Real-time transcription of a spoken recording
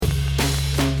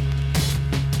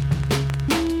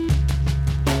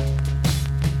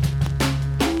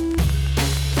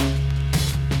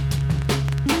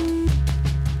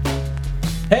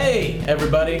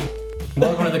everybody.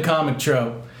 Welcome to the Comic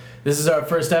Trope. This is our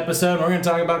first episode, and we're going to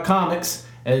talk about comics.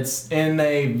 It's in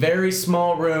a very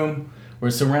small room. We're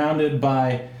surrounded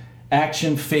by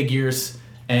action figures,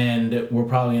 and we're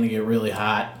probably going to get really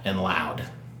hot and loud.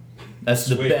 That's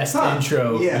the best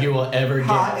intro you will ever get.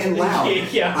 Hot and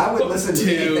loud. Yeah. I would listen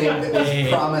to anything that was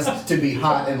promised to be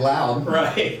hot and loud.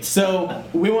 Right. So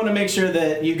we want to make sure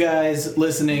that you guys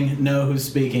listening know who's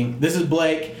speaking. This is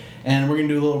Blake, and we're going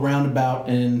to do a little roundabout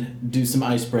and do some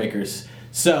icebreakers.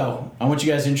 So I want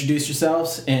you guys to introduce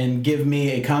yourselves and give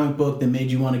me a comic book that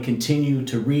made you want to continue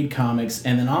to read comics,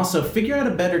 and then also figure out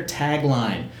a better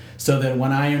tagline so that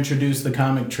when I introduce the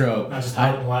comic trope, not just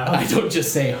hot and loud. I don't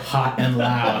just say hot and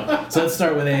loud. So let's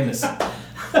start with Amos. All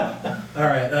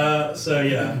right.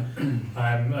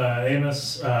 I'm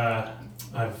Amos. I've,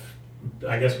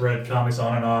 I guess, read comics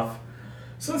on and off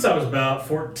since I was about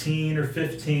 14 or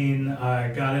 15.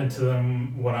 I got into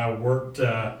them when I worked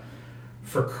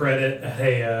for credit at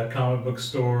a comic book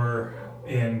store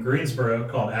in Greensboro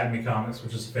called Acme Comics,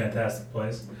 which is a fantastic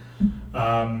place.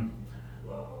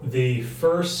 The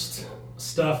first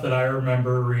stuff that I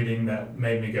remember reading that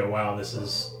made me go, wow, this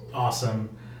is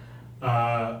awesome,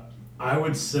 I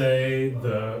would say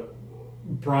the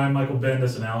Brian Michael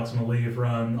Bendis and Alex Maleev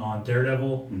run on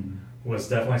Daredevil was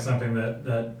definitely something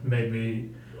that made me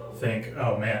think,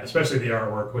 oh man, especially the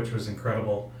artwork, which was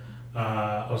incredible.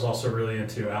 I was also really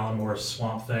into Alan Moore's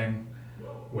Swamp Thing,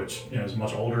 which is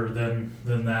much older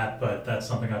than that, but that's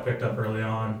something I picked up early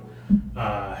on.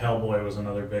 Hellboy was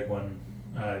another big one.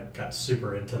 I got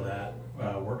super into that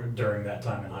during that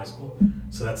time in high school.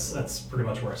 So that's pretty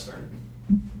much where I started.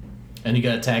 And you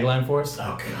got a tagline for us?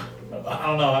 Oh god, I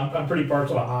don't know. I'm pretty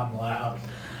partial to hot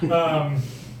and loud.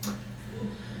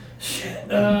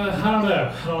 Shit. I don't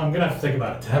know. I'm gonna have to think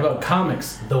about it. How about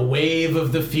comics? The wave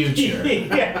of the future.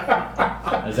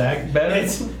 Yeah. Is that better?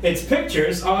 It's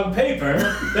pictures on paper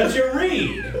that you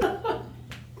read.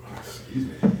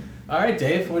 All right,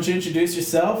 Dave. Why don't you introduce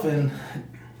yourself and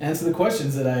answer the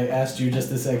questions that I asked you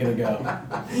just a second ago.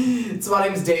 So my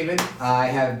name's David. I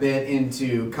have been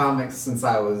into comics since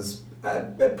I was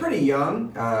pretty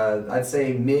young. I'd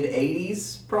say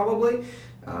mid-'80s probably.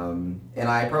 And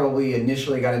I probably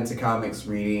initially got into comics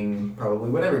reading probably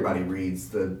what everybody reads,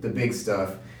 the big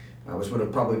stuff, which would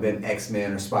have probably been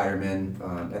X-Men or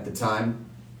Spider-Man at the time.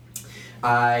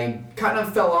 I kind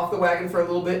of fell off the wagon for a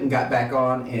little bit and got back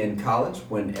on in college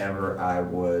whenever I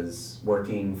was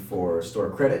working for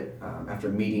Store Credit after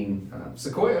meeting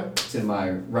Sequoia to my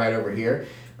right over here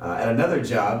at another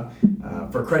job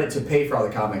for credit to pay for all the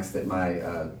comics that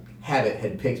my habit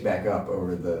had picked back up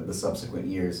over the subsequent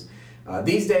years.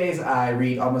 These days I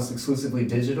read almost exclusively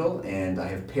digital, and I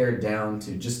have pared down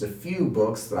to just a few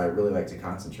books that I really like to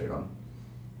concentrate on.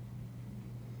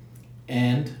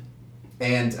 And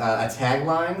a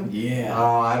tagline? Yeah.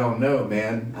 Oh, I don't know,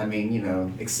 man. I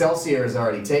mean, Excelsior is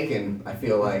already taken, I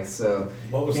feel like, so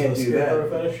What was can't the do that. Scarecrow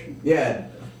fetish? Yeah.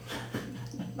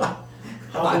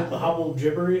 Hobble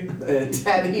gibbery?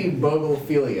 Tatty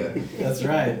Boglephilia. That's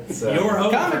right. So, Your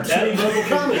home Comic for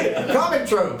Daddy comic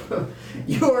trope.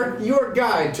 Your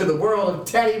guide to the world of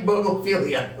Tatty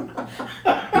Boglephilia.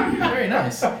 Very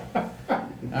nice. All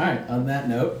right, on that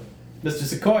note, Mr.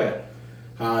 Sequoia.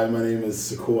 Hi, my name is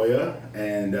Sequoia,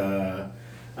 and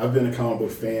I've been a comic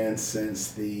book fan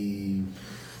since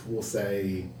we'll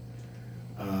say,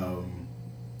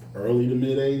 early to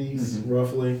mid 80s,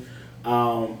 roughly.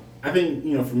 I think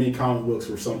for me, comic books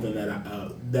were something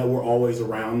that were always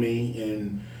around me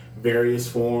in various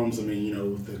forms. I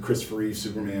mean, the Christopher Reeve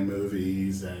Superman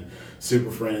movies and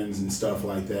Super Friends and stuff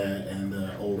like that, and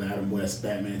the old Adam West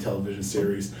Batman television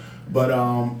series. But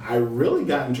I really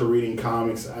got into reading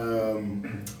comics.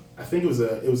 I think it was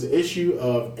an issue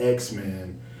of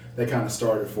X-Men that kind of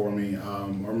started for me. I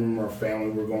remember our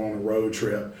family were going on a road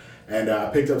trip, and I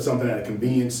picked up something at a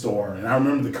convenience store, and I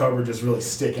remember the cover just really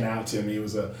sticking out to me. It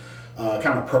was a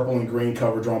kind of purple and green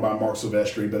cover drawn by Mark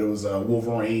Silvestri, but it was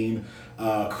Wolverine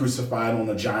crucified on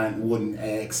a giant wooden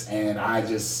X, and I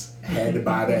just had to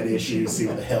buy that issue, see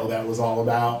what the hell that was all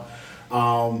about.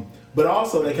 But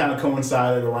also, they kind of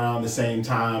coincided around the same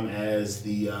time as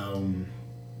the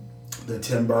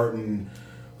Tim Burton,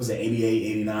 was it 88,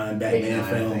 89 Batman 89,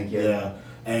 film? I think, yeah.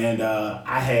 And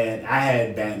I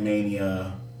had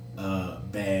Batmania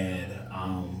bad,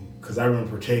 because I remember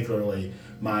particularly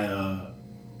my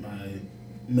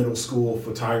middle school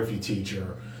photography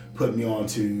teacher put me on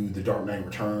to The Dark Knight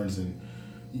Returns and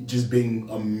just being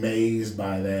amazed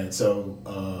by that. So,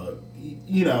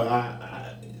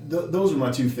 those were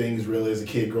my two things really as a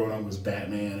kid growing up, was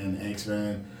Batman and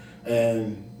X-Men.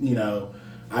 And,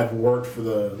 I've worked for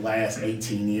the last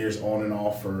 18 years on and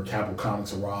off for Capital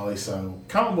Comics of Raleigh, so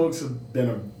comic books have been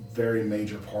a very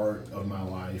major part of my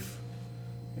life,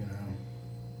 you know.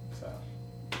 So,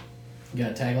 You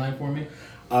got a tagline for me?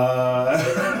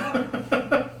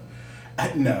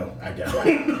 No, I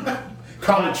don't.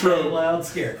 Comic trope. Loud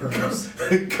scarecrows.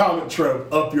 Comic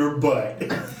trope up your butt.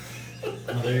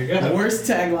 Well, there you go. Worst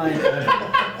tagline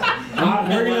ever.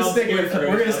 We're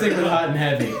gonna stick with hot and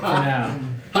heavy for now.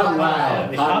 Hot and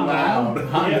loud. Hot and loud.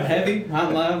 Hot and heavy. Hot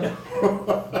and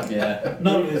loud. Yeah.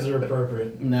 None of these are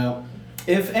appropriate. No.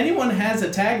 If anyone has a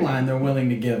tagline they're willing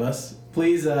to give us,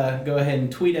 please go ahead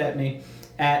and tweet at me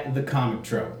at the comic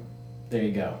trope. There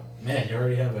you go. Man, you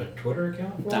already have a Twitter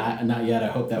account for it? Not yet. I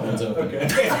hope that one's open. Okay.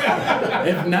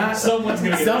 If not, Someone's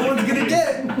gonna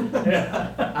get it.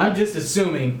 Yeah. I'm just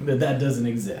assuming that doesn't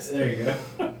exist. There you go.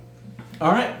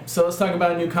 All right, so let's talk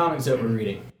about new comics that we're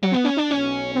reading.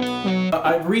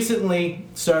 I've recently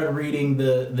started reading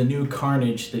the new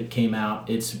Carnage that came out.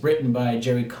 It's written by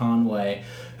Jerry Conway,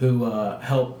 who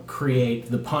helped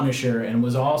create The Punisher and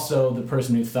was also the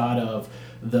person who thought of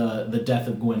the death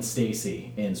of Gwen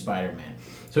Stacy in Spider-Man.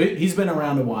 So he's been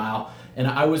around a while, and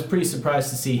I was pretty surprised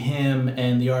to see him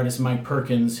and the artist Mike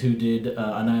Perkins, who did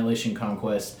Annihilation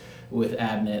Conquest with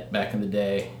Abnett back in the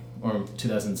day, or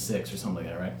 2006 or something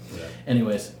like that, right? Yeah.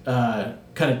 Anyways,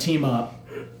 kind of team up.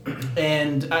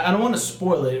 And I don't want to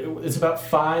spoil it. It's about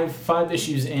five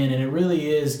issues in, and it really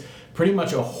is pretty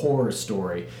much a horror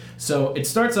story. So it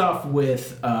starts off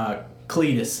with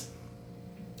Cletus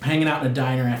hanging out in a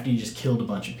diner after he just killed a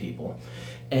bunch of people.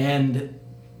 And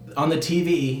on the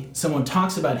TV, someone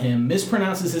talks about him,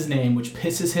 mispronounces his name, which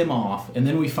pisses him off, and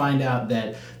then we find out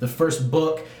that the first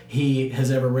book he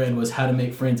has ever read was How to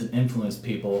Make Friends and Influence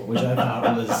People, which I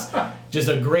thought was just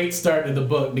a great start to the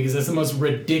book, because it's the most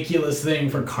ridiculous thing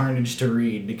for Carnage to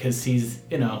read, because he's,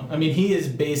 he is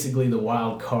basically the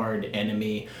wild card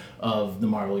enemy of the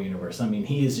Marvel Universe. I mean,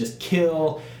 he is just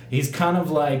kill. He's kind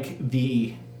of like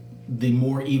the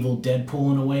more evil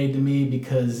Deadpool in a way to me,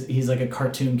 because he's like a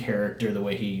cartoon character the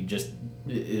way he just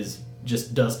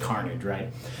does carnage,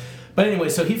 right? But anyway,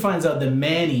 so he finds out that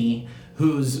Manny,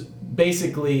 who's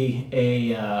basically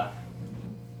a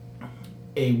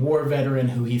war veteran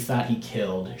who he thought he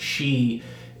killed, she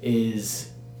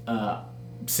is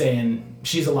saying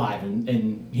she's alive,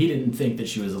 and he didn't think that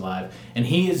she was alive, and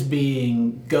he is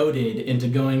being goaded into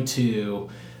going to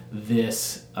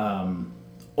this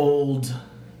old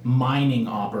mining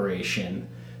operation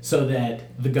so that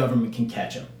the government can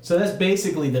catch him. So that's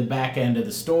basically the back end of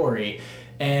the story,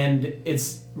 and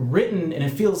it's written and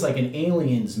it feels like an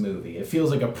Aliens movie. It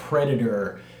feels like a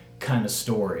Predator kind of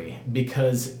story,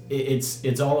 because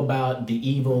it's all about the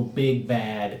evil big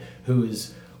bad who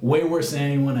is way worse than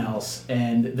anyone else,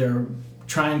 and they're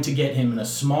trying to get him in a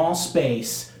small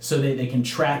space so that they can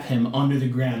trap him under the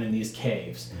ground in these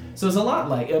caves. So it's a lot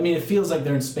like, it feels like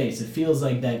they're in space. It feels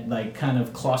like that, like, kind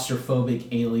of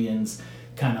claustrophobic Aliens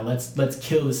kind of let's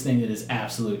kill this thing that is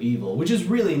absolute evil, which is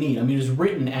really neat. It's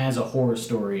written as a horror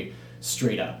story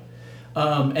straight up.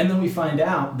 And then we find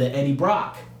out that Eddie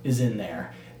Brock is in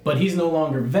there, but he's no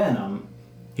longer Venom.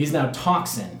 He's now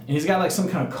Toxin, and he's got like some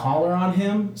kind of collar on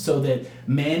him so that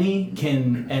Manny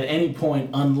can at any point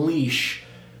unleash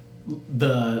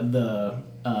the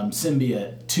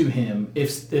symbiote to him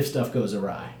if stuff goes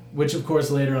awry. Which of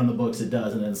course later on in the books it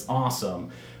does, and it's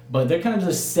awesome. But they're kind of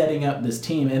just setting up this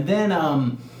team, and then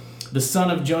the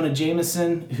son of Jonah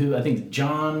Jameson, who I think is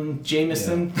John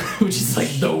Jameson, which is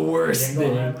like the worst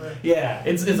thing. Yeah,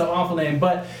 it's an awful name.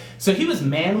 But so he was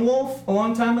Man-Wolf a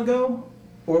long time ago.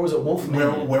 Or was it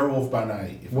Wolfman? Werewolf by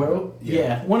Night.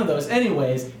 Yeah, one of those.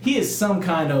 Anyways, he is some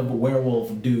kind of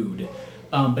werewolf dude.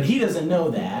 But he doesn't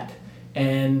know that.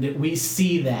 And we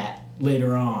see that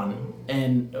later on.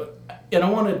 And I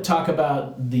want to talk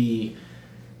about the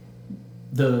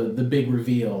big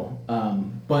reveal.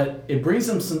 But it brings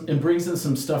in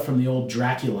some stuff from the old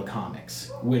Dracula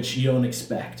comics, which you don't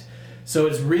expect. So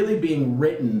it's really being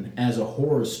written as a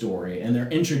horror story. And they're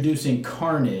introducing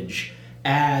Carnage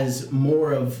as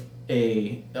more of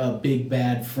a big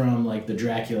bad from like the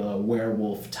Dracula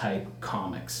werewolf type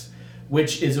comics,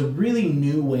 which is a really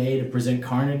new way to present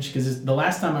Carnage, because the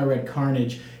last time I read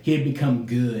Carnage, he had become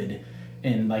good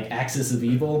in like Axis of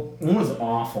Evil. It was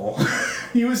awful.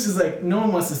 He was just like, no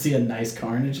one wants to see a nice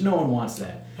Carnage. No one wants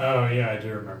that. Oh yeah, I do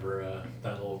remember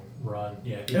that little run.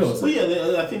 Yeah.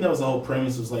 I think that was the whole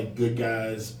premise. Was like good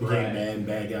guys became bad,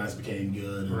 bad guys became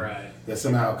good. Right. That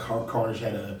somehow Carnage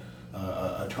had a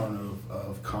a turn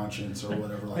of conscience or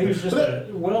whatever like He was that.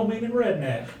 just a well-meaning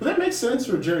redneck. But that makes sense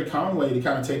for Jerry Conway to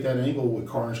kind of take that angle with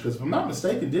Carnage, because if I'm not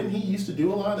mistaken, didn't he used to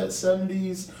do a lot of that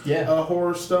 70s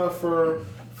horror stuff for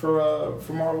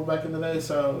Marvel back in the day?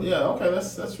 So yeah, okay,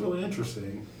 that's really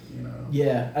interesting. You know.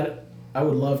 Yeah, I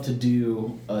would love to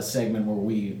do a segment where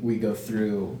we go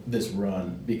through this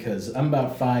run, because I'm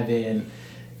about 5 in,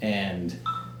 and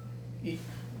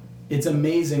it's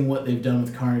amazing what they've done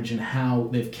with Carnage and how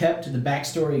they've kept the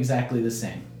backstory exactly the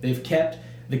same. They've kept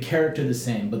the character the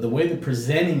same, but the way they're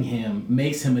presenting him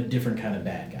makes him a different kind of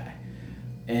bad guy.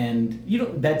 And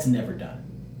that's never done.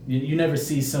 You never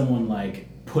see someone like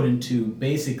put into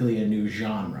basically a new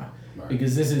genre, right.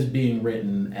 Because this is being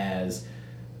written as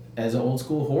an old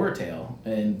school horror tale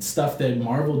and stuff that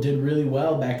Marvel did really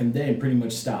well back in the day and pretty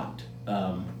much stopped.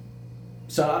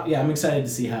 So yeah, I'm excited to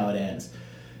see how it ends.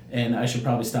 And I should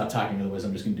probably stop talking, otherwise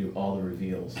I'm just going to do all the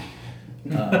reveals.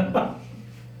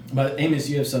 But Amos,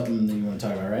 you have something that you want to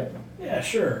talk about, right? Yeah,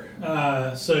 sure.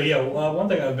 One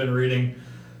thing I've been reading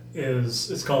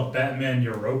it's called Batman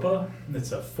Europa.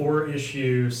 It's a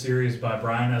 4-issue series by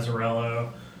Brian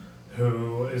Azzarello,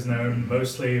 who is known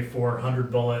mostly for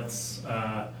 100 Bullets.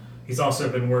 He's also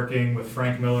been working with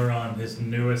Frank Miller on his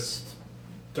newest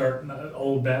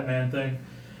old Batman thing.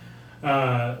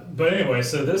 But anyway,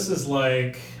 so this is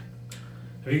like,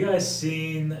 have you guys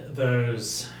seen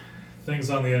those things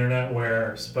on the internet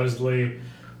where supposedly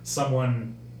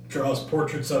someone draws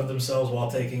portraits of themselves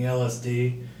while taking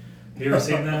LSD? Have you ever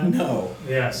seen that? No.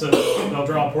 Yeah, so they'll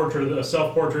draw a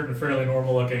self-portrait and fairly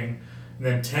normal looking, and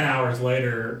then 10 hours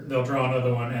later they'll draw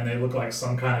another one and they look like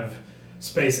some kind of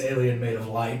space alien made of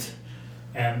light.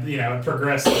 And, it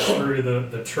progresses through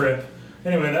the trip.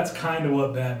 Anyway, that's kind of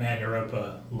what Batman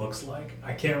Europa looks like.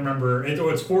 I can't remember.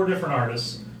 It's 4 different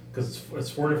artists, because it's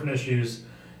 4 different issues,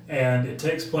 and it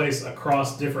takes place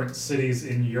across different cities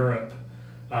in Europe.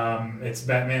 It's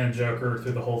Batman and Joker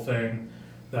through the whole thing.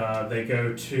 They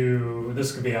go to,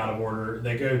 this could be out of order,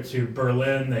 they go to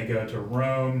Berlin, they go to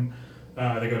Rome,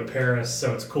 they go to Paris,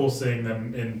 so it's cool seeing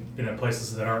them in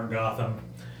places that aren't Gotham.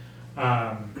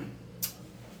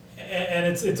 And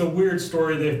it's a weird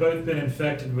story. They've both been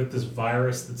infected with this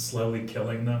virus that's slowly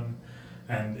killing them,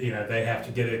 and they have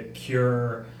to get a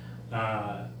cure.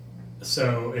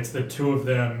 So it's the two of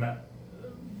them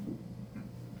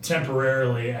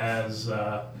temporarily as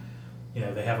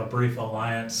they have a brief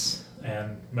alliance,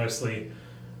 and mostly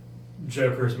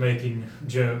Joker's making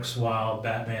jokes while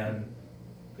Batman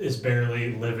is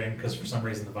barely living, because for some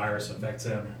reason the virus affects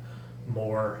him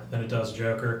more than it does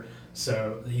Joker.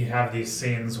 So you have these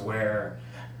scenes where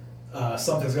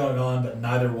something's going on, but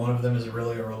neither one of them is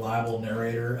really a reliable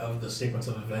narrator of the sequence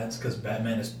of events, because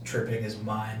Batman is tripping his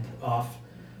mind off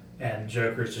and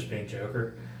Joker is just being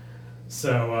Joker.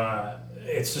 So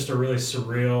it's just a really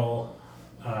surreal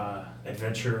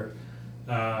adventure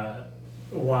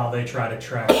while they try to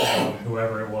track down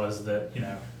whoever it was that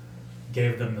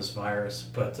gave them this virus.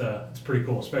 But it's pretty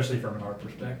cool, especially from an art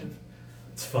perspective.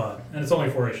 It's fun, and it's only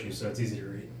 4 issues, so it's easy to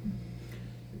read.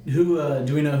 Who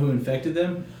do we know who infected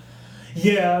them?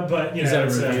 Yeah, but is that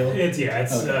a reveal?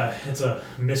 It's a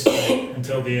mystery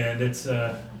until the end. It's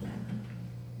a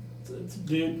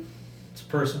dude. It's a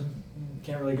person.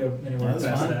 Can't really go anywhere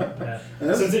past that.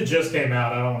 Yeah. Since it just came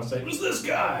out, I don't want to say it was this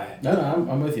guy. No,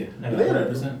 I'm with you. They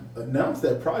had announced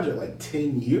that project like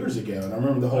 10 years ago, and I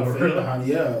remember the whole thing behind.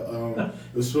 It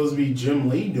was supposed to be Jim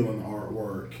Lee doing the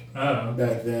artwork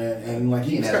back then, and like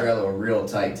he and Azzarello were real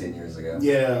tight 10 years ago.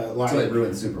 Yeah, like until they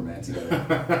ruined Superman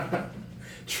together.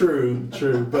 True,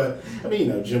 but I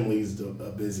mean, Jim Lee's a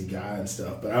busy guy and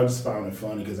stuff, but I just found it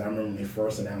funny because I remember when they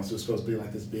first announced it was supposed to be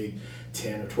like this big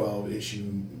 10 or 12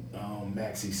 issue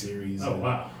maxi series. Oh,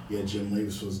 wow. Yeah, Jim Lee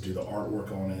was supposed to do the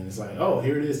artwork on it, and it's like, oh,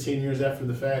 here it is 10 years after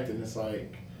the fact, and it's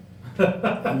like, I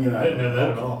didn't know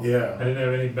that at all. Yeah. I didn't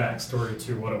have any backstory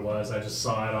to what it was. I just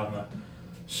saw it on the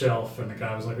shelf, and the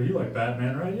guy was like, "Are you like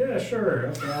Batman, right?" "Yeah, sure.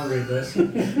 Okay, I'll read this."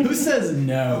 Who says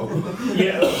no?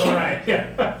 Yeah, right.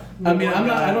 Yeah. I mean,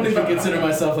 I don't even consider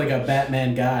myself like a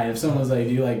Batman guy. If someone was like,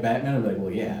 "Do you like Batman?" I'm like,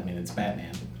 "Well, yeah. I mean, it's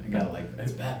Batman. I gotta like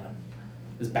it's Batman.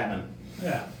 It's Batman."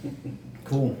 Yeah.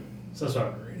 Cool. So that's what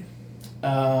I've been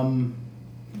reading.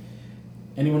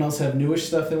 Anyone else have newish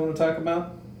stuff they want to talk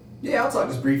about? Yeah, I'll talk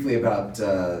just briefly about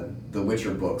the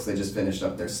Witcher books. They just finished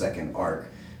up their second arc.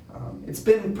 It's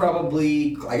been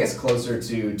probably, I guess, closer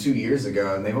to 2 years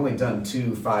ago, and they've only done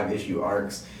 2 5-issue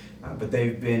arcs, but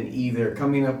they've been either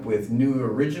coming up with new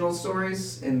original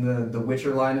stories in the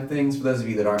Witcher line of things. For those of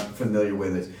you that aren't familiar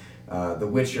with it, The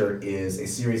Witcher is a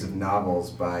series of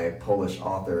novels by a Polish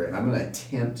author, and I'm going to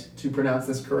attempt to pronounce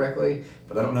this correctly,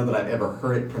 but I don't know that I've ever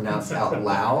heard it pronounced out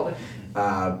loud.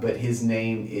 But his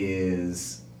name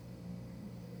is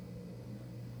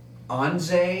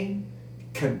Andrzej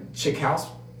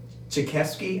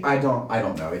Czechowski. I don't know.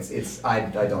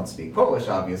 I don't speak Polish,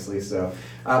 obviously. So,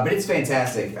 but it's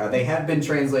fantastic. They have been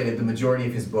translated. The majority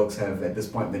of his books have at this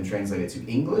point been translated to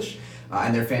English,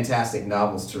 and they're fantastic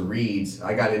novels to read.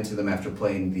 I got into them after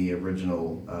playing the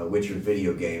original Witcher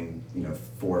video game,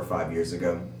 4 or 5 years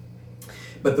ago.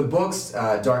 But the books,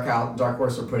 Dark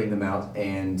Horse are putting them out,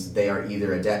 and they are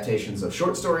either adaptations of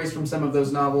short stories from some of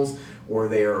those novels, or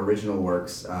they are original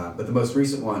works. But the most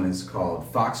recent one is called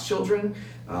Fox Children.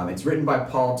 It's written by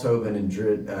Paul Tobin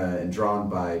and drawn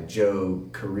by Joe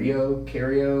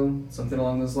Carrillo, something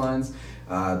along those lines.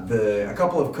 A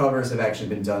couple of covers have actually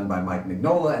been done by Mike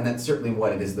Mignola, and that's certainly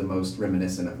what it is the most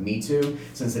reminiscent of Me Too,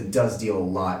 since it does deal a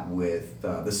lot with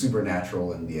the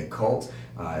supernatural and the occult,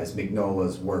 as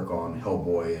Mignola's work on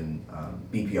Hellboy and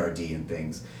BPRD and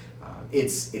things.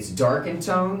 It's dark in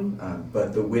tone,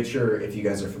 but The Witcher, if you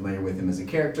guys are familiar with him as a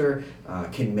character,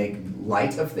 can make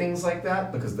light of things like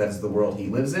that, because that is the world he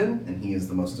lives in, and he is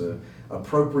the most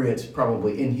appropriate,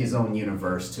 probably in his own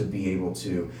universe, to be able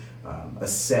to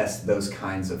assess those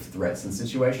kinds of threats and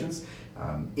situations.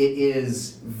 It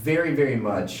is very, very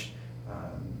much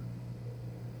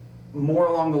more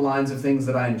along the lines of things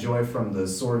that I enjoy from the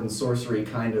sword and sorcery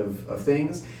kind of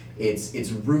things.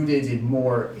 It's rooted in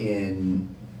more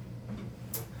in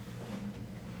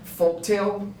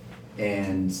folktale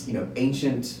and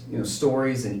ancient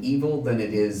stories and evil than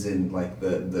it is in like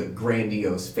the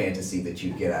grandiose fantasy that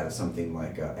you get out of something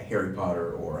like a Harry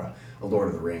Potter or a Lord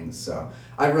of the Rings. So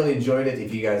I really enjoyed it.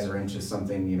 If you guys are into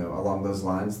something along those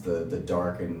lines, the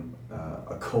dark and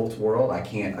occult world, I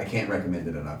can't recommend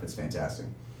it enough. It's fantastic.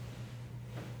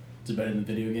 Is it better than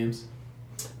video games?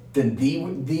 Than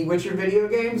the Witcher video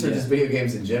games, or just video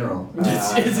games in general?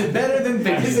 Is it better than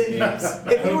video games?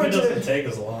 If you were it doesn't take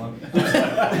as long.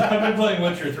 I've been playing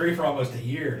Witcher 3 for almost a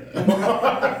year.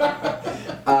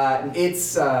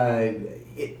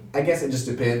 I guess it just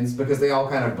depends, because they all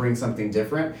kind of bring something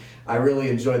different. I really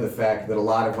enjoy the fact that a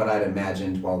lot of what I'd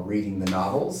imagined while reading the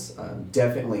novels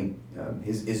definitely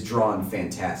is drawn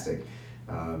fantastic.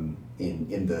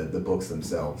 In the books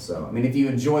themselves. So, I mean, if you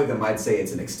enjoy them, I'd say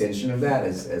it's an extension of that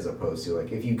as opposed to,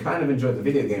 like, if you kind of enjoy the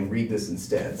video game, read this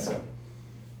instead. So,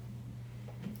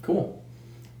 cool.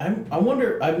 I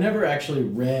wonder, I've never actually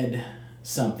read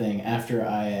something after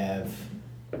I have,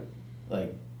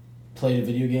 like, played a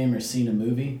video game or seen a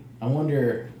movie. I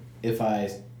wonder if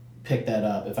I picked that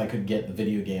up, if I could get the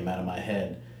video game out of my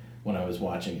head when I was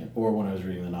watching it or when I was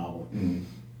reading the novel.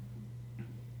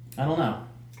 I don't know.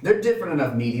 They're different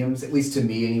enough mediums, at least to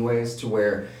me anyways, to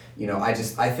where, I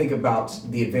think about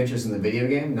the adventures in the video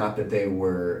game, not that they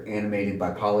were animated by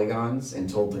polygons and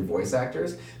told through voice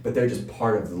actors, but they're just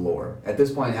part of the lore. At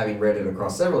this point, having read it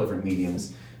across several different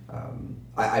mediums,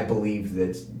 I believe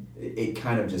that it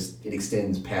kind of it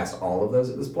extends past all of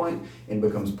those at this point and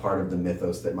becomes part of the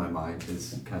mythos that my mind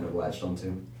has kind of latched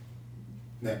onto.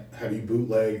 Now, have you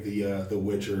bootlegged the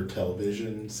Witcher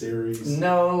television series?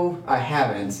 No, I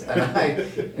haven't.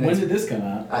 When did this come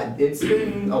out? It's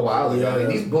been a while ago. Yeah. I mean,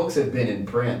 these books have been in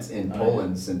print in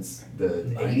Poland since the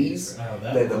 80s.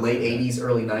 The late 80s,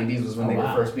 early 90s was when they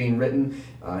were first being written.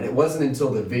 And it wasn't until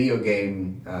the video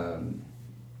game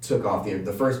took off,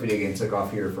 the first video game took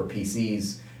off here for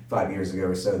PCs 5 years ago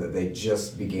or so, that they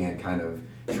just began kind of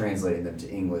translating them to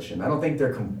English, and I don't think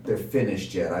they're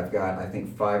finished yet. I've got, I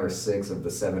think, 5 or 6 of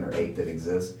the 7 or 8 that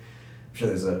exist. I'm sure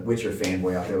there's a Witcher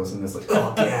fanboy out there listening to this, like,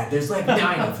 oh god, there's like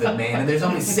 9 of them, man, and there's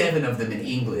only 7 of them in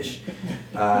English.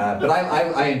 But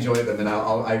I enjoy them, and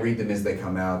I read them as they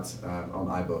come out on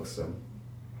iBooks. So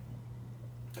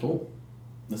cool.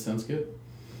 That sounds good.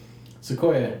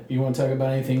 Sequoia, you want to talk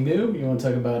about anything new? You want to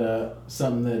talk about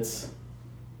something that's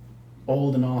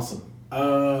old and awesome,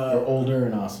 or older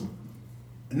and awesome?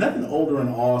 Nothing older and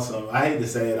awesome. I hate to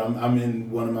say it. I'm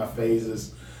in one of my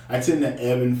phases. I tend to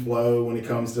ebb and flow when it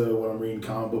comes to what I'm reading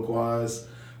comic book wise.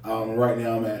 Right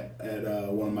now I'm at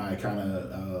one of my kind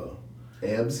of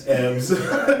Ebbs.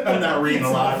 I'm not reading a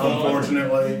lot,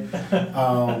 unfortunately.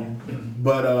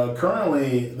 But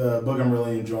currently the book I'm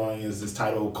really enjoying is this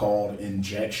title called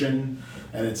Injection,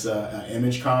 and it's an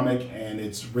Image comic, and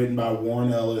it's written by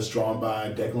Warren Ellis, drawn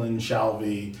by Declan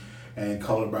Shalvey, and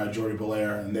colored by Jordie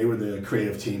Bellaire, and they were the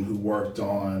creative team who worked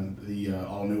on the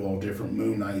All New, All Different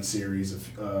Moonknight series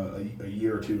a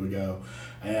year or two ago.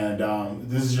 And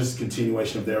this is just a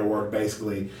continuation of their work.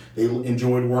 Basically, they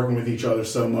enjoyed working with each other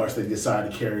so much they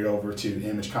decided to carry it over to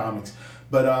Image Comics.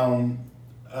 But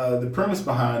the premise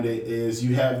behind it is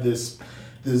you have this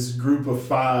group of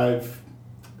 5,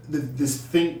 this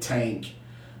think tank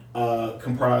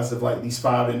comprised of like these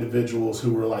 5 individuals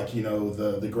who were like, you know,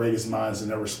 the greatest minds in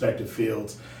their respective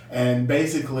fields. And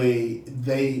basically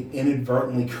they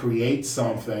inadvertently create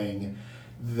something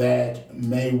that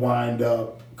may wind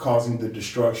up causing the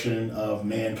destruction of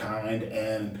mankind,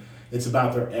 and it's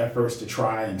about their efforts to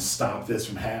try and stop this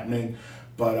from happening.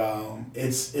 But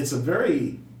it's a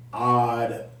very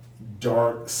odd,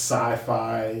 dark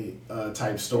sci-fi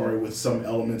type story with some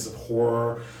elements of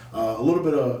horror, a little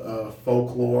bit of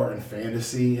folklore and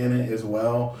fantasy in it as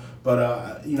well.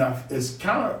 But you know, it's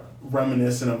kind of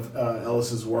reminiscent of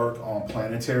Ellis's work on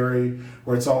Planetary,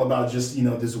 where it's all about just, you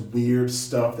know, this weird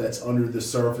stuff that's under the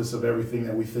surface of everything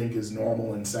that we think is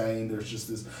normal and sane. There's just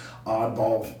this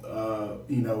oddball,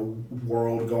 you know,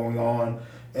 world going on,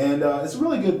 and it's a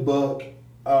really good book.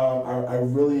 I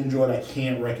really enjoyed it. I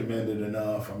can't recommend it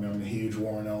enough. I mean, I'm a huge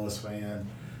Warren Ellis fan,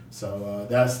 so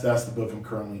that's the book I'm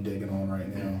currently digging on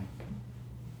right now.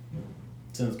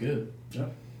 Sounds good.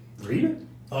 Yep. Read it.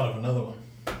 Thought of another one.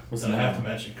 What's that I the have name? to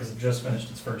mention because it just finished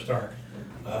its first arc.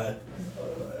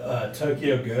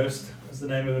 Tokyo Ghost is the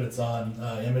name of it. It's on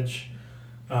Image.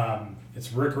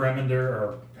 It's Rick Remender,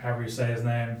 or however you say his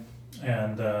name,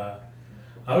 and I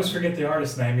always forget the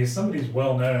artist's name. He's somebody who's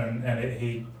well known, and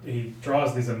he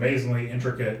draws these amazingly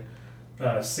intricate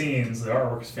scenes. The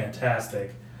artwork is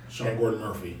fantastic. Sean Gordon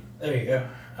Murphy. There you go.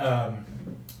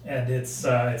 And it's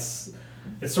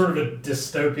sort of a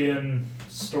dystopian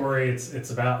story. It's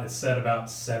set about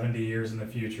 70 years in the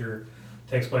future.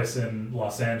 Takes place in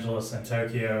Los Angeles and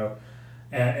Tokyo,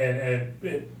 and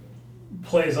it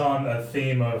plays on a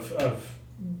theme of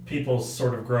people's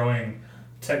sort of growing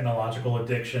technological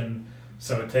addiction.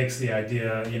 So it takes the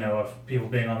idea, you know, of people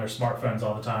being on their smartphones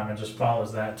all the time and just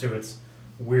follows that to its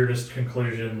weirdest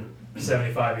conclusion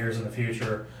 75 years in the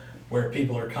future, where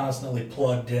people are constantly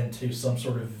plugged into some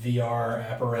sort of VR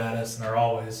apparatus and they're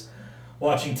always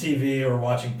watching TV or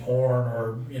watching porn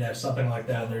or, you know, something like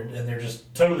that, and they're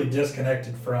just totally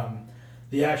disconnected from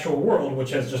the actual world,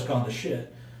 which has just gone to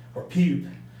shit or puke.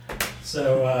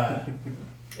 So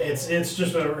it's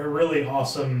just a really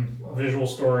awesome visual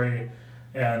story,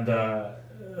 and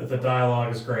the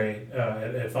dialogue is great.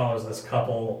 It follows this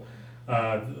couple,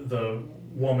 the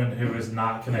woman who is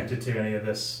not connected to any of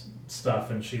this stuff,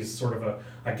 and she's sort of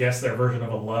I guess their version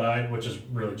of a Luddite, which is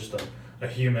really just a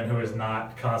human who is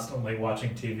not constantly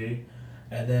watching TV.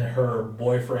 And then her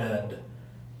boyfriend,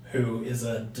 who is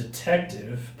a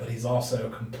detective, but he's also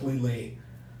completely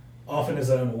off in his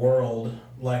own world,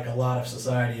 like a lot of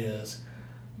society is,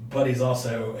 but he's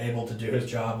also able to do his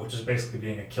job, which is basically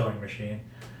being a killing machine.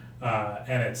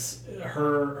 And it's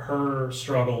her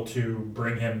struggle to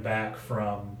bring him back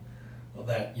from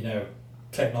that, you know,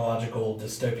 technological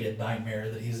dystopian nightmare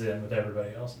that he's in with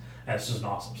everybody else. And it's just an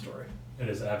awesome story. It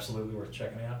is absolutely worth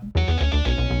checking out.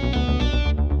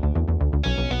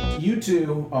 You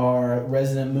two are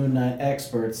resident Moonknight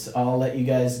experts. I'll let you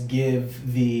guys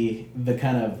give the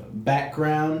kind of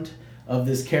background of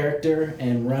this character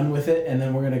and run with it, and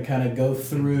then we're going to kind of go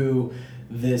through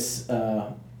this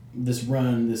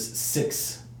this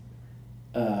 6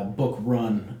 book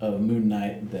run of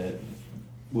Moonknight that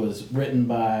was written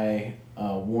by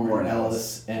Warren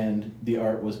Ellis, and the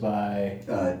art was by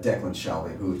Declan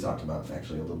Shalvey, who we talked about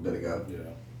actually a little bit ago. Yeah.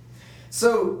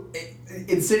 So,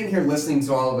 in sitting here listening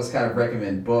to all of us kind of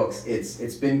recommend books,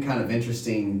 it's been kind of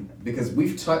interesting because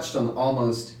we've touched on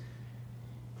almost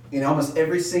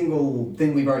every single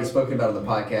thing we've already spoken about on the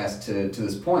podcast to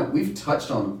this point. We've touched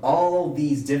on all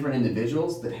these different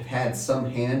individuals that have had some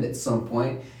hand at some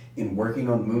point in working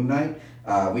on Moonknight.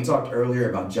 We talked earlier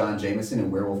about John Jameson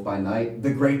and Werewolf by Night.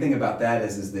 The great thing about that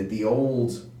is that the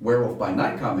old Werewolf by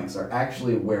Night comics are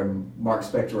actually where Mark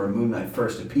Spector or Moonknight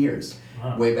first appears,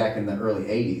 way back in the early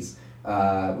 80s.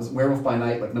 It was Werewolf by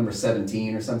Night, like number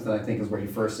 17 or something, I think, is where he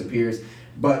first appears.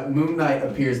 But Moonknight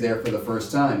appears there for the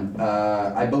first time.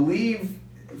 I believe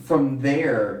from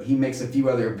there, he makes a few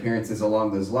other appearances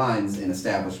along those lines in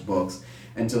established books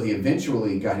until he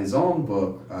eventually got his own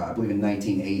book, I believe in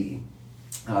 1980.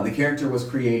 The character was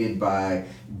created by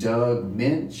Doug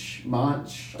Minch, I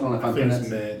don't know if I'm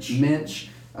pronouncing it. Minch.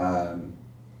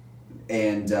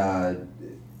 And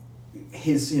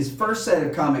his first set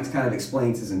of comics kind of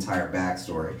explains his entire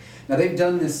backstory. Now, they've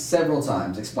done this several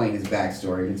times, explain his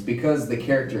backstory, and it's because the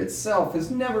character itself has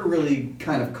never really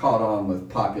kind of caught on with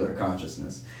popular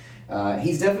consciousness.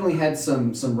 He's definitely had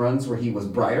some runs where he was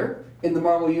brighter in the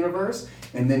Marvel Universe,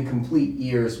 and then complete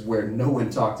years where no one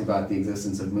talked about the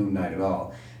existence of Moonknight at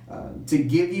all. To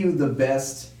give you the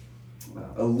best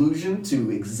allusion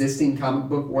to existing comic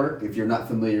book work. If you're not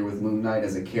familiar with Moon Knight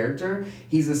as a character,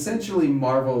 he's essentially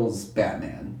Marvel's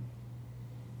Batman.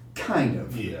 Kind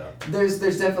of. Yeah. There's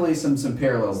definitely some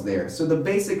parallels there. So the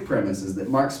basic premise is that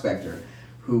Mark Spector,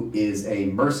 who is a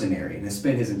mercenary and has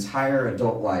spent his entire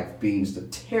adult life being just a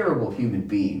terrible human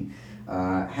being,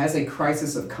 has a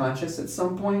crisis of conscience at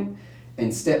some point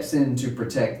and steps in to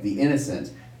protect the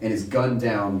innocent and is gunned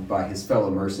down by his fellow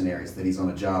mercenaries that he's on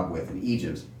a job with in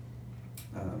Egypt.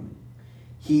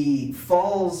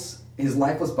 His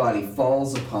lifeless body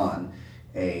falls upon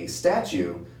a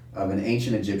statue of an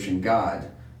ancient Egyptian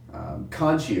god,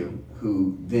 Khonshu,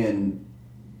 who then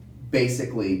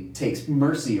basically takes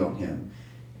mercy on him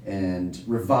and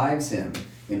revives him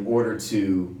in order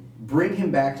to bring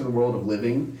him back to the world of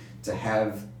living, to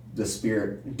have the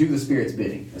spirit do the spirit's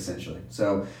bidding, essentially.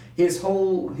 So his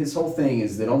whole thing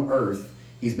is that on Earth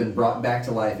he's been brought back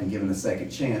to life and given a second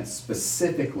chance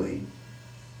specifically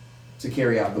to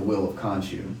carry out the will of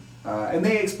Khonshu. And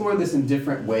they explore this in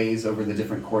different ways over the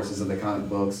different courses of the comic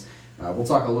books. We'll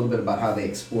talk a little bit about how they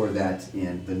explore that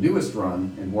in the newest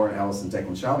run, in Warren Ellis and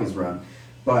Declan Shalvey's run.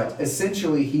 But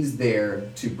essentially, he's there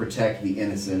to protect the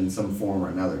innocent in some form or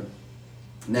another.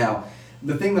 Now,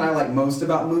 the thing that I like most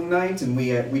about Moon Knight, and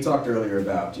we talked earlier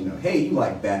about, hey, you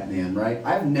like Batman, right?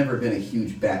 I've never been a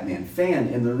huge Batman fan,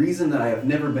 and the reason that I have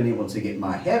never been able to get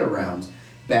my head around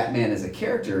Batman as a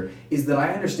character is that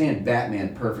I understand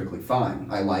Batman perfectly fine.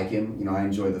 I like him, I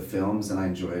enjoy the films, and I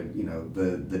enjoy,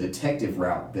 the detective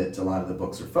route that a lot of the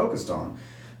books are focused on.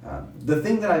 The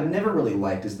thing that I've never really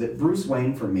liked is that Bruce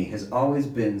Wayne, for me, has always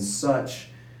been such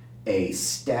a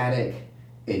static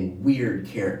and weird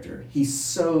character. He's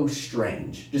so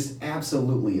strange, just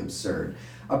absolutely absurd.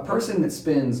 A person that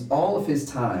spends all of his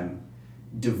time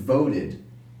devoted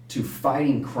to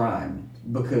fighting crime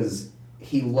because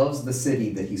he loves the city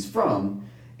that he's from,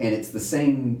 and it's the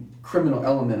same criminal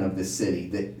element of this city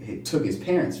that took his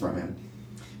parents from him,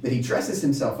 that he dresses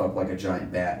himself up like a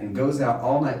giant bat and goes out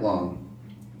all night long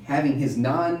having his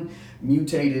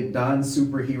non-mutated,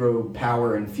 non-superhero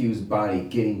power-infused body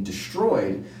getting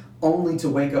destroyed, only to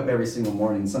wake up every single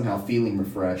morning somehow feeling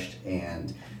refreshed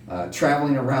and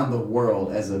traveling around the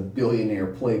world as a billionaire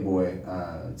playboy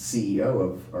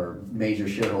CEO of, or major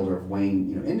shareholder of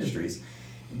Wayne Industries.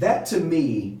 That, to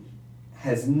me,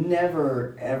 has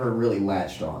never, ever really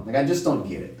latched on. Like, I just don't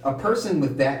get it. A person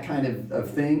with that kind of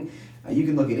thing, you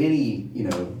can look at any,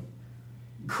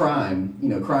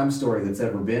 crime story that's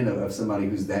ever been of somebody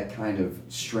who's that kind of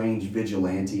strange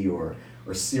vigilante or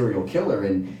serial killer,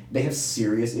 and they have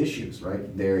serious issues,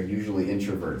 right? They're usually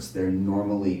introverts. They're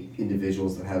normally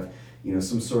individuals that have,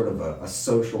 some sort of a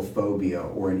social phobia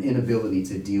or an inability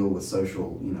to deal with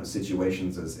social,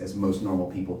 situations as most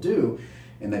normal people do.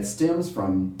 And that stems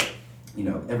from,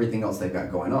 everything else they've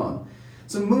got going on.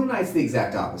 So Moon Knight's the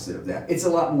exact opposite of that. It's a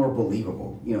lot more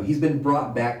believable. He's been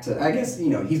brought back to, I guess,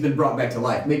 he's been brought back to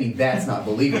life. Maybe that's not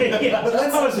believable. Yeah, but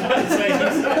I was about to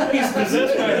say, he's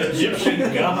possessed by an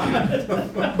Egyptian god.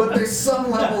 But there's some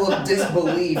level of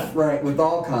disbelief, right, with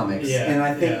all comics. Yeah, and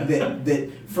I think that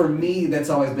for me, that's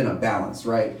always been a balance,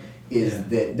 right?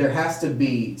 That there has to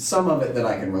be some of it that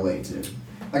I can relate to.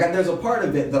 Like, there's a part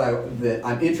of it that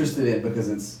I'm interested in because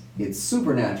it's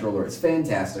supernatural or it's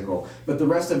fantastical, but the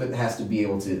rest of it has to be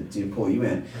able to pull you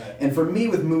in. Right. And for me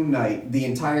with Moon Knight, the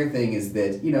entire thing is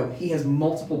that, he has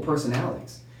multiple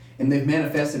personalities, and they've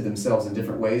manifested themselves in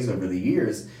different ways over the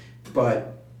years,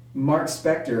 but Mark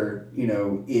Spector,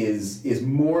 is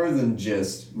more than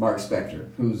just Mark Spector,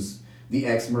 who's the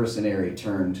ex-mercenary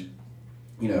turned,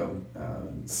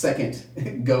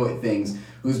 second go at things,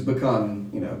 who's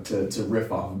become, to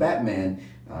riff off of Batman,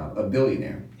 a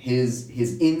billionaire. His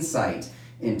insight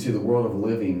into the world of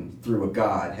living through a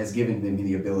god has given him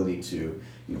the ability to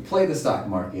play the stock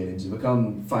market and to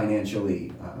become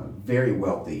financially very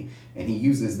wealthy, and he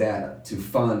uses that to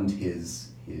fund his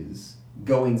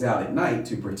goings out at night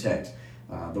to protect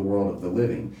the world of the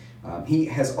living. He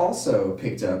has also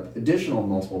picked up additional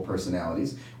multiple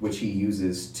personalities, which he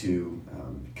uses to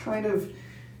kind of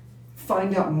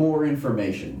find out more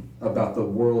information about the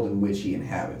world in which he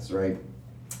inhabits, right?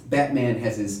 Batman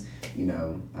has his,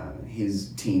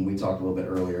 his team. We talked a little bit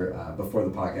earlier before the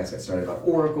podcast got started about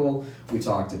Oracle. We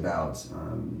talked about,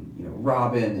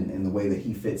 Robin and the way that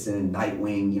he fits in,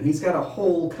 Nightwing. He's got a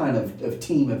whole kind of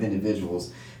team of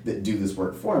individuals that do this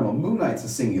work for him. Well, Moon Knight's a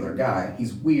singular guy.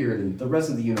 He's weird, and the rest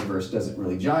of the universe doesn't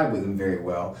really jive with him very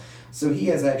well. So he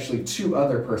has actually two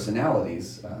other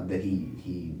personalities that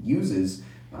he uses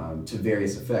to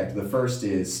various effect. The first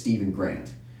is Stephen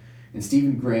Grant. And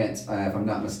Stephen Grant, if I'm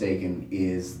not mistaken,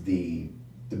 is the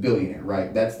billionaire,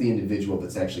 right? That's the individual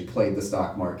that's actually played the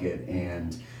stock market,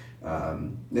 and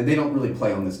they don't really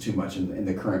play on this too much in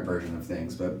the current version of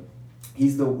things, but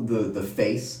he's the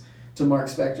face to Mark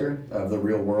Spector of the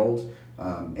real world,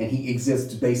 and he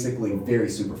exists basically very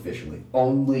superficially,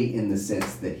 only in the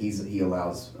sense that he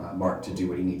allows Mark to do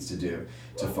what he needs to do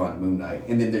to fund Moon Knight.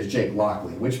 And then there's Jake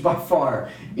Lockley, which by far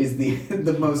is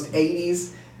the most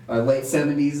 80s, late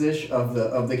 70s-ish of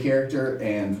the character,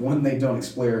 and one they don't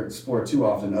explore too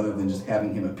often other than just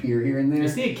having him appear here and there.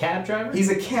 Is he a cab driver? He's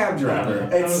a cab driver.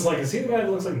 I was like, is he the guy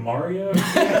that looks like Mario?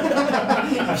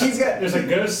 There's a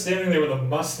ghost standing there with a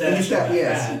mustache.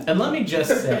 Yes. And let me just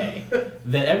say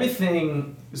that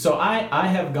everything... So I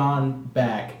have gone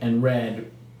back and read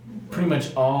pretty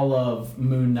much all of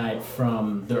Moon Knight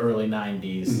from the early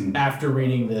 90s after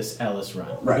reading this Ellis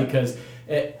run. Right. Because...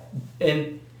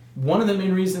 and one of the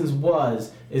main reasons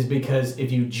is because if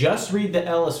you just read the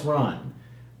Ellis run,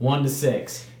 1 to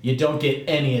 6, you don't get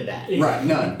any of that. Right,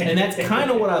 none. And that's kind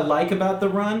of what I like about the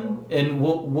run, and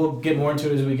we'll get more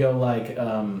into it as we go, like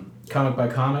comic by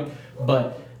comic.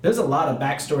 But there's a lot of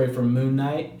backstory for Moon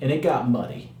Knight, and it got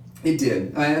muddy. It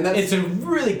did, and it's a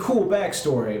really cool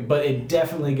backstory, but it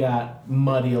definitely got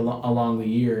muddy along the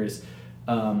years.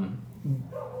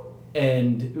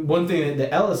 And one thing that the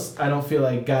Ellis, I don't feel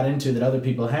like, got into that other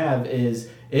people have is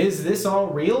this all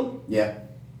real? Yeah.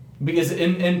 Because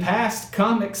in past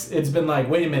comics, it's been like,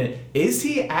 wait a minute, is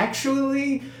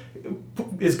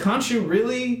Khonshu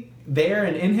really there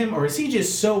and in him? Or is he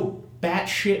just so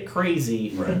batshit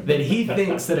crazy that he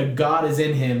thinks that a god is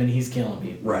in him and he's killing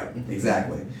people? Right,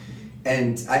 exactly.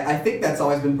 And I think that's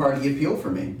always been part of the appeal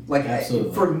for me. Like,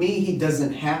 for me, he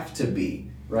doesn't have to be,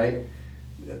 right?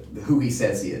 Who he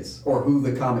says he is, or who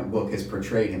the comic book has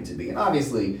portrayed him to be. And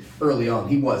obviously, early on,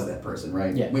 he was that person,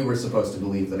 right? Yeah. We were supposed to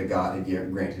believe that a god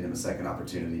had granted him a second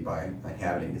opportunity by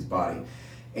inhabiting his body.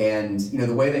 And,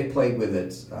 the way they played with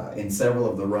it in several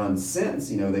of the runs since,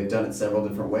 they've done it several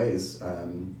different ways.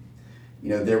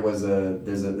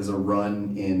 There's a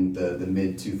run in the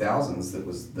mid-2000s that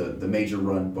was the major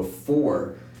run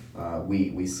before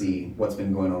we see what's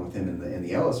been going on with him in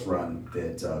the Ellis run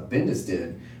that Bendis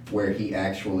did, where he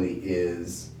actually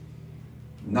is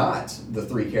not the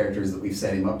 3 characters that we've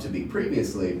set him up to be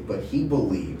previously, but he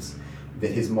believes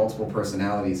that his multiple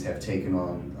personalities have taken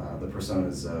on the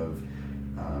personas of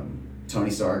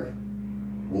Tony Stark,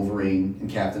 Wolverine, and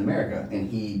Captain America. And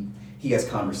he has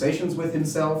conversations with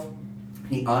himself.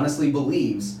 He honestly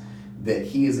believes that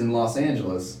he is in Los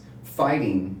Angeles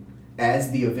fighting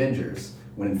as the Avengers,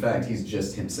 when in fact he's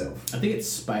just himself. I think it's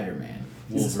Spider-Man.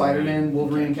 Is it Spider-Man,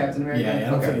 Wolverine, and Captain America? Yeah, I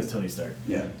don't think it's Tony Stark.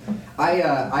 Yeah.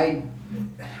 I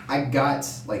got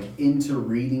into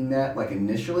reading that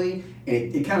initially,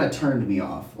 and it kind of turned me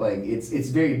off. It's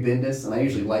very Bendis, and I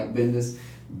usually like Bendis,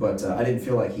 but I didn't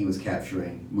feel like he was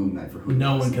capturing Moon Knight for who he was.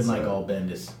 No one can like all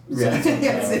Bendis. Yeah,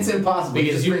 it's impossible.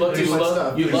 Because you love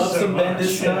some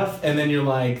Bendis stuff, and then you're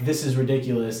like, this is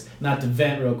ridiculous. Not to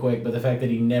vent real quick, but the fact that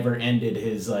he never ended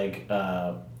his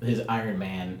Iron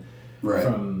Man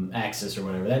from Axis or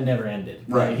whatever, that never ended.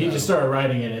 Right. He just started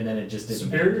writing it, and then it just didn't.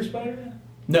 Superior Spider-Man?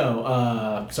 No,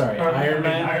 Iron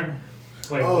Man.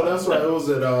 Wait, that's right. It was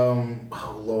at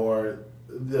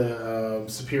the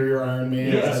Superior Iron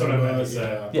Man. Yeah, that's what I meant to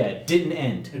say. Yeah, it didn't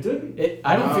end. It didn't?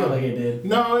 I don't feel like it did.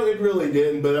 No, it really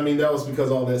didn't. But I mean, that was because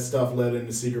all that stuff led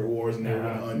into Secret Wars, and they were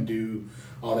going to undo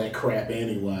all that crap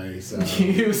anyway. So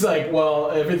he was like, well,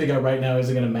 everything I write now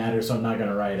isn't going to matter, so I'm not going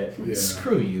to write it. Yeah.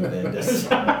 Screw you, Bendis.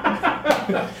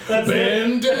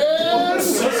 Bendis!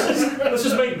 Let's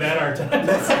just make that our time.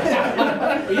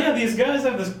 Yeah, these guys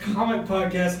have this comic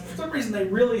podcast. For some reason, they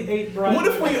really hate Brian. What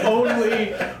if we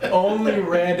only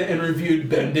read and reviewed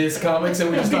Bendis comics and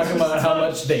we just talk about how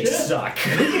much they suck?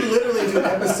 We could literally do an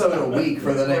episode a week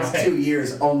for the next 2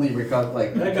 years, only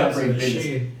covering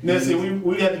Bendis. Now, see,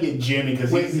 we have to get Jimmy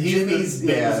because he's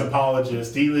the Bendis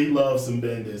apologist. He loves some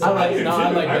Bendis. I like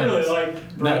I really Bendis.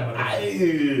 like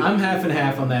Brian. I'm half and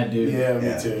half on that dude. Yeah,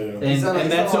 me too. And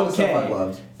that's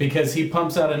okay because he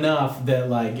pumps out enough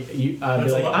that I'd be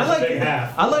like,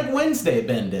 I like Wednesday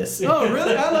Bendis. Oh,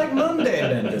 really? I like Monday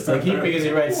Bendis. Because he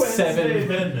writes Wednesday 7.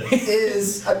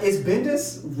 Bendis. Is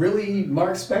Bendis really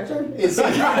Mark Spector? He's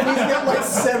got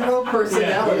several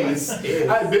personalities. Actually,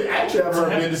 I've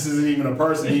heard Bendis isn't even a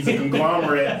person. He's a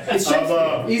conglomerate he's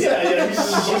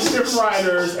different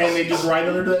writers, and they just write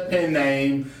under that pen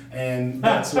name. And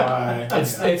that's why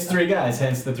it's 3 guys,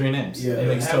 hence the 3 names. Yeah, it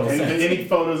makes total sense. Any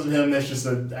photos of him, that's just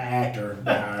an actor.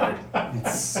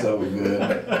 It's so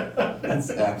good. It's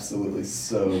absolutely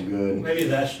so good. Maybe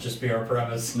that should just be our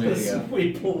premise. There you go.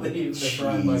 We believe that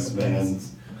Brian Michael Bendis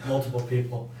is multiple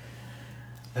people.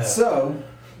 So,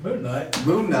 Moonknight.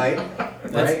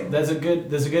 Moonknight, right? That's a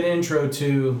good intro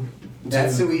to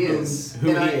That's who he is.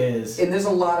 Who he is. And there's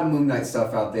a lot of Moonknight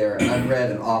stuff out there, and I've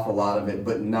read an awful lot of it,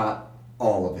 but not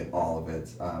all of it.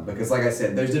 Because like I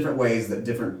said, there's different ways that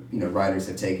different writers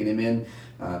have taken him in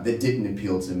that didn't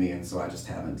appeal to me, and so I just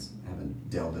haven't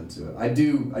delved into it. I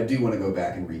do want to go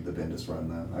back and read the Bendis run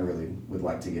though. I really would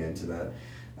like to get into that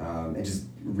and just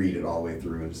read it all the way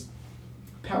through and just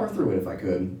power through it if I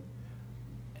could.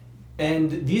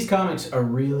 And these comics are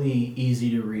really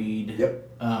easy to read. Yep.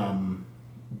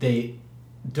 They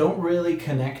don't really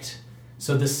connect.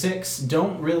 So the 6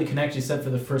 don't really connect except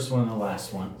for the first one and the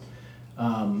last one.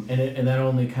 And that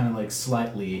only kind of like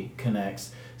slightly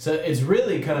connects. So it's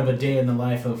really kind of a day in the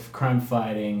life of crime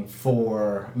fighting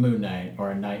for Moonknight,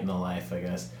 or a night in the life, I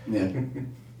guess. Yeah.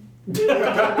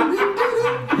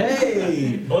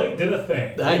 Hey! Blake did a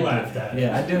thing. I laughed at it.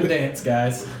 Yeah, I do a dance,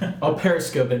 guys. I'll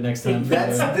Periscope it next time.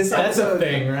 That's a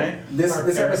thing, right? This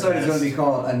episode is going to be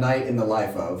called A Night in the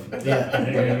Life of. Yeah,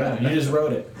 there you go. You just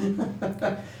wrote it.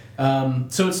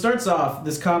 So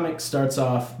this comic starts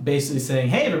off basically saying,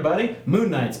 hey everybody,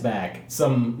 Moonknight's back.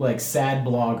 Some like sad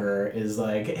blogger is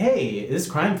like, hey, this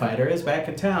crime fighter is back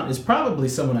in town. It's probably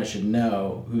someone I should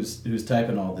know who's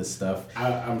typing all this stuff.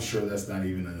 I'm sure that's not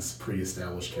even a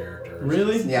pre-established character.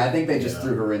 Really? Yeah, I think they just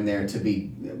threw her in there to be,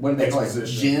 what do they call it,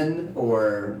 Jen,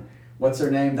 or what's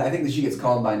her name? I think that she gets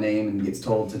called by name and gets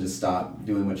told to just stop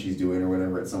doing what she's doing or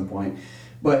whatever at some point.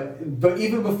 But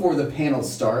even before the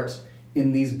panels start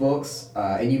in these books,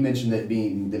 and you mentioned that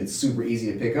it's super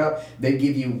easy to pick up, they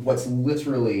give you what's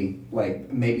literally like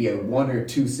maybe a 1 or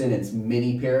 2 sentence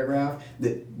mini paragraph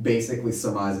that basically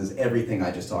summarizes everything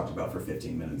I just talked about for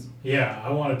 15 minutes. Yeah,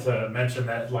 I wanted to mention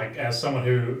that, like, as someone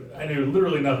who I knew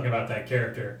literally nothing about that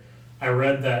character, I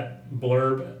read that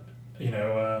blurb,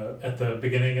 at the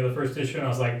beginning of the first issue, and I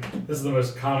was like, this is the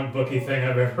most comic booky thing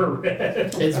I've ever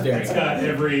read. It's got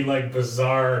every like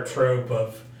bizarre trope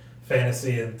of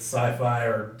fantasy and sci-fi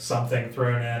or something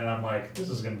thrown in, and I'm like, this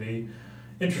is going to be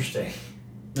interesting.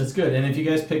 That's good. And if you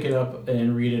guys pick it up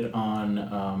and read it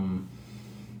on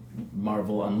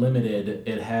Marvel Unlimited,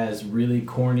 it has really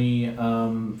corny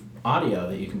audio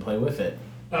that you can play with it.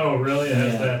 Oh, really? It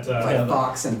has that... like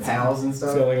Fox and Pals and stuff?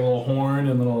 It's got like a little horn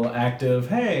and a little active,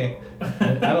 hey.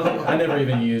 I never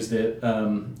even used it.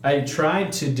 I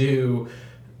tried to do...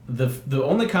 The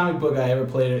only comic book I ever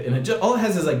played, and all it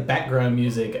has is like background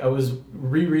music. I was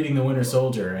rereading The Winter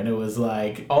Soldier, and it was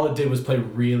like all it did was play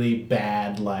really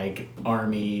bad like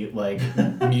army like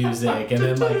music, and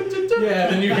then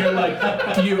then you hear like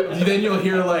you'll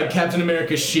hear like Captain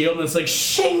America's shield, and it's like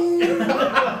shing.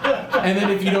 And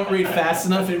then if you don't read fast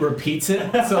enough, it repeats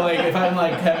it. So like if I'm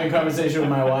like having a conversation with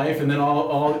my wife, and then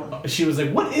all she was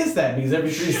like, "What is that?" Because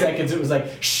every 3 seconds it was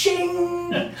like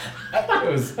shing.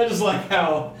 I just like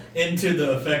how into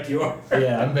the effect you are.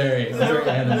 Yeah, I'm very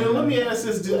Now, let me ask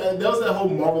this: that was that whole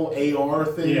Marvel AR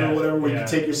thing or whatever, where you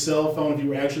take your cell phone if you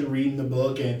were actually reading the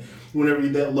book, and whenever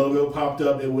that logo popped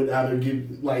up, it would either give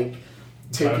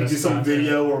take bonus you to some content.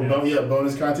 Video or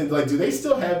bonus content. Like, do they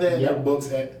still have that in their books?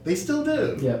 They still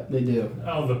do. Yeah, they do.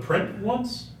 Oh, the print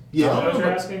ones? Yeah, is that what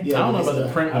you're asking? Yeah, I don't know about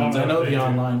the print ones. I know the do.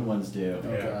 online ones do.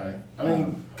 Okay. I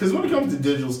mean, because when it comes to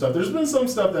digital stuff, there's been some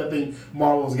stuff that I think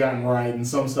Marvel's gotten right, and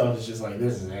some stuff is just like,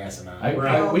 this is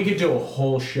asinine. We could do a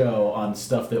whole show on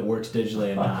stuff that works digitally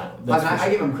and not. I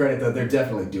give them credit though; they're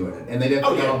definitely doing it, and they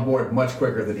definitely got on board much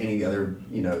quicker than any other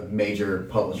major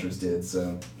publishers did.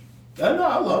 So, no,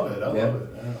 I love it. I love it.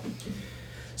 Yeah.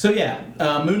 So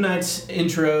Moonknight's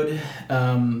introed.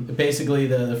 Basically,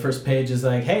 the first page is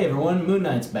like, "Hey everyone,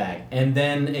 Moonknight's back," and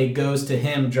then it goes to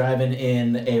him driving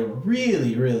in a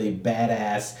really, really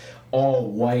badass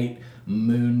all-white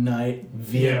Moonknight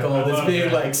vehicle that's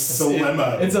being like it's a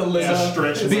limo. It's a limo. It's a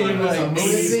stretch being limo. like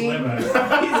It's a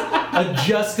limo.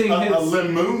 adjusting his a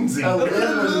limousine. a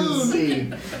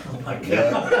limousine. Oh my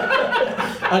god.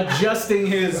 adjusting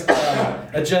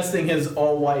his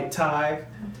all-white tie.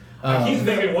 I keep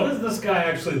thinking, what does this guy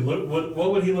actually look?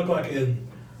 What would he look like in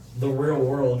the real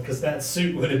world? Because that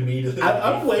suit would immediately.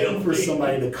 I'm waiting for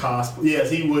somebody to cosplay. Yes,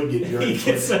 he would get dirty.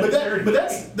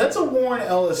 But that's a Warren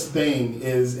Ellis thing.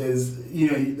 Is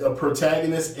a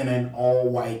protagonist in an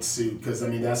all-white suit? Because I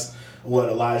mean that's what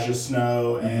Elijah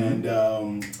Snow and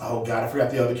I forgot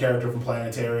the other character from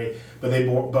Planetary, but they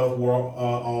both wore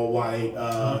all white.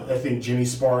 I think Jimmy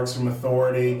Sparks from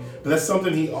Authority, but that's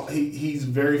something he's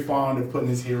very fond of putting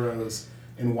his heroes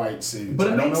in white suits.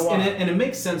 But it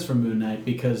makes sense for Moonknight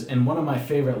because one of my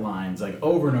favorite lines, like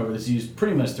over and over, that's used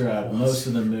pretty much throughout most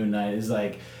of the Moonknight, is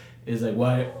like is like,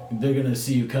 why they're gonna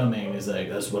see you coming. Is like,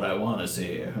 that's what I want to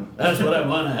see. That's what I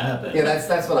want to happen. Yeah,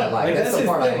 that's what I like. That's the his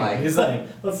part thing. I like. He's like,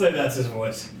 Let's say that's his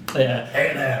voice. yeah.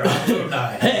 Hey there, I'm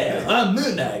Moonknight. Hey, I'm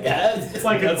Moonknight, guys. It's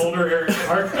like an older Eric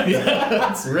Clark.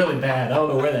 Yeah, it's really bad. I don't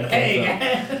know where that came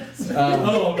from.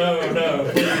 Oh no,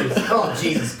 please. Oh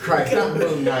Jesus Christ, not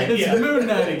Moonknight. It's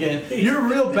Moonknight again. You're a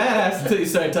real badass until you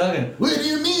start talking. What do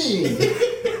you mean?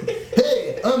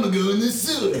 Hey, I'm gonna go in this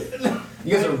sewer.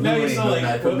 You guys are Now you ruining sound Moonknight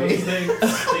like for what me. was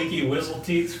his Stinky Whistle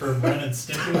Teats from Ren and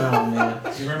Stimpy. Oh man,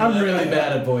 You remember I'm that? really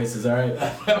bad at voices. All right.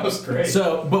 That was great.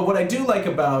 So, but what I do like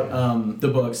about the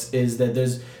books is that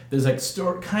there's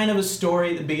like kind of a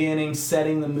story at the beginning,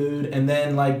 setting the mood, and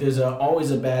then like there's always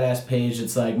a badass page.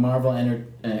 It's like Marvel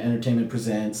Entertainment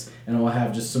Presents, and it'll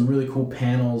have just some really cool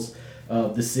panels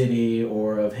of the city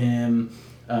or of him.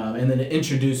 And then it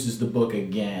introduces the book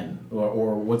again,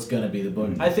 or what's going to be the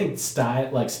book. I think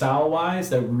style-wise,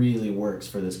 that really works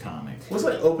for this comic. What's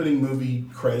like opening movie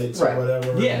credits Right. or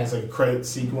whatever? Yeah. It's like a credit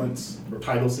sequence or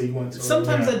title sequence. Or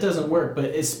Sometimes Yeah. that doesn't work, but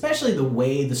especially the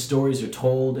way the stories are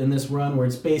told in this run, where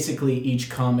it's basically each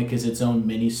comic is its own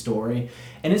mini story,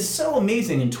 and it's so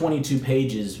amazing in 22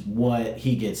 pages what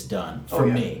he gets done for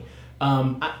me.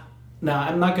 Now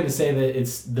I'm not going to say that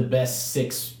it's the best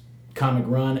 6 comic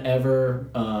run ever.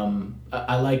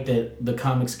 I like that the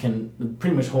comics can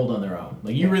pretty much hold on their own.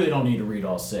 Like you really don't need to read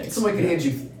all 6. Somebody could hand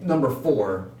you number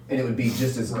 4, and it would be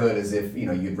just as good as if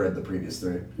you'd read the previous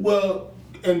 3. Well,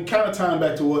 and kind of tying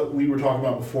back to what we were talking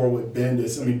about before with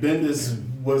Bendis. I mean, Bendis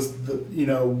was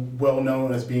well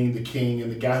known as being the king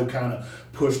and the guy who kind of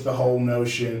pushed the whole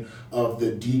notion of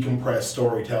the decompressed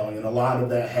storytelling, and a lot of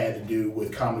that had to do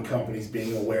with comic companies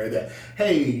being aware that,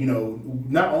 hey,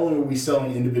 not only are we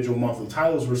selling individual monthly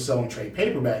titles, we're selling trade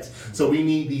paperbacks, so we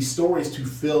need these stories to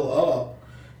fill up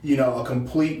a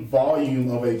complete volume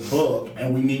of a book,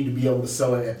 and we need to be able to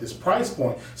sell it at this price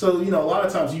point. So, a lot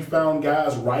of times you found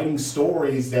guys writing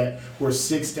stories that were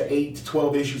 6 to 8 to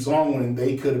 12 issues long when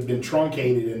they could have been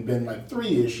truncated and been like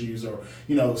 3 issues or,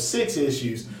 6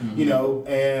 issues,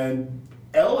 and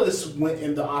Ellis went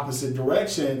in the opposite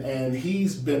direction, and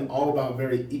he's been all about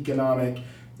very economic,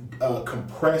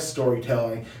 compressed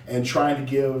storytelling and trying to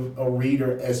give a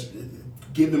reader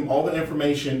give them all the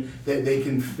information that they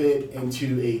can fit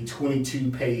into a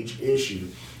 22-page issue.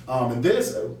 And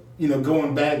this,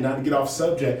 going back, not to get off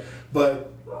subject,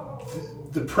 but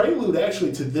the prelude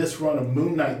actually to this run of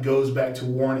Moonknight goes back to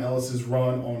Warren Ellis's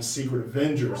run on Secret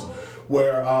Avengers,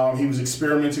 where he was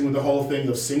experimenting with the whole thing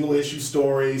of single-issue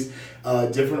stories,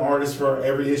 different artists for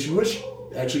every issue, which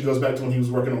actually goes back to when he was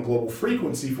working on Global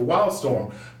Frequency for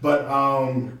Wildstorm. But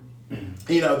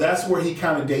that's where he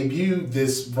kind of debuted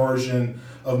this version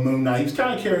of Moonknight. He was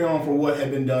kind of carrying on for what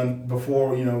had been done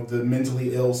before, the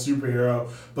mentally ill superhero,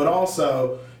 but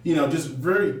also, just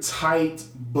very tight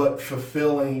but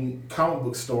fulfilling comic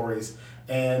book stories.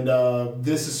 And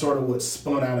this is sort of what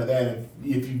spun out of that. And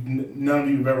if none of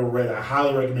you have ever read it, I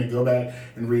highly recommend go back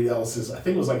and read Ellis's, I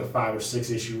think it was like a 5 or 6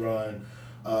 issue run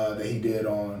that he did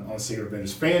on Secret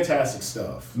Avengers. Fantastic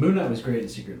stuff. Moonknight was great in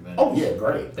Secret Avengers. Oh yeah,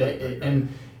 great. And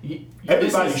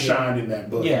everybody shined in that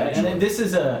book. Yeah, actually. and this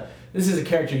is a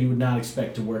character you would not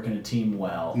expect to work in a team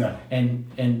well. No. And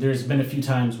there's been a few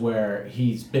times where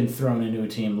he's been thrown into a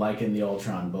team, like in the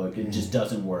Ultron book. It just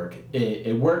doesn't work.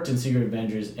 It worked in Secret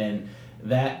Avengers, and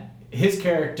that his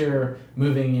character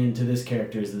moving into this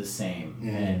character is the same.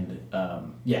 And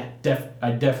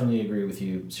I definitely agree with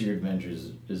you. Secret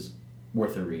Avengers is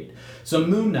worth a read. So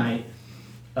Moonknight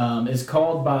is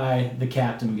called by the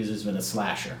captain because it's been a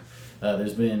slasher.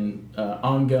 There's been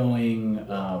ongoing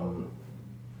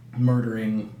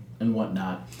murdering and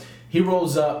whatnot. He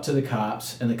rolls up to the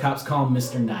cops, and the cops call him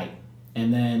Mr. Knight.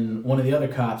 And then one of the other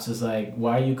cops is like,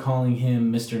 why are you calling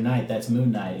him Mr. Knight? That's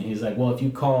Moonknight. And he's like, well, if you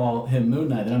call him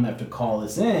Moonknight, then I'm going to have to call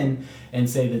this in and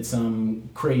say that some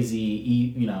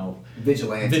crazy,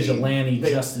 vigilante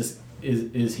justice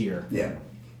is here. Yeah.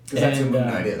 That's who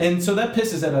Moonknight is. And so that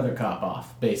pisses that other cop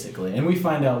off, basically. And we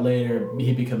find out later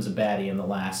he becomes a baddie in the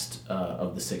last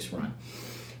of the 6th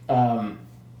run.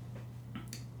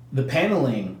 The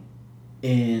paneling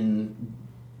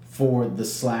for the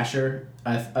slasher,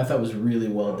 I thought was really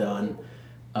well done.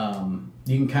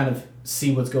 You can kind of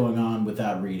see what's going on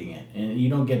without reading it, and you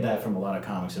don't get that from a lot of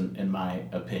comics, in my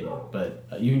opinion. But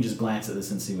you can just glance at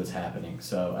this and see what's happening.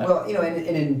 So and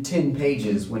in 10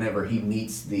 pages, whenever he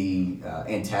meets the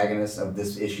antagonist of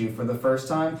this issue for the first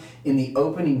time, in the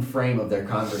opening frame of their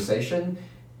conversation,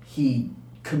 he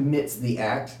commits the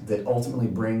act that ultimately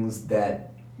brings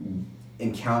that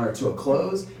encounter to a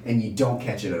close, and you don't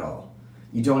catch it at all.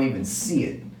 You don't even see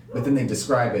it, but then they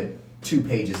describe it 2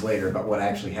 pages later about what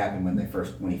actually happened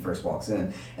when he first walks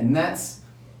in, and that's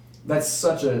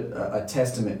such a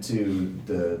testament to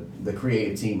the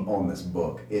creative team on this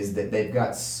book, is that they've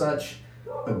got such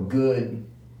a good,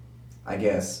 I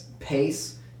guess,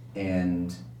 pace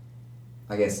and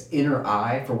I guess inner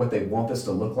eye for what they want this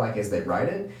to look like as they write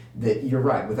it, that you're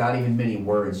right, without even many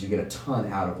words you get a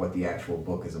ton out of what the actual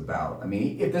book is about. I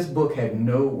mean, if this book had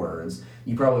no words,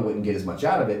 you probably wouldn't get as much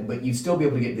out of it, but you'd still be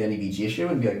able to get to the end of each issue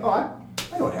and be like, oh,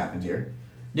 I know what happened here.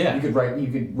 Yeah. You could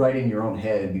write in your own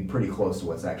head and be pretty close to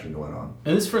what's actually going on.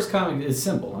 And this first comic is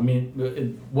simple. I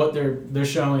mean, what they're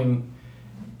showing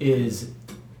has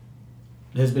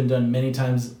been done many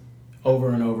times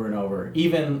over and over and over.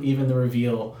 Even the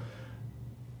reveal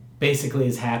basically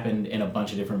has happened in a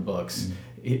bunch of different books.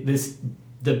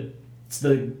 The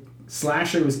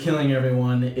slasher who was killing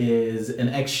everyone is an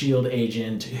ex-SHIELD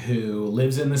agent who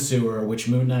lives in the sewer, which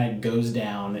Moonknight goes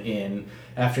down in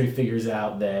after he figures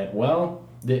out that, well,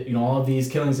 that all of these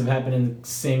killings have happened in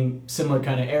similar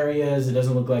kind of areas. It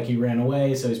doesn't look like he ran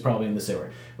away, so he's probably in the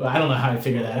sewer. Well, I don't know how to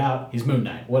figure that out. He's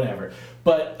Moonknight, whatever.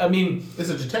 But I mean, it's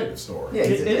a detective story. Yeah,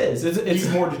 it is. He's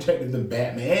more detective than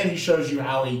Batman, and he shows you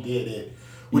how he did it,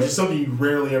 which is something you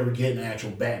rarely ever get in an actual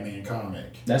Batman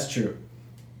comic. That's true.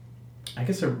 I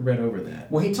guess I read over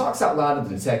that. Well, he talks out loud to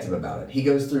the detective about it. He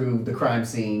goes through the crime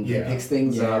scene, he picks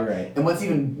things up. Right. And what's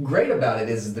even great about it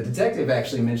is the detective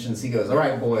actually mentions, he goes, all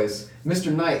right, boys,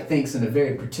 Mr. Knight thinks in a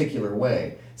very particular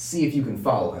way. See if you can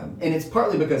follow him. And it's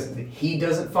partly because he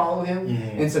doesn't follow him,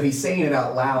 and so he's saying it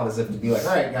out loud as if to be like,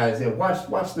 all right, guys,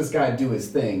 watch this guy do his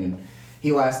thing. And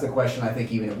he'll ask the question, I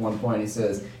think even at one point, he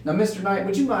says, now, Mr. Knight,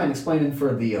 would you mind explaining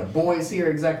for the boys here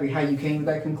exactly how you came to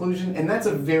that conclusion? And that's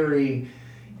a very...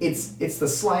 It's the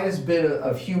slightest bit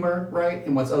of humor, right,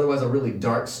 in what's otherwise a really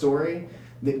dark story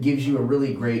that gives you a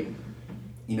really great,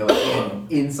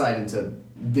 insight into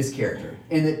this character.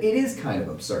 And that it is kind of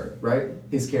absurd, right,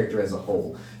 his character as a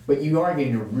whole. But you are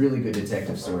getting a really good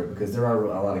detective story because there are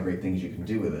a lot of great things you can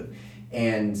do with it.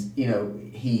 And,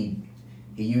 he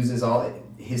uses all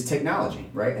his technology,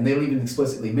 right? And they don't even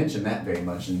explicitly mention that very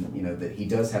much, and, that he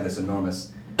does have this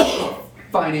enormous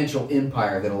financial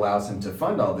empire that allows him to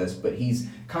fund all this, but he's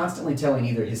constantly telling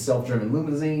either his self-driven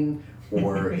limousine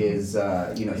or his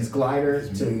glider,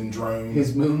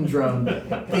 his moon drone,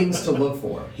 things to look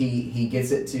for. He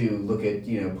gets it to look at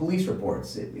police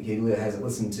reports. He has it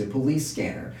listen to police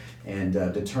scanner and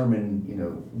determine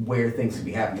where things could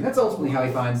be happening. That's ultimately how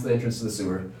he finds the entrance to the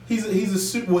sewer.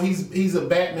 He's a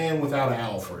Batman without an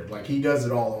Alfred. Like he does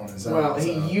it all on his own. Well,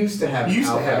 he used to have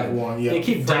one. Yeah, they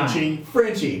keep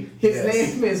Frenchie.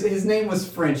 His name was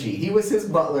Frenchie. He was his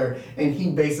butler, and he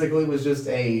basically was just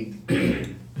a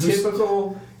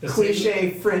typical cliche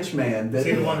French man. Is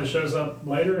he the one that shows up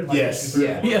later? Yes.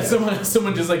 Yeah.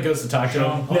 Someone just goes to talk to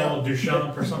him. Jean-Paul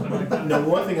Duchamp or something like that. Now,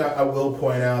 one thing I will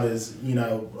point out is,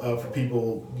 for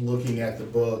people looking at the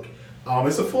book,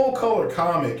 it's a full color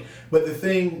comic, but the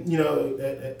thing,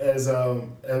 as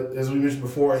we mentioned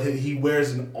before, he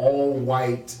wears an all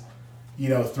white,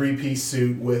 3-piece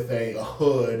suit with a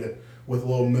hood with a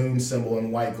little moon symbol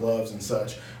and white gloves and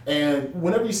such. And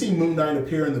whenever you see Moon Knight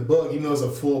appear in the book, even though it's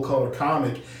a full color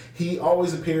comic, he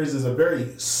always appears as a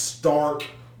very stark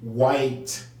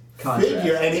white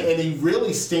figure, and he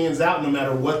really stands out no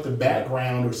matter what the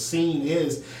background or scene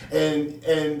is. And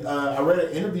I read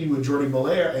an interview with Jordie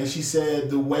Bellaire, and she said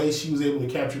the way she was able to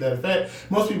capture that effect,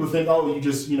 most people think, oh, you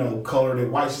just colored it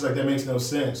white. She's like, that makes no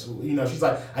sense. She's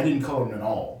like, I didn't color it at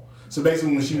all. So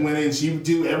basically, when she went in, she would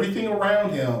do everything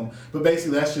around him, but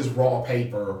basically that's just raw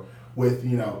paper with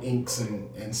inks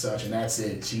and such, and that's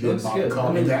it. She didn't bother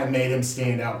coloring. That made him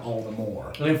stand out all the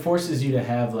more. And it forces you to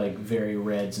have very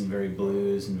reds and very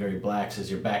blues and very blacks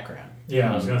as your background. Yeah,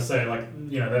 I was gonna say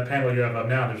that panel you have up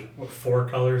now. There's 4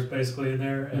 colors basically in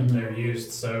there, and they're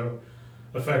used so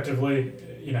effectively.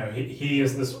 He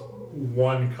is this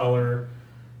one color,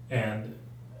 and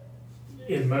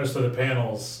in most of the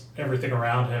panels, everything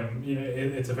around him,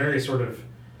 it's a very sort of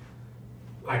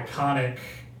iconic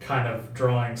kind of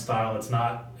drawing style. It's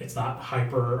not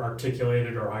hyper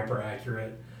articulated or hyper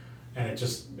accurate,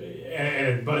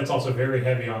 and but it's also very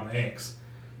heavy on the inks,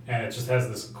 and it just has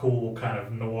this cool kind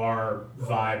of noir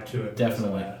vibe to it.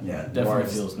 Definitely, yeah,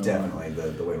 definitely feels noir. Definitely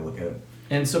the way to look at it.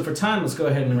 And so for time, let's go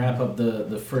ahead and wrap up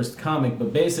the first comic.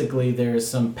 But basically, there's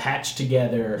some patched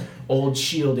together old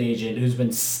SHIELD agent who's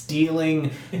been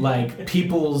stealing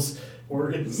people's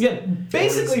organs. Yeah,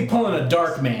 basically pulling a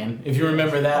Dark Man, if you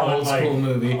remember that old school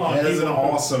movie. That is an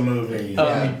awesome movie.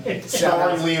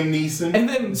 Starring Liam Neeson. And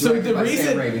then, so the Directed by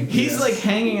Sam reason Raimi. he's like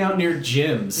hanging out near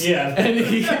gyms. Yeah.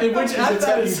 And which I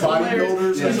thought is hilarious.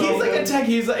 bodybuilders or He's like something.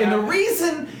 attacking, and the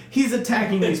reason he's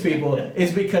attacking these people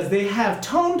is because they have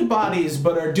toned bodies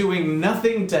but are doing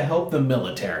nothing to help the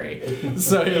military.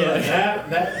 So you're Yeah, like,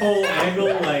 that whole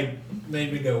angle like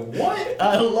made me go, what?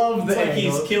 I love It's the like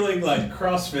angle. he's killing like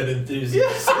CrossFit enthusiasts.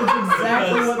 Yes, it's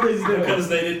exactly what he's doing. Because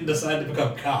they didn't decide to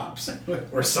become cops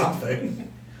or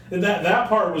something. And that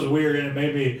part was weird, and it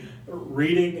made me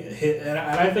reading it, and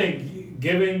I think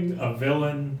giving a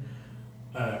villain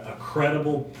a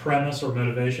credible premise or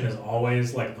motivation is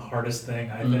always like the hardest thing,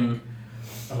 I think,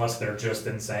 unless they're just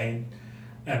insane.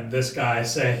 And this guy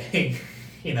saying,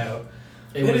 you know,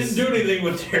 they didn't do anything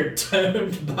with their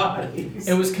toned bodies.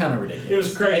 It was kind of ridiculous. It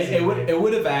was crazy. It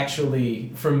would have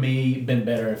actually, for me, been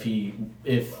better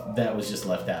if that was just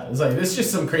left out. It's like, this is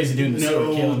just some crazy dude in the sewer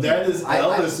No, killing that is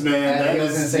Ellis, man. I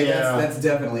was gonna say that's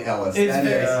definitely Ellis. It's That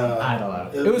very, is- I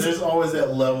don't know. It was, There's always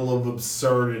that level of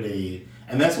absurdity,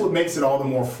 and that's what makes it all the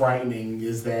more frightening.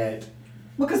 Is that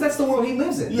because that's the world he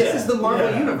lives in. Yeah, This is the Marvel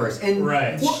yeah. universe, and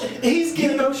Right. well, he's you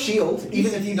getting know Shield,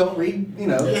 even if you don't read, you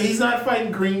know. Yeah, he's not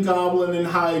fighting Green Goblin and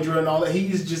Hydra and all that.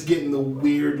 He's just getting the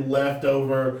weird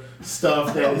leftover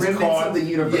stuff that is Remnants caught. of the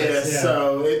universe. Yeah, Yeah.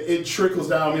 so it trickles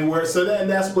down. I mean, and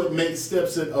that's what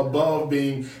steps it above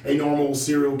being a normal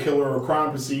serial killer or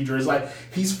crime procedure. It's like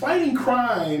he's fighting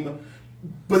crime,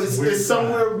 but it's Weird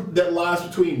somewhere that lies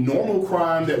between normal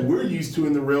crime that we're used to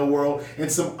in the real world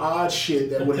and some odd shit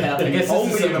that would I happen guess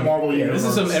only in the Marvel universe. This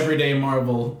is some everyday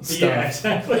Marvel stuff. Yeah,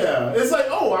 exactly. Yeah, it's like,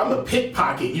 oh, I'm a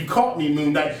pickpocket. You caught me,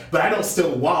 Moonknight, but I don't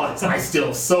steal wallets. I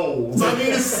steal souls. I mean,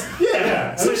 it's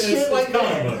some shit like comic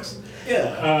that. books.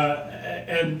 Yeah,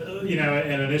 And you know,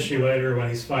 in an issue later when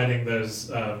he's fighting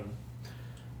those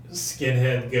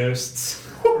skinhead ghosts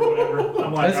or whatever,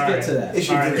 I'm like, Let's all get right. to that.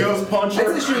 Issue All right. three. Ghost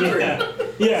Puncher. That's issue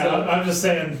 3. Yeah, I'm just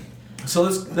saying. So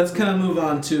let's kind of move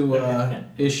on to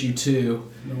issue 2.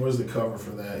 Where's the cover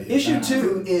for that? Issue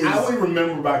 2 is I only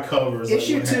remember by covers.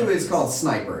 issue like, what 2 happens. is called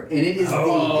Sniper, and it is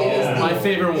Oh, my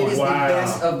favorite It one. is Wow. the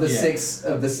best of the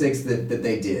Yeah. six that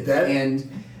they did. That- And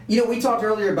you know, we talked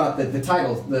earlier about the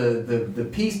title, the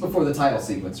piece before the title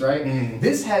sequence, right? Mm.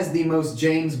 This has the most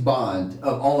James Bond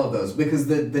of all of those because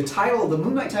the title, the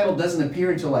Moonknight title, doesn't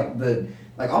appear until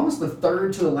like almost the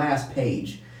third to the last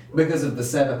page because of the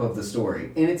setup of the story,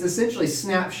 and it's essentially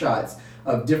snapshots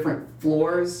of different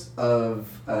floors of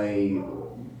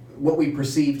what we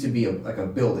perceive to be like a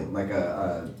building, like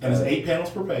And it's 8 panels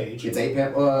per page. it's 8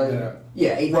 panels.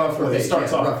 Yeah, 8 panels per Roughly, it page.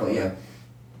 starts yeah, off. roughly, yeah.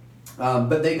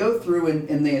 But they go through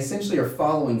and they essentially are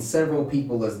following several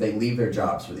people as they leave their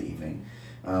jobs for the evening.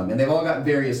 And they've all got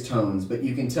various tones, but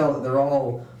you can tell that they're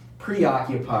all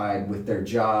preoccupied with their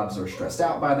jobs or stressed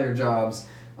out by their jobs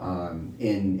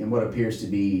in what appears to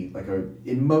be,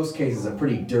 in most cases, a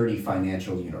pretty dirty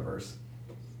financial universe.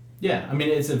 Yeah, I mean,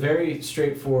 it's a very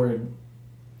straightforward,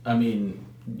 I mean,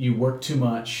 you work too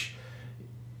much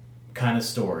kind of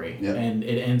story. Yep. And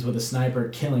it ends with a sniper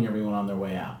killing everyone on their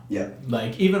way out. Yeah.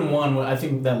 Like, even one, I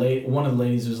think that one of the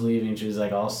ladies was leaving, she was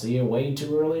like, I'll see you way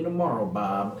too early tomorrow,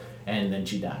 Bob. And then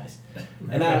she dies.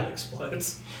 And That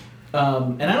explodes.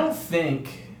 and I don't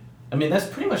think, I mean, that's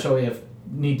pretty much all we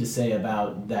need to say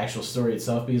about the actual story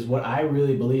itself, because what I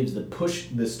really believe is the push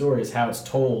the story is how it's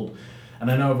told. And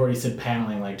I know I've already said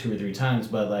paneling like 2 or 3 times,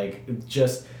 but like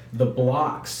just the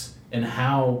blocks and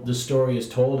how the story is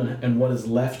told and what is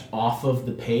left off of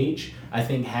the page, I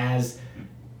think has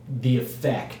the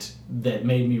effect that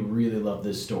made me really love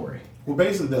this story. Well,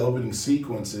 basically, the opening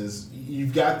sequence is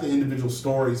you've got the individual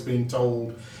stories being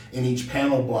told in each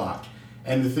panel block.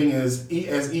 And the thing is,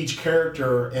 as each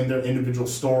character and their individual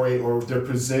story or their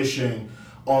position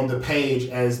on the page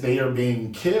as they are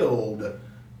being killed,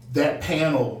 that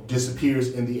panel disappears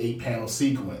in the 8-panel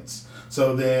sequence.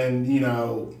 So then,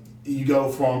 you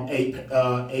go from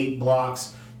 8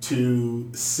 blocks to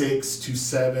 6 to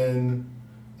 7.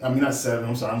 I mean, not 7.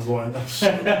 I'm sorry. I'm going 6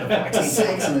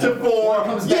 and to 4.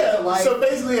 comes back to life. So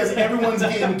basically, as everyone's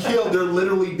getting killed, they're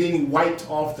literally being wiped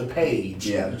off the page.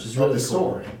 Yeah, which is of really the cool.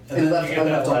 story. And then left- you get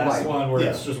that left on last white. one where Yeah.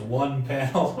 it's just one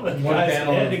panel. And One guy's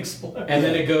panel. head explodes. And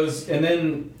then it goes, and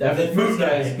then after the first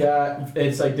guy's got,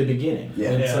 it's like the beginning.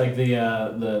 Yeah. It's Yeah.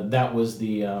 like that was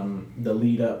the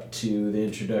lead up to the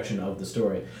introduction of the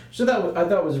story. So I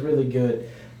thought was really good.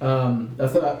 I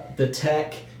thought the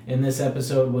tech in this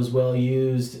episode was well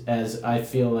used, as I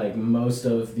feel like most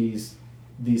of these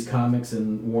comics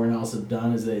and Warren Ellis have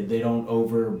done, is they don't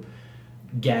over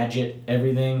gadget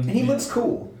everything. And he looks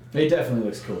cool. It definitely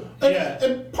looks cool.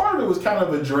 And part of it was kind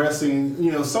of addressing,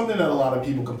 something that a lot of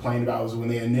people complained about was when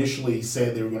they initially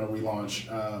said they were going to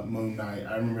relaunch Moon Knight.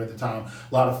 I remember at the time,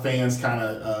 a lot of fans kind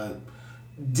of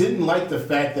didn't like the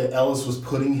fact that Ellis was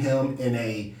putting him in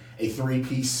a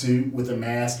three-piece suit with a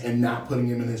mask and not putting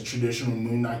him in his traditional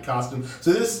Moon Knight costume.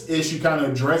 So this issue kind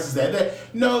of addresses that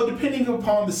no, depending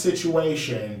upon the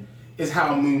situation, is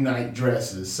how Moon Knight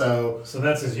dresses. So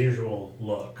that's his usual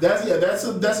look. That's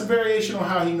a variation on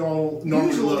how he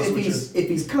normally looks. If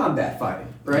he's combat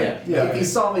fighting, right? Yeah. If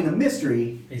he's solving a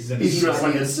mystery, he's dressed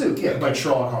like in a suit. Yeah, like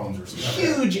Sherlock Holmes or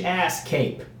something. Huge ass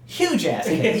cape. Huge ass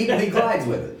cape. he glides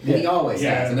with it. And he always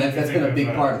has, and that's been a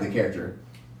big part of the character.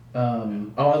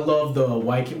 I love the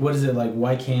what is it like?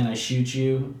 Why can't I shoot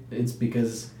you? It's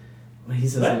because he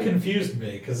says that confused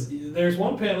me because there's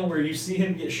one panel where you see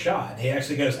him get shot. He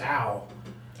actually goes, "Ow!"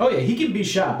 Oh yeah, he can be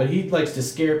shot, but he likes to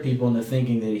scare people into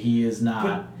thinking that he is not.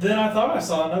 But then I thought I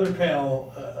saw another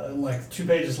panel, like 2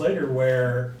 pages later,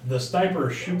 where the sniper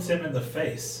shoots him in the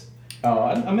face. Oh,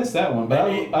 I missed that one, but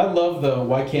I love the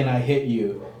 "Why can't I hit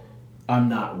you? I'm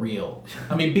not real."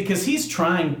 I mean, because he's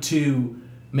trying to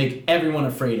make everyone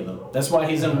afraid of him. That's why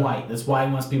he's in white. That's why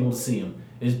he wants people to see him.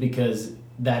 Is because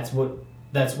that's what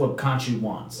Khonshu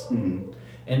wants. Mm-hmm.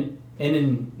 And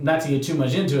in, not to get too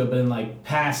much into it, but in like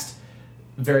past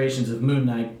variations of Moon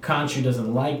Knight, Khonshu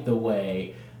doesn't like the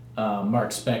way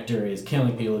Mark Spector is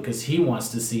killing people because he wants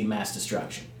to see mass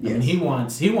destruction. Yes. I mean, he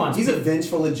wants. He's a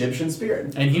vengeful Egyptian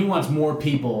spirit, and he wants more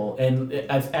people. And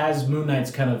as Moon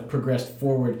Knight's kind of progressed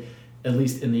forward, at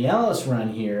least in the Ellis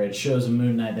run here, it shows a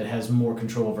Moon Knight that has more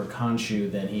control over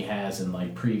Khonshu than he has in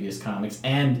like previous comics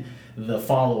and the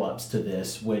follow-ups to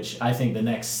this, which I think the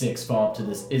next 6 follow-up to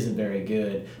this isn't very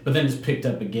good, but then it's picked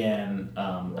up again.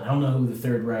 I don't know who the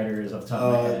third writer is off the top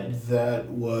of my head. That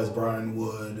was Brian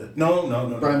Wood. No.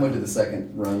 Brian Wood did the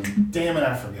second run. Damn it,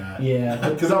 I forgot. Yeah,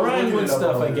 because Brian Wood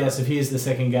stuff, I guess, if he's the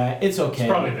second guy, it's okay.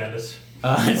 It's probably Bendis.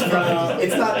 It's probably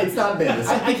It's not Bendis.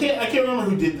 I can't remember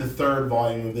who did the third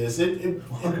volume of this. It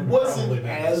wasn't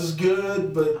as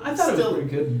good, but I thought still, it was pretty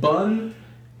good. Bunn.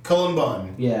 Cullen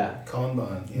Bunn. Yeah. Cullen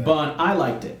Bunn. Yeah. Bunn, I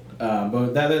liked it,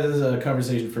 but that is a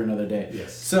conversation for another day.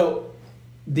 Yes. So,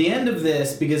 the end of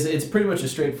this, because it's pretty much a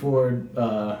straightforward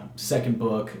second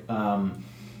book,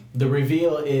 the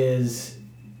reveal is,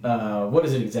 what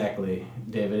is it exactly,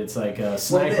 David? It's like a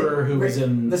sniper who was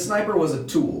in... The sniper was a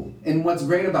tool, and what's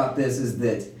great about this is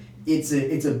that it's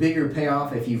a bigger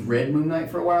payoff if you've read Moon Knight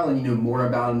for a while and you know more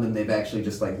about him than they've actually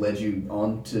just like led you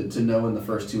on to know in the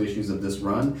first 2 issues of this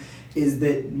run, is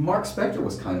that Mark Spector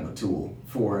was kind of a tool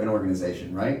for an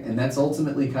organization, right? And that's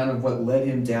ultimately kind of what led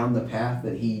him down the path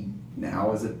that he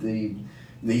now is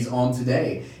he's on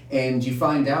today. And you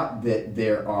find out that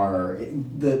there are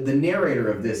the narrator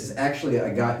of this is actually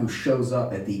a guy who shows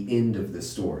up at the end of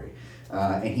this story.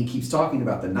 And he keeps talking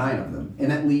about the 9 of them. And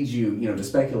that leads you to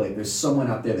speculate there's someone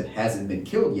out there that hasn't been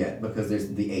killed yet, because there's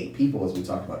the 8 people, as we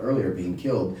talked about earlier, being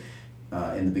killed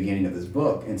in the beginning of this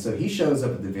book. And so he shows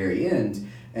up at the very end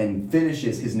and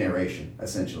finishes his narration,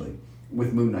 essentially,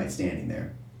 with Moon Knight standing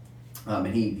there.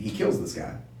 And he kills this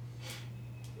guy.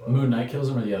 Moon Knight kills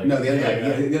him, or the other guy? No,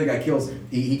 the other guy kills him.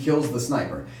 He kills the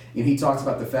sniper. And he talks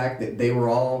about the fact that they were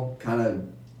all kind of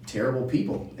terrible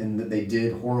people and that they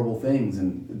did horrible things,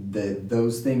 and that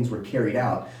those things were carried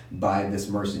out by this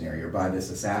mercenary or by this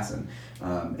assassin.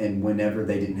 And whenever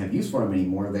they didn't have use for him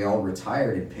anymore, they all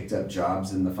retired and picked up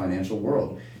jobs in the financial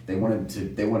world. They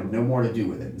wanted no more to do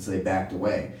with it, and so they backed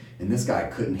away. And this guy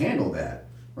couldn't handle that,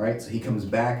 right? So he comes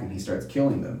back and he starts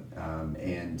killing them.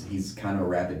 And he's kind of a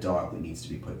rabid dog that needs to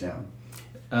be put down.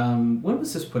 When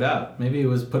was this put out? Maybe it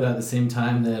was put out at the same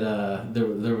time that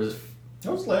there was...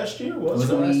 That was last year, Was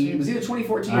it last year? It was either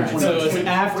 2014 or Right,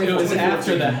 2015. so it was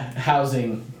after the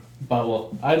housing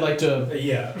bubble. I'd like to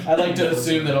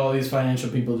assume that all these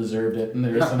financial people deserved it, and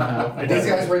they're somehow... These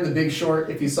guys were in The Big Short,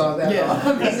 if you saw that.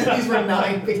 Yeah. These were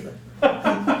 9.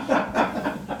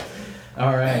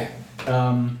 All right.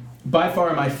 By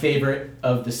far my favorite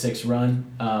of the 6 run,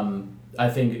 I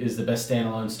think is the best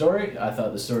standalone story. I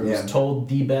thought the story was told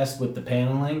the best with the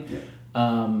paneling.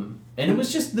 Yeah. And it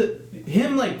was just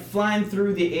him like flying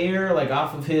through the air, like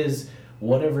off of his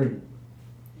whatever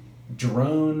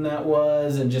drone that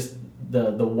was, and just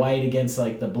the white against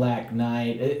like the Black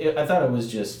Knight. I thought it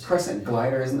was just Crescent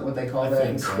glider, isn't that what they call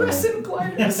that? Crescent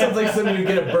glider. It sounds like something you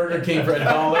get at Burger King for $1.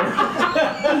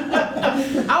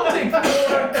 I'll take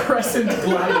 4 Crescent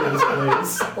gliders,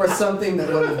 please. Or something that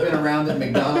would have been around at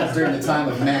McDonald's during the time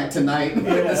of Mac Tonight. With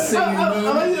the singing moon.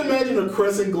 I like to imagine a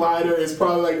Crescent glider is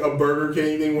probably like a Burger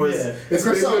King thing where it's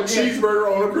a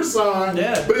cheeseburger on a croissant.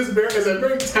 Yeah. But it's a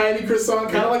very tiny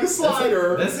croissant, kind of like a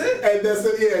slider. That's it?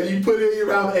 And you put it in your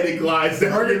mouth and it glides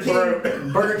down your throat.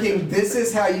 Burger King, this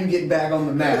is how you get back on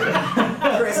the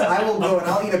map. Chris, I will go and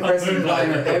I'll eat a Crescent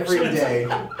glider every day.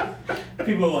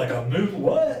 People are like, a moot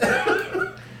what?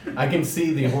 I can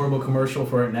see the horrible commercial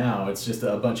for it now. It's just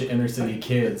a bunch of inner city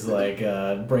kids like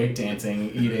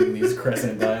breakdancing, eating these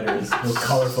Crescent gliders with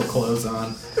colorful clothes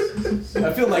on.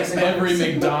 I feel like every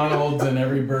McDonald's and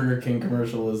every Burger King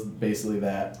commercial is basically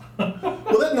that.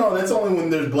 Well, that's only when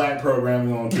there's black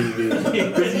programming on TV.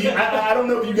 I don't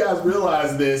know if you guys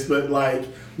realize this, but like,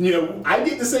 I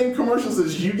get the same commercials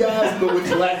as you guys, but with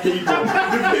black people,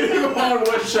 depending on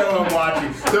what show I'm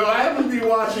watching. So I happen to be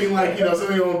watching like,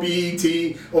 something on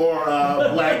BET or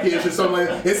Blackish or something like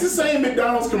that. It's the same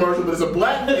McDonald's commercial, but it's a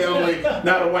black family,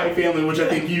 not a white family, which I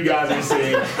think you guys are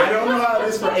seeing. I don't know how it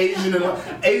is for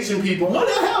Asian people. What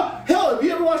the hell? Hell, have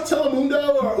you ever watched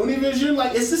Telemundo or Univision?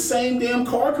 Like, it's the same damn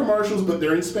car commercials, but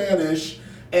they're in Spanish.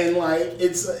 And like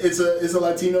it's a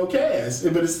Latino cast,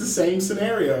 but it's the same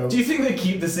scenario. Do you think they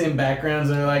keep the same backgrounds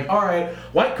and they're like, all right,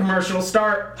 white commercial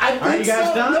start? I think are you guys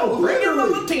so. done? No, Bring in the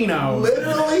Latinos.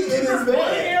 Literally, it is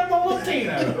that. the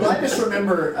Latinos. Well, I just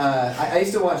remember I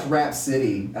used to watch Rap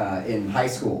City in high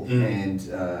school and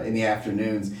in the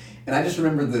afternoons, and I just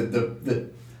remember the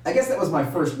I guess that was my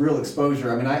first real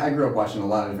exposure. I mean, I grew up watching a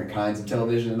lot of different kinds of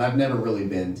television, and I've never really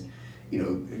been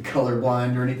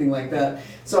colorblind or anything like that.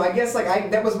 So I guess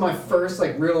that was my first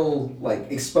real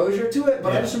exposure to it.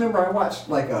 But I just remember I watched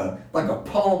like a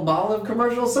Palmolive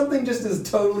commercial, something just as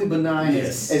totally benign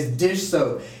as dish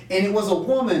soap, and it was a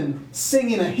woman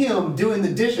singing a hymn doing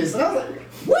the dishes, and I was like,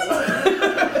 what?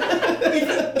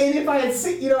 and if I had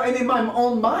seen, and in my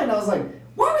own mind I was like,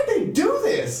 why would they do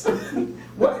this?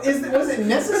 Was it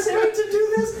necessary to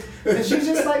do this? And she's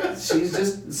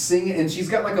just singing, and she's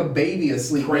got like a baby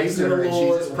asleep next to her, and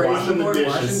she's just praising the Lord,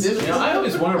 washing dishes. I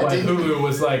always wondered why Hulu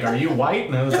was like, "Are you white?"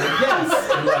 And I was like, "Yes."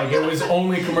 And like, it was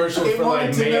only commercials for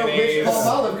like mayonnaise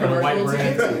and white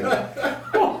bread. Yeah.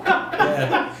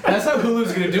 That's how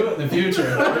Hulu's gonna do it in the future.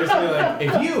 They're just gonna be like,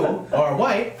 "If you are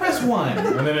white, press 1,"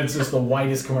 and then it's just the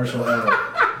whitest commercial ever.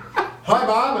 Hi,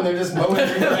 Bob, and they're just mowing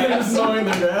their grass. Mowing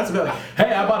their grass and be like,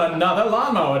 hey, I bought another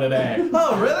lawnmower today.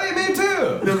 Oh, really? Me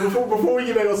too. Before we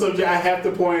get back on the subject, I have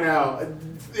to point out,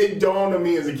 it dawned on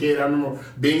me as a kid. I remember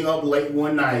being up late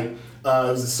one night. It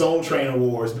was the Soul Train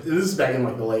Awards. This is back in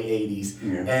like the late 80s.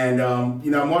 Yeah. And,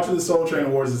 I'm watching the Soul Train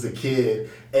Awards as a kid.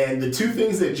 And the two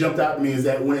things that jumped out to me is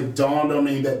that when it dawned on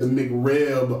me that the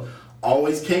McRib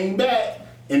always came back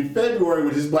in February,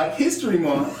 which is Black History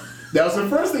Month. That was the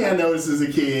first thing I noticed as a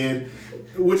kid,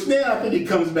 which now I think it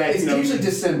comes back. It's usually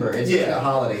December. It's usually a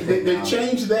holiday thing. They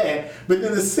changed that. But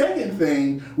then the second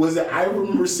thing was that I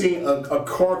remember seeing a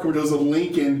car commercial. It was a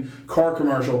Lincoln car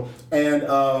commercial. And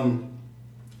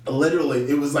literally,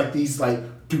 it was like these like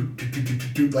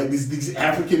these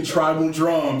African tribal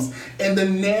drums. And the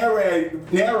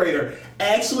narrator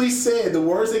actually said the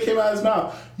words that came out of his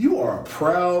mouth, "You are a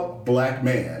proud black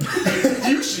man.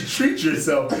 You should treat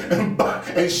yourself and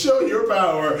show your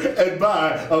power and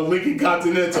buy a Lincoln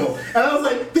Continental." And I was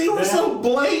like, they were so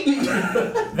blatant.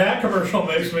 That commercial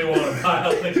makes me want to buy a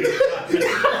Lincoln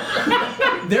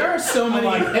Continental. There are so many.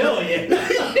 I'm like, hell yeah.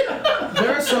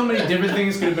 There are so many different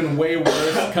things could have been way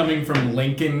worse coming from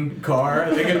Lincoln car.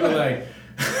 They could have been like,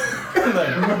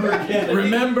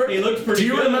 remember? He looked pretty Do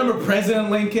you good. remember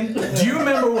President Lincoln? Do you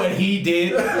remember what he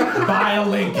did? Buy a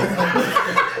Lincoln.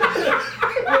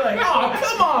 You're like, oh,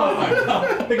 come on.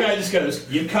 The guy just goes,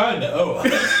 you kinda owe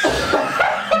us.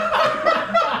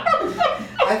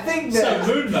 I think that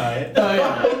So Moonknight.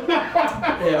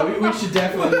 Yeah, we should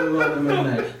definitely move on to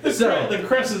Moonknight. So, The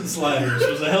Crescent sliders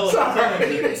was a hell of a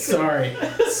time. sorry.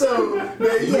 So,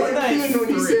 you were a kid when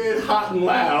he said hot and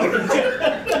loud.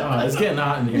 Oh, it's getting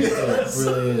hot in here. It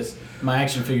really is. My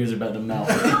action figures are about to melt.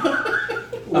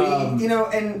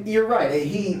 and you're right.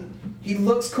 He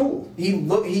looks cool.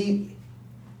 You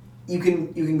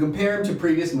can compare him to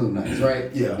previous Moonknights, right?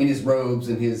 Yeah. In his robes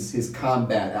and his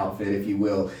combat outfit, if you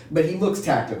will. But he looks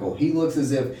tactical. He looks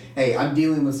as if, hey, I'm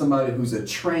dealing with somebody who's a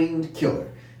trained killer.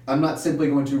 I'm not simply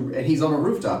going to, and he's on a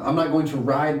rooftop, I'm not going to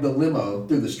ride the limo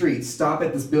through the streets, stop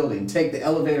at this building, take the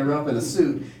elevator up in a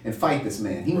suit, and fight this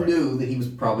man. He knew that he was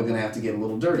probably going to have to get a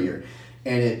little dirtier.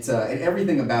 And and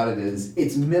everything about it is,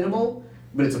 it's minimal,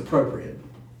 but it's appropriate.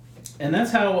 And that's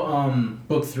how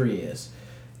book 3 is.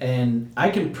 and I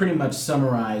can pretty much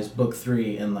summarize book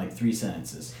 3 in like 3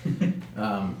 sentences.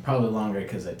 Probably longer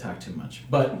because I talk too much.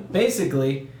 But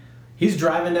basically, he's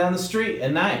driving down the street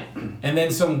at night, and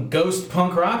then some ghost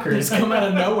punk rockers come out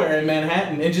of nowhere in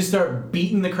Manhattan and just start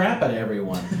beating the crap out of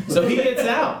everyone. So he gets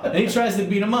out, and he tries to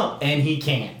beat them up, and he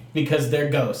can't because they're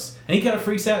ghosts. And he kind of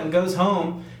freaks out and goes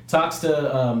home, talks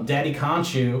to Daddy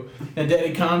Khonshu, and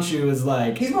Daddy Khonshu is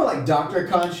like... He's more like Dr.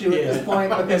 Khonshu at this point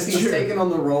because he's taken on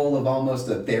the role of almost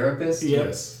a therapist.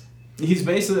 Yes. He's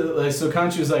basically like, so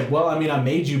Khonshu's like, well, I mean, I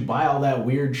made you buy all that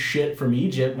weird shit from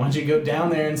Egypt. Why don't you go down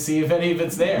there and see if any of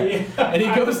it's there? Yeah. And he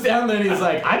goes down there and he's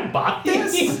like, I bought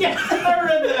this? Yeah, I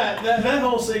read that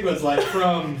whole sequence, like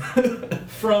from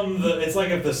the, it's like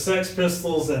if the Sex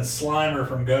Pistols and Slimer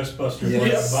from Ghostbusters were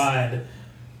combined,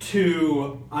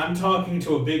 to I'm talking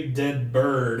to a big dead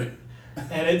bird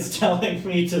and it's telling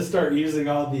me to start using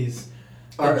all these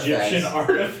Egyptian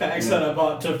artifacts that I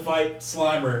bought to fight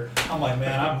Slimer. I'm like,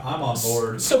 man, I'm on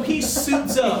board. So he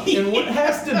suits up in what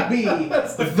has to be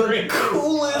the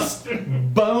coolest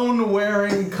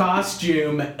bone-wearing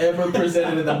costume ever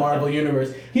presented in the Marvel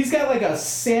Universe. He's got like a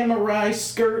samurai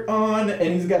skirt on,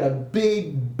 and he's got a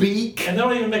big beak. And they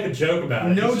don't even make a joke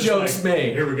about it. No jokes like,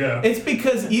 made. Here we go. It's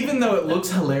because even though it looks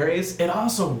hilarious, it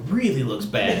also really looks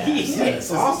badass.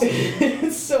 It's awesome.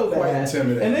 It's so badass.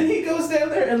 Intimidating. And then he goes down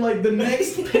there and like the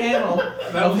next panel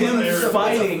of him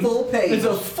fighting. It's a full page. It's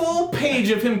a full page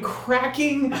of him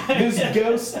cracking this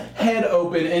ghost's head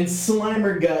open, and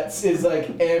Slimer guts is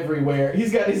like everywhere.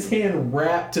 He's got his hand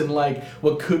wrapped in like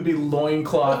what could be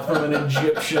loincloth from an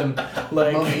Egyptian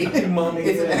like mummy.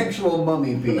 It's an actual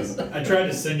mummy piece. I tried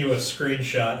to send you a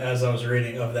screenshot as I was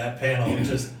reading of that panel,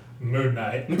 just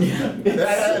Moonknight.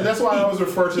 That's why I always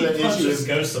refer to that issue as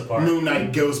ghosts apart.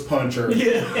 Moonknight Ghost Puncher.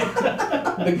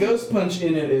 Yeah. The ghost punch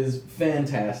in it is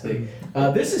fantastic.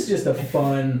 This is just a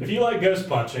fun... If you like ghost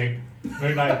punching,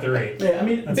 Moonknight 3. Yeah, I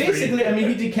mean, basically,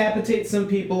 he decapitates some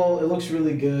people. It looks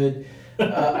really good.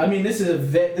 I mean, this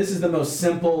is the most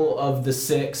simple of the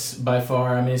 6 by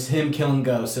far. I mean, it's him killing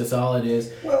ghosts. That's all it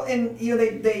is. Well, and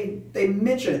they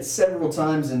mention it several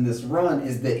times in this run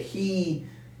is that he,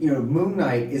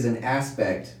 Moonknight is an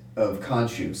aspect of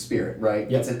Khonshu's spirit, right?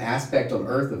 Yep. It's an aspect on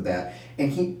Earth of that.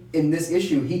 And he, in this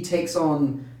issue, he takes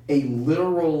on a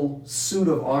literal suit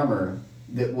of armor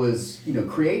that was,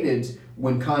 created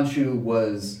when Khonshu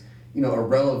was, a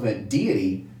relevant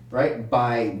deity, right,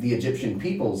 by the Egyptian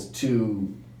peoples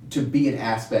to be an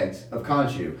aspect of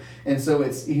Khonshu. And so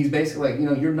he's basically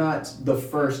like, you're not the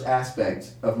first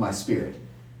aspect of my spirit.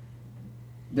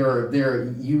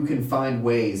 You can find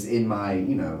ways in my,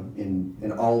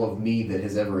 in all of me that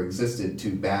has ever existed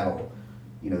to battle,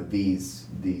 these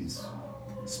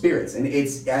spirits. And I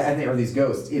think, or these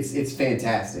ghosts, it's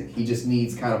fantastic. He just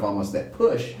needs kind of almost that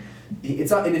push.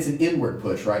 It's an inward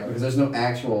push, right? Because there's no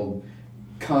actual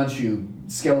Khonshu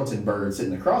skeleton bird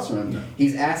sitting across from him. No.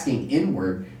 He's asking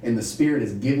inward, and the spirit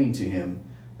is giving to him,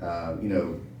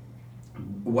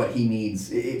 what he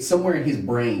needs, somewhere in his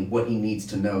brain, what he needs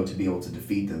to know to be able to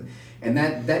defeat them. And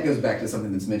that goes back to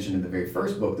something that's mentioned in the very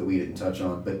first book that we didn't touch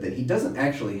on, but that he doesn't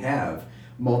actually have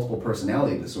multiple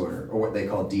personality disorder, or what they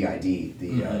call DID,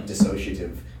 the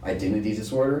dissociative identity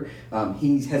disorder.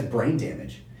 He has brain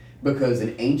damage because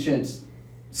an ancient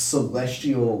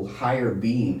celestial higher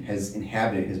being has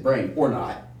inhabited his brain, or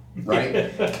not, right?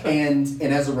 and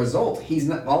as a result, he's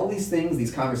not, all these things,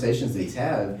 these conversations that he's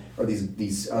had, or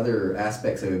these other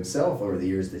aspects of himself over the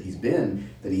years that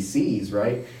he sees,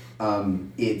 right?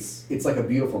 It's like a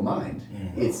beautiful mind.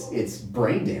 Mm-hmm. It's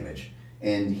brain damage,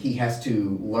 and he has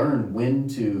to learn when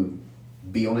to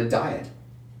be on a diet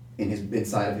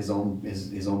inside of his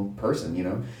own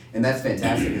person, and that's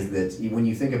fantastic. Is that when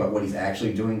you think about what he's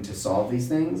actually doing to solve these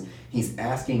things, he's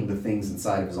asking the things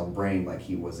inside of his own brain like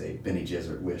he was a Bene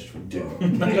Gesserit wish from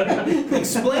Doom.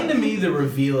 Explain to me the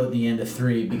reveal at the end of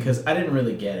 3, because I didn't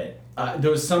really get it. There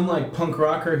was some punk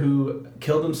rocker who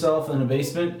killed himself in a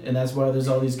basement, and that's why there's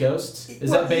all these ghosts.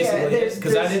 Is that basically it?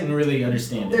 Because I didn't really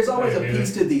understand it. There's always a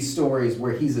piece to these stories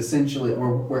where he's essentially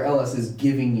where Ellis is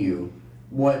giving you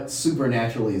what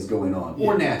supernaturally is going on,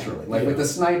 or naturally. Like with the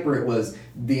sniper, it was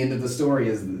the end of the story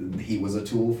is he was a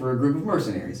tool for a group of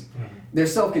mercenaries. They're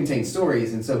self-contained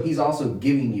stories, and so he's also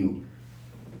giving you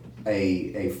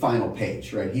a final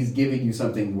page, right? He's giving you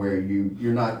something where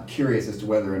you're not curious as to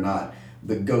whether or not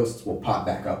the ghosts will pop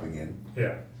back up again.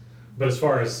 Yeah, but as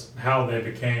far as how they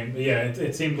became,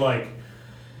 it seemed like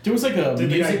there was like a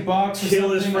music box or kill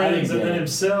something? his friends and then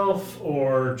himself,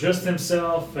 or just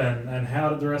himself, and how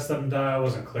did the rest of them die? I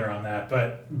wasn't clear on that,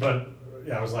 but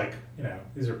yeah, I was like,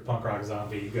 these are punk rock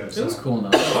zombie ghosts. It was cool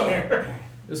enough. It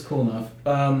was cool enough.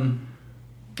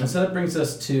 And so that brings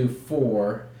us to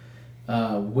 4,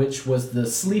 which was the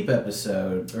sleep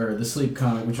episode, or the sleep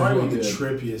comic, which Probably was really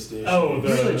the good. trippiest issue. Oh,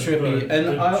 Really trippy.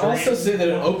 And I also say that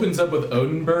it opens up with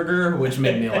Odenburger, which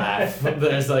made me laugh.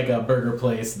 There's like a burger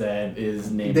place that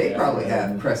is named They after probably him.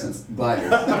 have Crescent's gliders.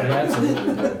 They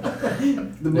absolutely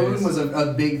do. The moon was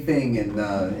a big thing in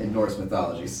Norse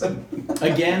mythology. So.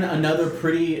 Again, another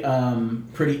pretty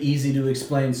easy to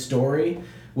explain story,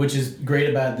 which is great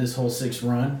about this whole 6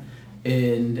 run.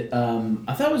 And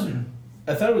I thought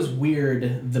it was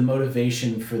weird, the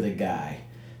motivation for the guy.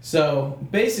 So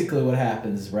basically, what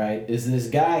happens, right, is this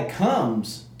guy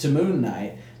comes to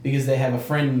Moonknight because they have a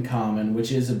friend in common,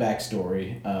 which is a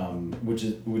backstory, which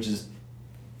is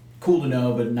cool to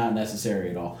know, but not necessary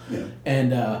at all. Yeah.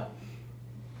 And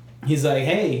he's like,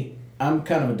 "Hey, I'm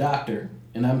kind of a doctor,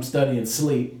 and I'm studying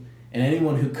sleep, and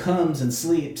anyone who comes and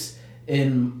sleeps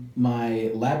in my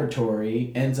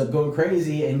laboratory ends up going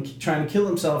crazy and trying to kill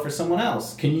himself or someone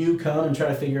else. Can you come and try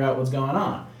to figure out what's going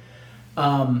on?"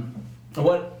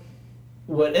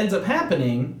 What ends up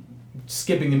happening,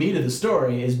 skipping the meat of the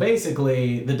story, is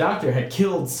basically the doctor had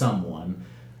killed someone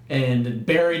and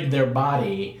buried their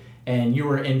body, and you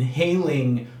were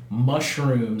inhaling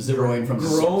mushrooms that Growing were from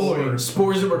growing,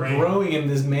 spores that were brain. growing in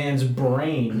this man's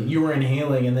brain. You were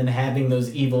inhaling and then having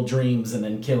those evil dreams and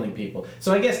then killing people.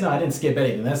 So I guess no, I didn't skip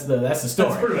anything. That's the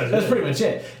story. That's pretty much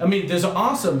it. I mean, there's an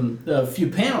awesome few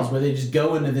panels where they just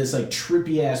go into this like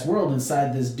trippy ass world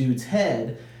inside this dude's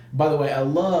head. By the way, I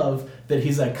love that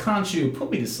he's like, "Khonshu, put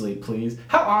me to sleep, please."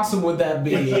 How awesome would that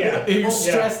be? Yeah. You're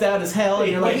stressed out as hell, and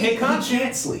you're like, "Hey, He Khonshu."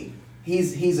 can't sleep.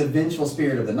 He's a vengeful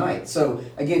spirit of the night. So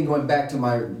again, going back to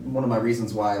one of my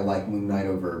reasons why I like Moon Knight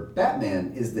over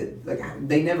Batman is that like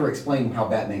they never explain how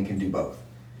Batman can do both.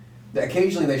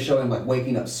 Occasionally they show him like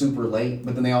waking up super late,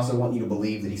 but then they also want you to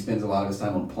believe that he spends a lot of his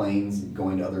time on planes,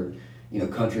 going to other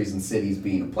countries and cities,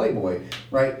 being a playboy,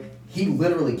 right? He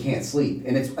literally can't sleep,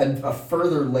 and it's a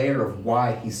further layer of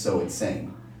why he's so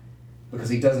insane. Because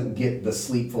he doesn't get the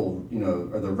sleepful,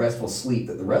 or the restful sleep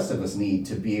that the rest of us need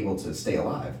to be able to stay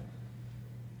alive.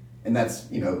 And that's,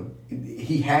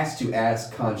 he has to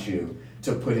ask Khonshu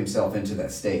to put himself into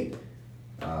that state.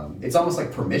 It's almost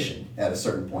like permission at a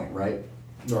certain point, right?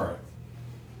 Right.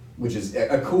 Which is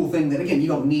a cool thing that, again, you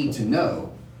don't need to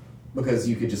know, because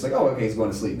you could just like, oh, okay, he's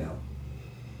going to sleep now.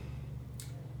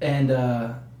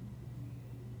 And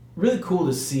really cool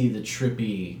to see the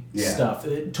trippy stuff.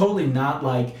 Totally not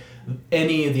like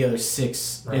any of the other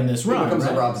 6 in this run. It becomes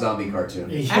right? a Rob Zombie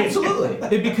cartoon. Absolutely,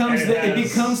 it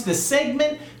becomes the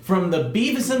segment from the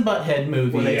Beavis and Butthead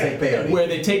movie Where they take peyote. Where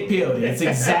they take peyote. It's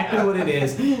exactly what it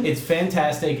is. It's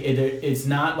fantastic. It's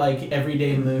not like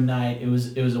everyday Moon Knight. It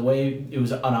was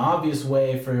an obvious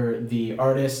way for the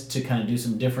artist to kind of do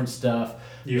some different stuff.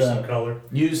 Use some color.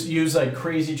 Use like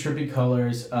crazy trippy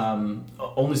colors.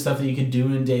 Only stuff that you could do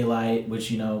in daylight, which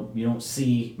you don't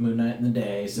see Moon Knight in the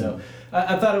day. So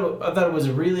I thought it was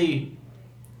a really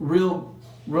real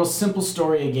simple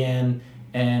story again.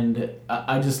 And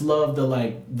I just love the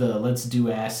let's do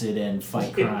acid and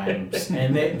fight crimes.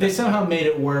 And they somehow made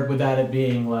it work without it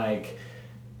being like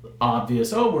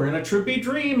obvious, oh, we're in a trippy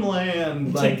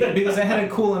dreamland. Like, because it had a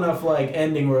cool enough like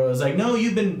ending where it was like, no,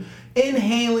 you've been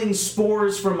inhaling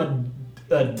spores from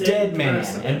a dead man,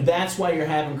 and that's why you're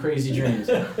having crazy dreams.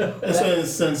 So in a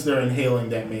sense, they're inhaling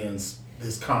that man's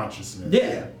his consciousness.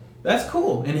 Yeah, that's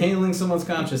cool. Inhaling someone's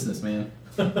consciousness, man.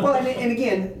 Well, and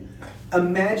again,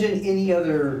 imagine any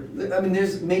other. I mean,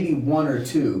 there's maybe 1 or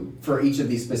 2 for each of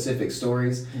these specific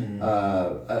stories.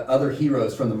 Other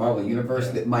heroes from the Marvel Universe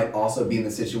that might also be in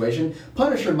the situation.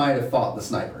 Punisher might have fought the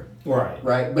Sniper.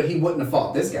 Right? But he wouldn't have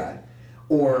fought this guy.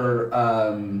 Or,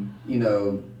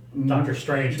 Doctor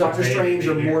Strange. Doctor Strange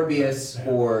or Morbius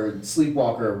or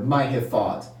Sleepwalker might have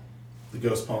fought The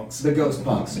Ghost Punks.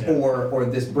 or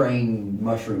this brain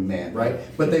mushroom man, right?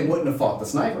 But they wouldn't have fought the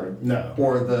Sniper. No.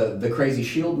 Or the crazy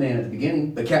shield man at the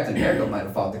beginning. But Captain America might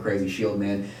have fought the crazy shield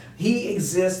man. He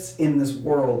exists in this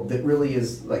world that really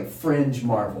is like fringe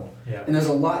Marvel. Yeah. And there's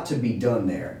a lot to be done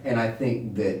there. And I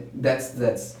think that's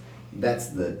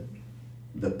the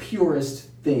purest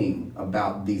thing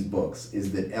about these books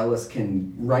is that Ellis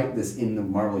can write this in the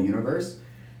Marvel Universe,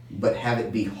 but have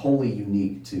it be wholly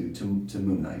unique to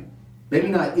Moon Knight. Maybe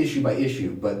not issue by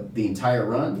issue, but the entire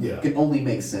run can only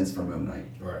make sense for Moon Knight.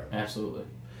 Right. Absolutely.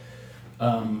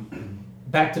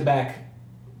 Back to back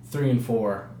 3 and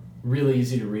 4, really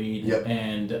easy to read,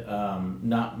 and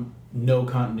no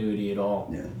continuity at all.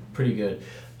 Yeah. Pretty good.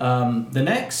 The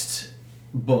next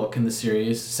book in the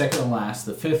series, second to last,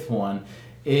 the 5th one,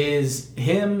 is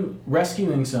him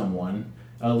rescuing someone,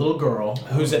 a little girl,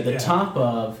 who's at the top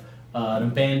of an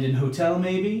abandoned hotel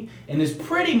maybe, and is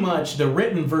pretty much the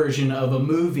written version of a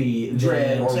movie.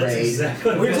 Dread that- or That's Raid.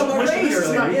 exactly We were talking about Raid This is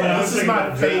earlier. my, Yeah. this is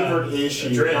my favorite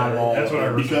issue Dread. of all That's what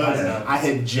I was because thinking. I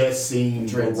had just seen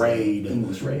Dread's the Raid,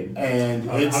 English Raid.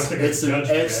 and I was thinking it's an Judge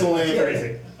Dredd. excellent, That's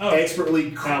crazy. Oh. expertly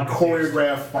Now I'm confused.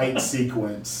 choreographed fight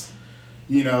sequence.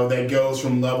 That goes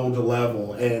from level to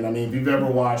level. And I mean, if you've ever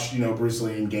watched, Bruce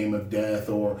Lee in Game of Death,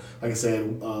 or like I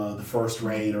said, the first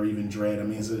Raid, or even Dread, I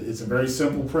mean, it's a very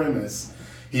simple premise.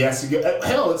 He has to go.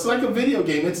 Hell, it's like a video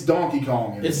game. It's Donkey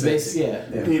Kong. It's basically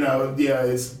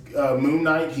It's Moon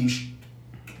Knight. He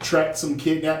tracked some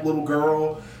kidnapped little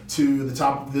girl to the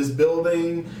top of this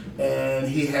building, and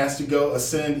he has to go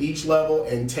ascend each level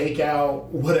and take out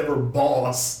whatever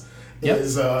boss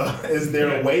is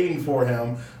there waiting for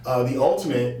him. The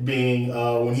ultimate being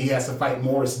when he has to fight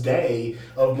Morris Day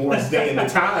of Morris Day and the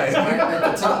Time. Right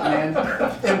at the top, man.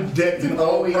 And decked in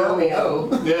all purple.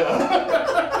 O-E-O-E-O.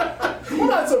 Yeah. Well,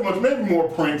 not so much. Maybe more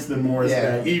Prince than Morris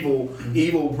Day.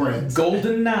 Evil Prince.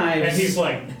 Golden knives. And he's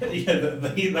like,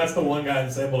 that's the one guy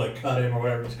that's able to cut him or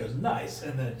whatever. He just goes, nice,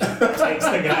 and then takes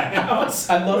the guy out.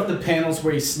 I love the panels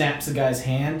where he snaps the guy's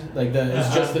hand. Like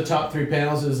it's just the top 3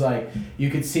 panels. Is like you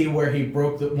could see where he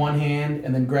broke the one hand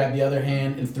and then grabbed the other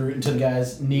hand and threw it into the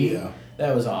guy's knee. Yeah.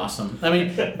 That was awesome. I mean,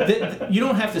 you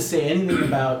don't have to say anything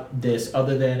about this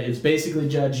other than it's basically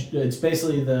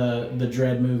the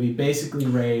Dread movie, basically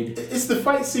Raid. It's the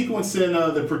fight sequence in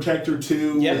The Protector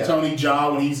 2 Yep. with Tony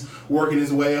Jaa when he's working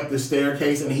his way up the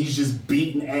staircase and he's just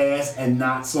beating ass and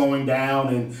not slowing down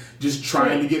and just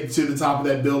trying to get to the top of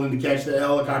that building to catch that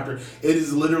helicopter. It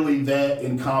is literally that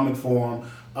in comic form.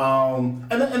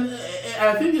 And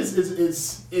I think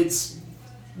it's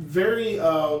very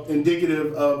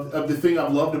indicative of the thing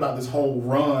I've loved about this whole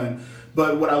run.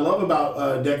 But what I love about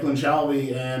Declan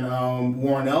Shalvey and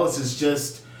Warren Ellis is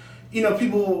just,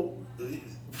 people.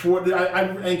 I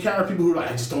encounter people who are like,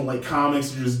 I just don't like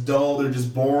comics. They're just dull. They're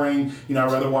just boring. I'd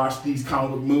rather watch these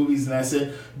comic book movies and that's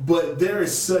it. But there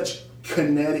is such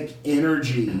kinetic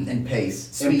energy And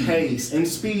pace. and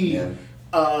speed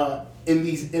in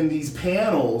these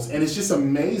panels, and it's just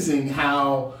amazing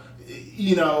how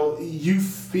you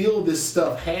feel this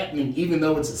stuff happening even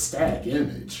though it's a static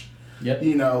image. Yep.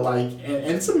 And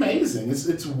it's amazing.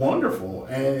 It's wonderful,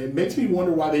 and it makes me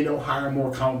wonder why they don't hire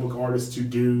more comic book artists to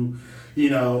do,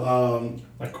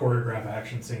 Like choreograph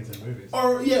action scenes in movies.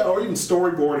 or even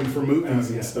storyboarding for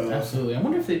movies and stuff. Absolutely. I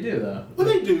wonder if they do though. Well,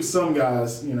 they do. Some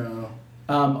guys,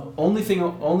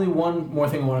 Only one more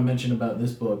thing I want to mention about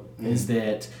this book is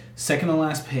that second to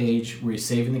last page where he's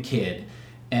saving the kid,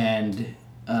 and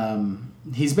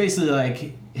he's basically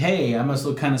like, "Hey, I must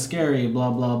look kind of scary,"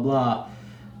 blah blah blah.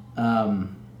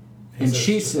 And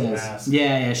she says,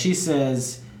 she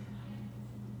says,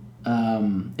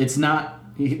 it's not.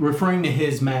 Referring to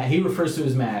his mask, he refers to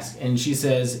his mask, and she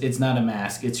says, "It's not a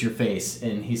mask, it's your face."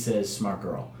 And he says, "Smart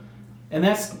girl." And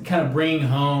that's kind of bringing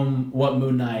home what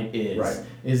Moon Knight is. Right.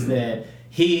 Is that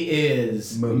he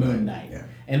is Moon Knight. Yeah.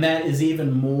 And that is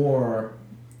even more,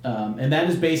 and that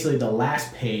is basically the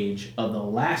last page of the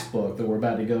last book that we're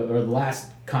about to go, or the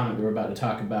last comic that we're about to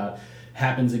talk about,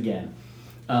 happens again.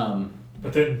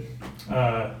 But then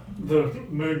the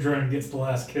moon drone gets the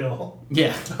last kill.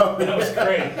 Yeah. That was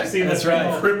great. You see That's the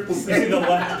right. You see the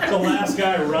last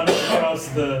guy running across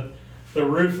the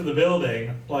roof of the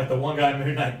building, like the one guy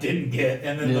Moon Knight didn't get,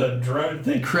 and then the drone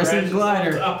thing Crescent crashes on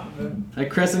glider. top of him. A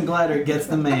Crescent glider gets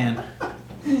the man.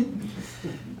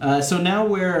 So now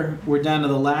we're down to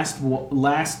the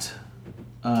last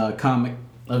comic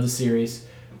of the series,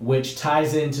 which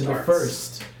ties into the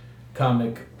first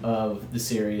comic of the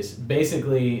series.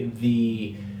 Basically,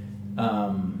 the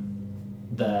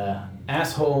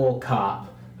asshole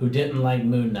cop who didn't like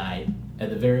Moon Knight at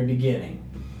the very beginning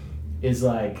is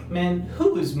like, "Man,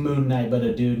 who is Moon Knight but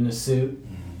a dude in a suit?"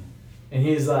 And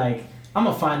he's like, "I'm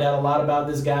gonna find out a lot about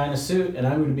this guy in a suit, and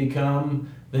I'm gonna become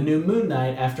the new Moon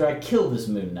Knight after I kill this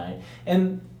Moon Knight."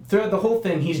 And throughout the whole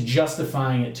thing, he's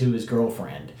justifying it to his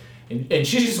girlfriend. And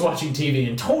she's just watching TV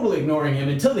and totally ignoring him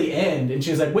until the end. And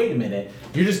she's like, "Wait a minute,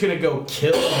 you're just gonna go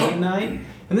kill Moon Knight?"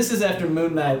 And this is after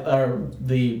Moon Knight, or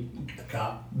the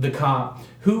cop,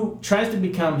 who tries to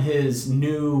become his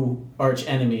new arch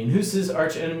enemy. And who's his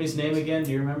arch enemy's name again?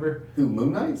 Do you remember? Who,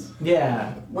 Moonknights?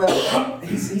 Yeah. Well,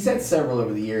 he's had several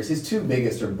over the years. His 2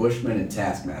 biggest are Bushman and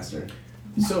Taskmaster.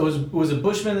 So was it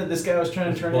Bushman that this guy was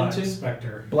trying to turn Black into?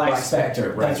 Spectre. Black Black Spectre.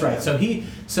 Spectre, right, That's right. yeah.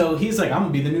 So he's like, "I'm gonna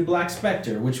be the new Black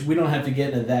Spectre," which we don't have to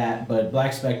get into that, but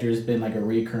Black Spectre has been like a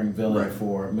recurring villain Right.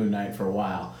 for Moon Knight for a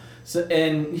while. So,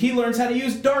 and he learns how to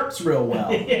use darts real well.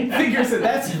 Figures that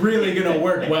that's really gonna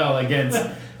work well against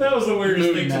That was the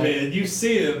weirdest thing to Moonknight. me. And you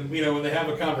see him, you know, when they have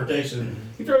a confrontation,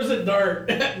 he throws a dart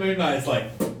at Moonknight. It's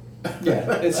like,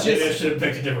 Yeah, it's maybe I just should have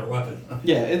picked a different weapon.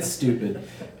 yeah, it's stupid.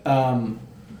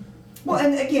 Well,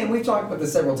 and again, we've talked about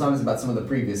this several times about some of the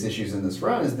previous issues in this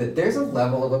run, is that there's a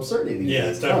level of absurdity. Yeah,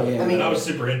 it's totally. yeah. I mean, I was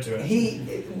super into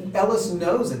it. Ellis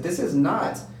knows that this is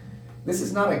not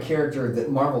a character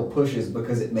that Marvel pushes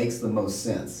because it makes the most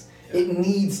sense. It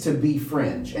needs to be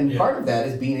fringe, and part of that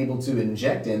is being able to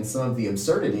inject in some of the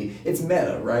absurdity. It's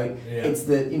meta, right? Yeah. It's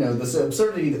the the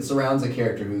absurdity that surrounds a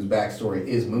character whose backstory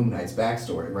is Moonknight's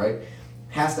backstory, right?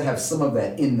 Has to have some of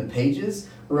that in the pages,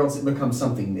 or else it becomes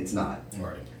something it's not.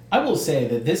 Right. I will say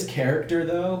that this character,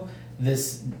 though,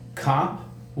 this cop,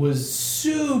 was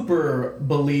super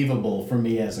believable for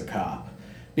me as a cop.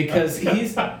 Because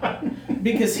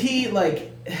he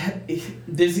like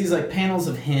there's these like panels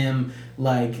of him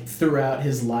like throughout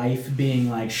his life being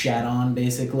like shat on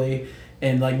basically,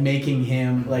 and like making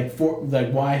him like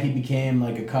why he became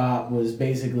like a cop was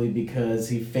basically because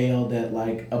he failed at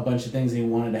like a bunch of things and he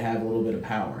wanted to have a little bit of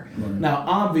power. Right. Now,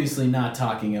 obviously not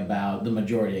talking about the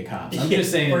majority of cops. I'm just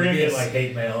saying We're gonna this- get like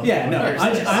hate mail. Yeah, no, I'm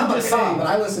I'm just a cop, saying. but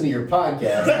I listen to your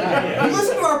podcast. Yeah. You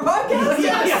listen to our podcast?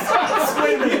 Yes.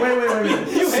 Wait a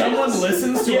minute. Someone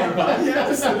listens to our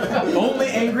podcast. Only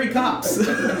angry cops.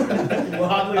 Well,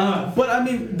 oddly enough. But I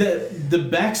mean, the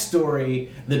backstory,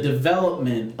 the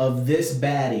development of this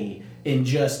baddie in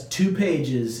just 2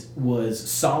 pages was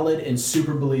solid and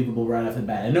super believable right off the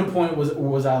bat. At no point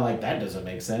was I like, that doesn't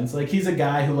make sense. Like, he's a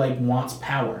guy who like wants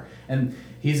power, and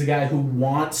he's a guy who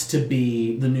wants to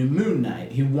be the new Moon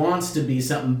Knight. He wants to be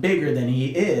something bigger than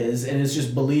he is, and it's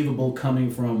just believable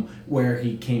coming from where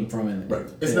he came from. Right.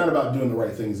 It's not about doing the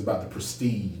right things; it's about the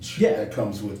prestige that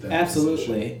comes with that.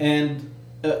 Absolutely. And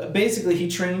basically, he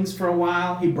trains for a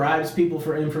while. He bribes people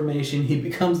for information. He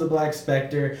becomes the Black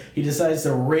Spectre. He decides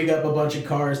to rig up a bunch of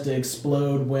cars to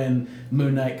explode when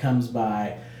Moon Knight comes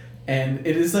by. And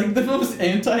it is like the most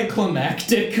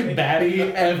anticlimactic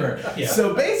baddie ever. Yeah.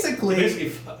 So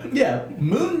basically, yeah,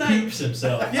 Moon Knight Keeps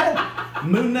himself. yeah,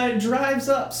 Moon Knight drives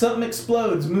up, something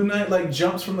explodes. Moon Knight like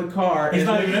jumps from the car. He's and-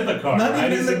 not even in the car. Not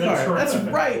right? even in He's the car. trunk. That's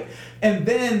right. And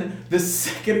then the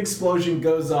second explosion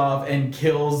goes off and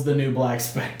kills the new Black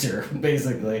Spectre,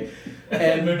 basically. And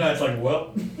And Moon Knight's like,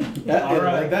 well, all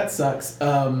right. like that sucks.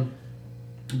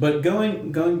 But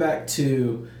going back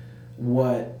to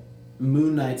what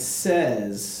Moon Knight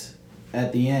says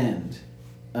at the end,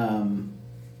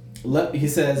 he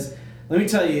says, "Let me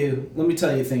tell you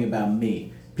a thing about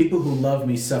me. People who love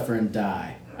me suffer and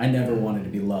die. I never wanted to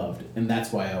be loved, and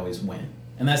that's why I always win."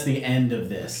 And that's the end of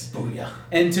this. Booyah.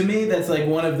 And to me, that's like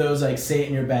one of those like say it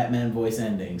in your Batman voice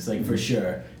endings, like for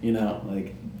sure. You know,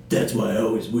 like that's why I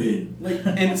always win. Like,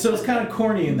 and so it's kind of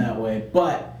corny in that way,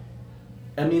 but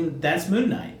I mean that's Moon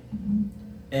Knight,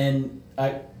 and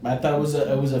I thought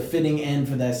it was a fitting end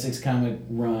for that 6-comic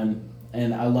run,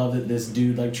 and I love that this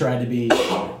dude like tried to be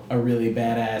a really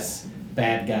badass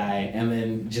bad guy, and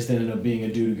then just ended up being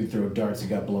a dude who could throw darts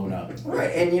and got blown up. Right,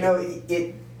 and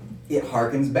it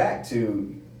harkens back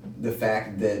to the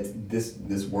fact that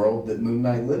this world that Moon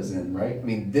Knight lives in, right? I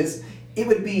mean, it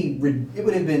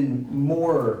would have been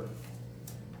more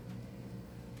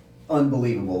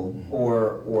unbelievable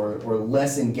or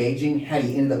less engaging had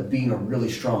he ended up being a really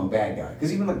strong bad guy.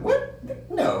 Because even like, what?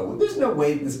 No, there's no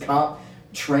way this cop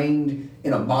trained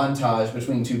in a montage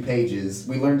between 2 pages.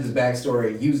 We learned his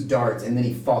backstory, used darts, and then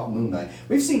he fought Moon Knight.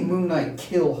 We've seen Moon Knight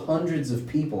kill hundreds of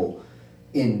people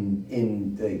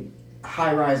in the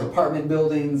high-rise apartment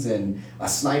buildings, and a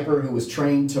sniper who was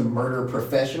trained to murder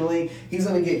professionally. He's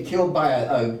going to get killed by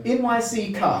a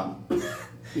NYC cop.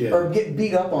 Yeah. Or get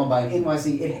beat up on by an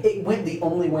NYC. It went the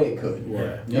only way it could.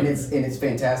 Right. And it's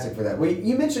fantastic for that. Well,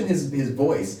 you mentioned his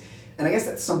voice, and I guess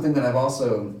that's something that I've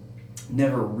also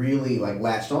never really like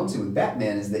latched onto with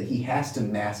Batman, is that he has to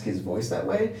mask his voice that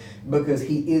way because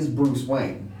he is Bruce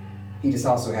Wayne. He just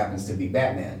also happens to be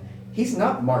Batman. He's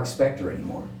not Mark Spector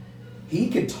anymore. He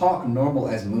could talk normal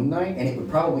as Moon Knight, and it would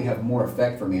probably have more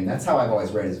effect for me. And that's how I've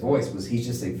always read his voice, was he's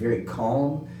just a very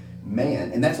calm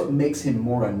man. And that's what makes him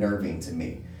more unnerving to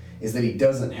me, is that he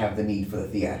doesn't have the need for the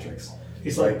theatrics.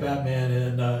 He's like Batman,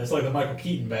 and it's like the Michael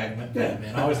Keaton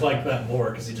Batman. I always liked that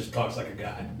more because he just talks like a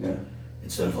guy. Yeah.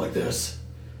 Instead of like this.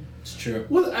 It's true.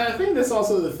 Well, I think that's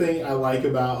also the thing I like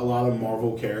about a lot of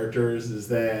Marvel characters, is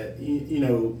that,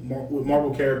 with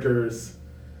Marvel characters,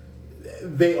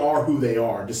 they are who they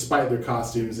are, despite their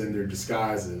costumes and their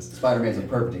disguises. Spider-Man's a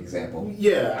perfect example.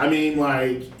 Yeah, I mean,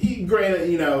 like,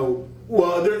 granted,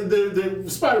 well, they're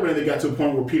Spider-Man, they got to a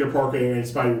point where Peter Parker and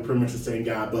Spidey were pretty much the same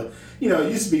guy, but,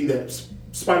 it used to be that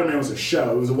Spider-Man was a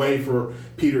show. It was a way for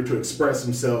Peter to express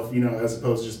himself, as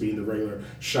opposed to just being the regular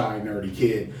shy, nerdy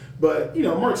kid. But,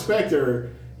 Mark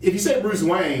Spector, if you say Bruce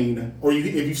Wayne, or if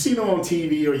you've seen him on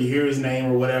TV or you hear his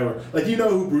name or whatever, like, you know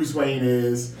who Bruce Wayne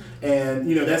is, and,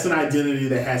 that's an identity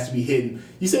that has to be hidden.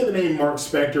 You say the name Mark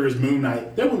Spector is Moon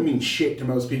Knight, that wouldn't mean shit to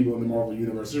most people in the Marvel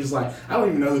Universe. They're just like, I don't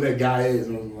even know who that guy is.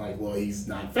 And I'm like, well, he's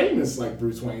not famous like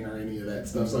Bruce Wayne or any of that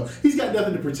stuff. So he's got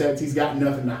nothing to protect. He's got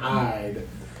nothing to hide.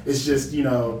 It's just,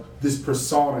 this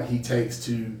persona he takes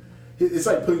to... It's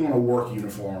like putting on a work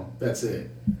uniform. That's it,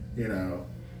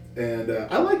 And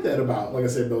I like that about, like I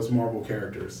said, those Marvel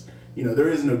characters. There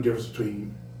is no difference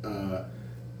between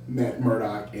Matt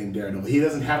Murdock and Daredevil. He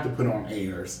doesn't have to put on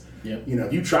airs. Yep.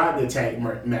 If you tried to attack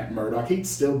Matt Murdock, he'd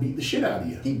still beat the shit out of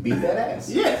you. He'd beat that ass.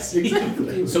 Yes,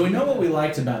 exactly. So we know what we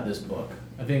liked about this book.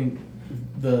 I think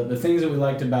the things that we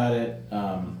liked about it,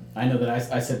 I know that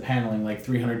I said paneling like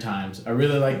 300 times. I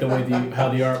really liked the way how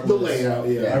the art was. The layout,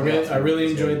 yeah. I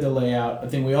really enjoyed the layout. I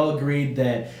think we all agreed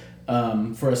that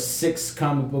for a 6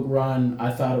 comic book run,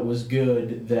 I thought it was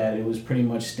good that it was pretty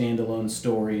much standalone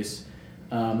stories.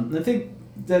 I think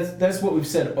that's what we've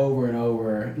said over and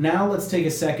over. Now let's take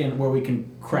a second where we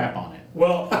can crap on it.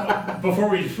 Well, before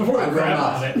we crap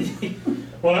on it,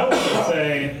 what I want to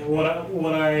say,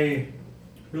 what I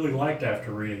really liked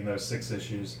after reading those 6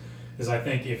 issues is I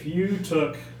think if you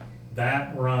took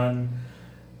that run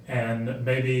and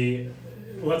maybe,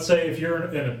 let's say if you're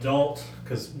an adult,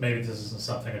 because maybe this isn't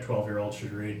something a 12-year-old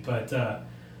should read, but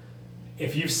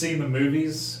if you've seen the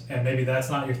movies and maybe that's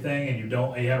not your thing and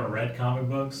you haven't read comic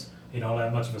books, you don't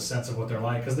have much of a sense of what they're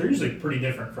like, because they're usually pretty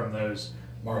different from those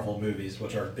Marvel movies,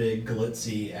 which are big,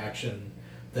 glitzy action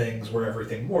things where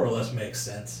everything more or less makes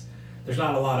sense. There's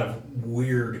not a lot of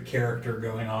weird character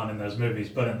going on in those movies,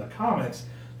 but in the comics,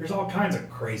 there's all kinds of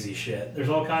crazy shit. There's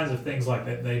all kinds of things like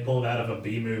that they pulled out of a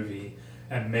B movie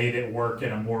and made it work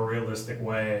in a more realistic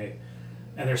way.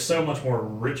 And there's so much more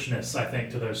richness, I think,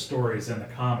 to those stories in the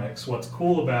comics. What's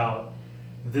cool about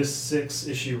this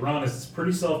 6-issue run is it's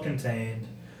pretty self-contained.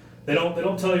 They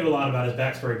don't tell you a lot about his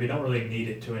backstory, but you don't really need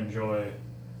it to enjoy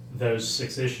those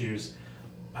 6 issues.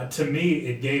 To me,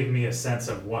 it gave me a sense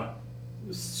of what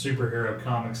superhero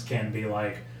comics can be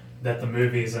like that the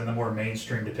movies and the more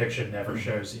mainstream depiction never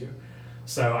shows you.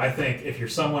 So I think if you're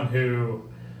someone who,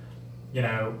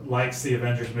 likes the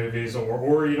Avengers movies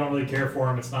or you don't really care for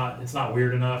them, it's not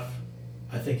weird enough,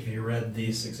 I think if you read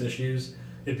these 6 issues,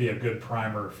 it'd be a good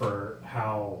primer for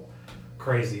how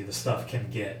crazy the stuff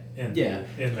can get in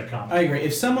the comic. I agree.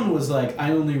 If someone was like,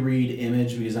 I only read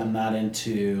Image because I'm not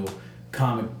into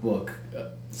comic book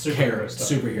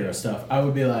superhero stuff, I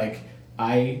would be like,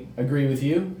 I agree with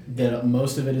you that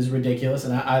most of it is ridiculous,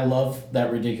 and I love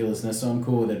that ridiculousness, so I'm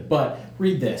cool with it. But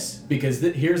read this, because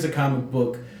here's a comic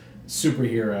book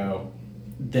superhero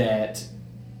that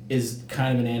is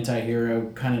kind of an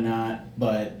anti-hero, kind of not,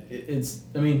 but it's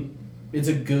a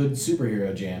good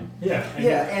superhero jam. Yeah.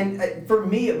 And for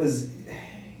me it was,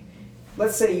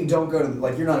 let's say you don't go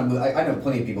to, you're not a movie, I know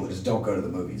plenty of people that just don't go to the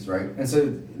movies, right? And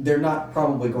so they're not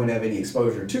probably going to have any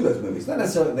exposure to those movies. Not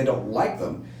necessarily they don't like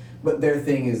them, but their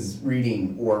thing is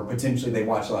reading, or potentially they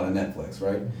watch a lot of Netflix,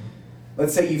 right?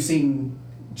 Let's say you've seen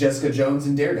Jessica Jones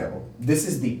and Daredevil. This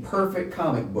is the perfect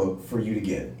comic book for you to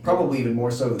get. Probably even more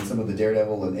so than some of the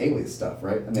Daredevil and Alias stuff,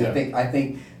 right? I mean, I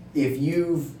think if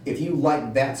you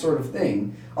like that sort of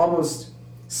thing, almost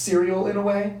serial in a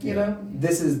way,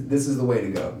 this is the way to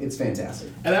go. It's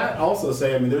fantastic. And I also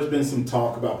say, there's been some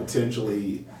talk about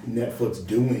potentially Netflix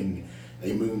doing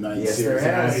a Moon Knight series. There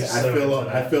has.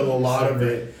 I feel a lot of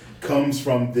it comes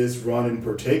from this run in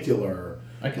particular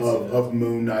of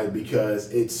Moon Knight,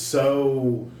 because it's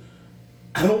so,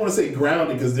 I don't want to say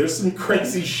grounded because there's some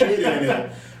crazy shit in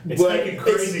it. It's making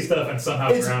crazy stuff and somehow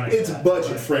grounding. It's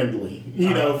budget friendly,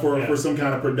 for some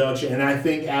kind of production. And I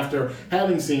think after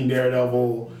having seen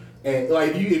Daredevil, and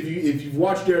if you've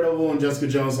watched Daredevil and Jessica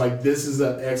Jones, this is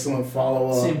an excellent follow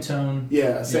up. Same tone.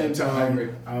 Yeah, same tone. I agree.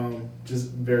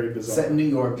 Just very bizarre. Set in New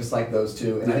York, just like those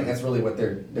two, and I think that's really what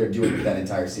they're doing with that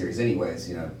entire series,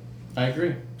 anyways. I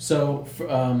agree. So,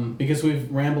 because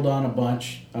we've rambled on a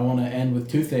bunch, I want to end with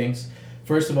 2 things.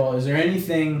 First of all, is there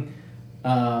anything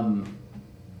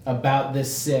about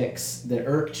this 6 that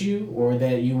irked you, or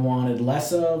that you wanted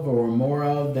less of or more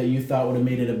of, that you thought would have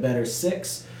made it a better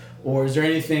 6? Or is there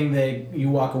anything that you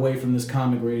walk away from this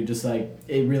comic where you're just like,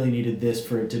 it really needed this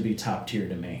for it to be top tier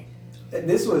to me?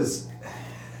 This was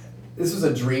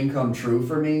a dream come true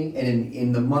for me, and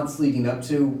in the months leading up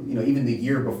to, even the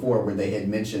year before, where they had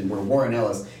mentioned, where Warren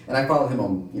Ellis, and I follow him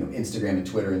on Instagram and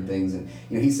Twitter and things, and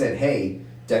he said, hey,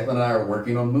 Declan and I are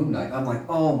working on Moonknight. I'm like,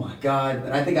 oh my God.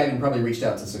 And I think I even probably reached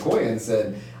out to Sequoia and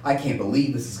said, I can't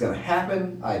believe this is going to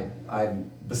happen.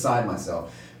 I'm beside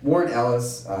myself. Warren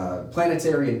Ellis,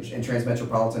 Planetary and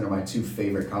Transmetropolitan are my two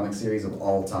favorite comic series of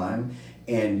all time.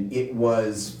 And it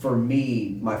was, for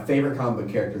me, my favorite comic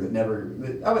book character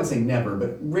that I wouldn't say never,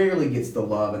 but rarely gets the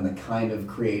love and the kind of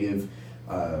creative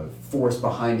force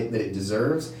behind it that it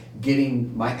deserves,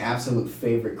 getting my absolute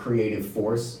favorite creative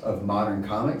force of modern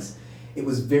comics. It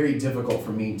was very difficult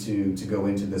for me to go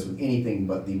into this with anything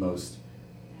but the most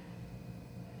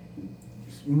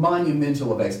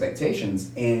monumental of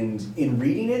expectations, and in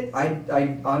reading it,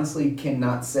 I honestly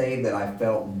cannot say that I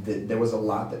felt that there was a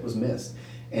lot that was missed.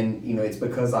 And it's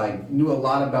because I knew a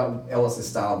lot about Ellis's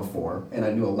style before, and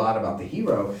I knew a lot about the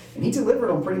hero, and he delivered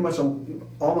on pretty much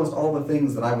almost all the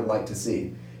things that I would like to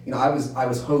see. I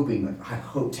was hoping, I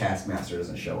hope Taskmaster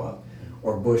doesn't show up,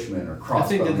 or Bushman, or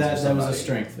Crossbones. I think that was a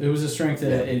strength. It was a strength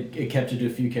that it kept it to a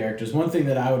few characters. One thing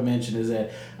that I would mention is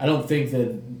that I don't think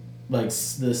that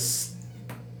this,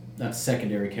 not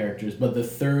secondary characters, but the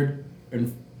third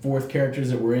and fourth characters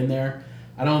that were in there,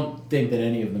 I don't think that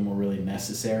any of them were really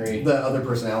necessary. The other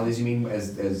personalities, you mean,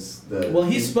 as the... Well,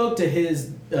 he spoke to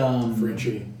his...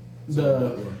 Frenchie. That's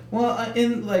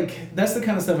the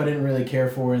kind of stuff I didn't really care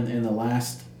for in the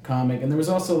last comic. And there was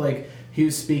also, he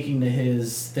was speaking to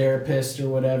his therapist or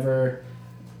whatever.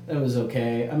 That was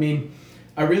okay. I mean,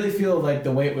 I really feel like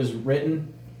the way it was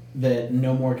written, that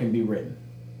no more can be written.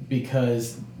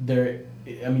 Because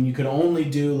you could only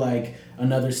do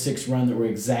another 6 run that were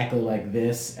exactly like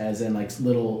this, as in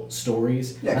little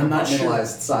stories. Yeah,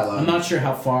 compartmentalized silo. I'm not sure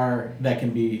how far that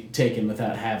can be taken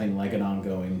without having an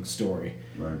ongoing story.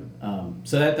 Right.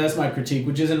 So that's my critique,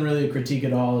 which isn't really a critique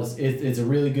at all. It's a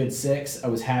really good 6. I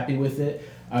was happy with it.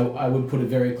 I would put it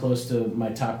very close to my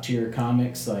top tier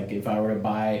comics. If I were to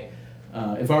buy,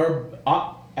 if I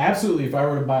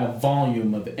were to buy a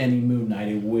volume of any Moon Knight,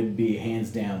 it would be hands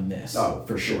down this. Oh,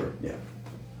 for sure. Yeah.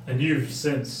 And you've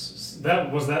since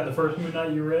was that the first Moon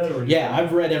Knight you read, or yeah,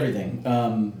 I've read everything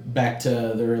back to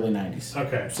the early '90s.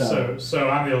 Okay, so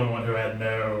I'm the only one who had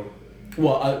no.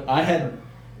 Well, I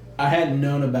hadn't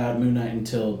known about Moon Knight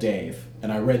until Dave,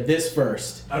 and I read this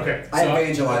first. Okay, I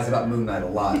evangelized about Moon Knight a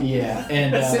lot. Yeah,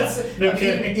 and no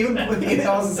kidding. Even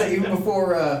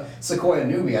before Sequoia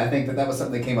knew me, I think that was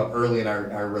something that came up early in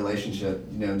our relationship.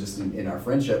 Just in our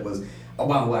friendship was, oh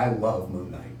wow, I love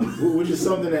Moon Knight, which is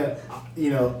something that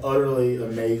utterly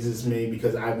amazes me,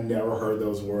 because I've never heard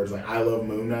those words. I love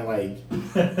Moon Knight.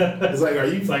 It's are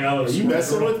you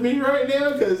messing with me right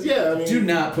now? Because do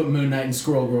not put Moon Knight and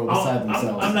Squirrel Girl beside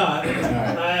themselves. I'm not,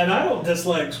 and I don't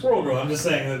dislike Squirrel Girl. I'm just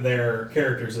saying that they're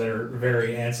characters that are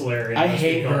very ancillary. I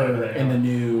hate her in the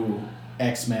new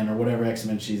X-Men or whatever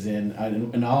X-Men she's in, I'm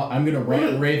gonna rant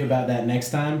and rave about that next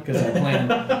time, because I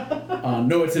plan.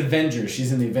 No, it's Avengers.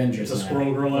 She's in the Avengers. It's a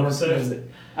Squirrel Girl episode.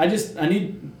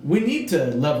 We need to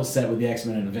level set with the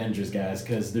X-Men and Avengers guys,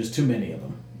 because there's too many of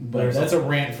them. But that's a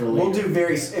rant for later.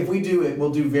 If we do it,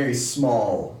 we'll do very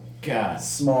small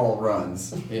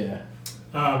runs. Yeah.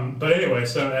 But anyway,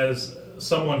 so as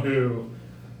someone who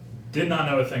did not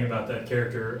know a thing about that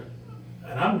character,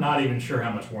 and I'm not even sure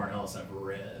how much Warren Ellis I've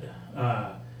read.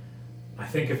 I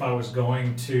think if I was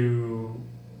going to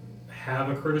have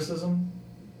a criticism,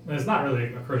 and it's not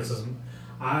really a criticism,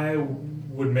 I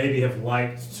would maybe have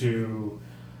liked to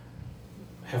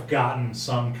have gotten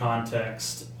some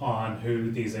context on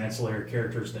who these ancillary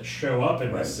characters that show up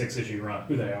in this 6-issue run,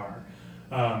 who they are.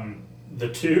 The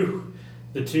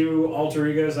two alter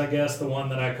egos, I guess, the one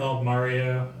that I called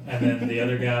Mario, and then the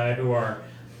other guy who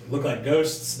look like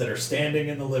ghosts that are standing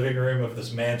in the living room of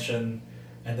this mansion,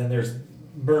 and then there's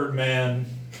Birdman,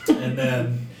 and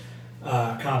then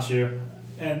Khonshu,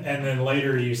 and then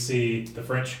later you see the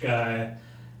French guy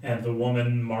and the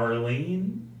woman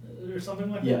Marlene or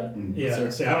something like that. Yeah.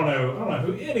 Sure. See, I don't know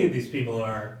who any of these people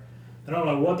are. I don't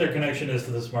know what their connection is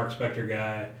to this Mark Spector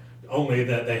guy. Only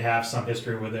that they have some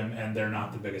history with him, and they're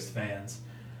not the biggest fans.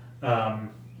 And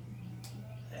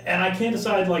I can't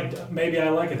decide. Maybe I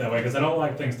like it that way, because I don't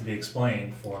like things to be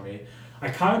explained for me. I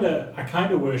kind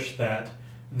of wish that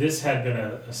this had been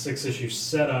a 6-issue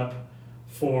setup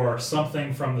for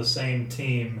something from the same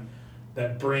team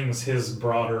that brings his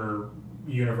broader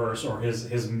universe or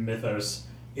his mythos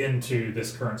into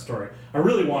this current story. I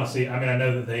really want to see. I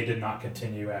know that they did not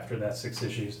continue after that 6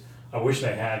 issues. I wish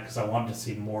they had, because I wanted to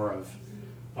see more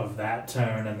of that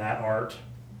tone and that art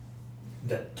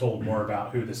that told more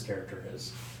about who this character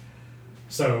is.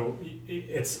 So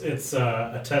it's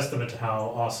a testament to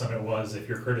how awesome it was if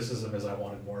your criticism is I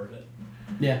wanted more of it.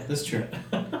 Yeah, that's true.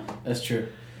 That's true.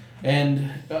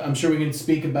 And I'm sure we can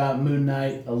speak about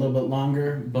Moonknight a little bit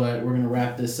longer, but we're going to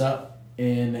wrap this up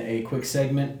in a quick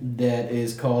segment that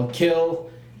is called Kill,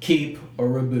 Keep, or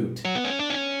Reboot.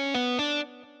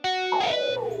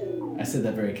 I said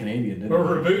that very Canadian, didn't I? Or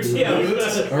reboot, yeah.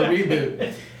 Reboot or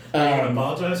reboot. Are you gonna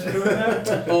apologize for doing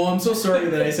that? Oh, I'm so sorry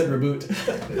that I said reboot.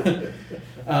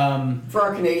 For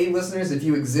our Canadian listeners, if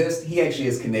you exist, he actually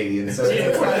is Canadian. So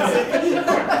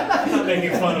I'm not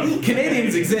making fun of him.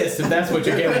 Canadians exist, if that's what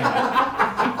you're getting at.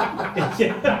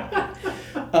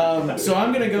 So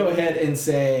I'm going to go ahead and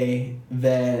say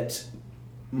that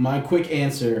my quick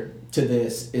answer to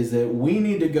this is that we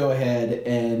need to go ahead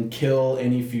and kill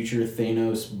any future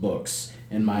Thanos books,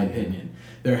 in my opinion.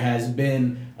 There has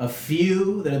been a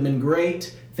few that have been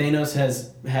great. Thanos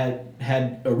has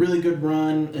had a really good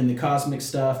run in the cosmic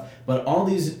stuff, but all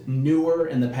these newer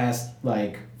in the past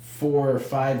 4 or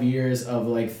 5 years of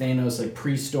Thanos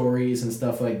pre-stories and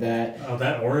stuff like that. Oh,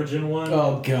 that origin one?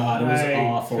 Oh god, it was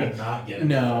awful. I could not get it.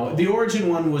 No, the origin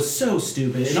one was so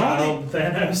stupid. Child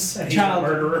Thanos? And he's a Child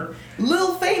murderer?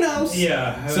 Little Thanos!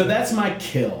 Yeah. So that's my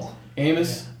kill.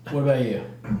 Amos, what about you?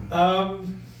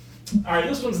 Alright,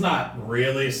 this one's not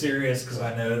really serious because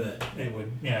I know that it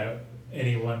would,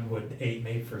 anyone would hate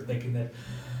me for thinking that.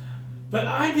 But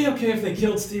I'd be okay if they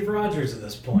killed Steve Rogers at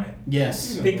this point.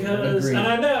 Yes. Because, agreed. and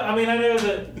I know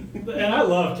that, and I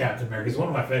love Captain America. He's one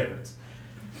of my favorites.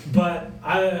 But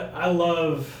I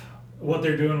love what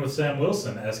they're doing with Sam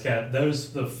Wilson as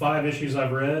the 5 issues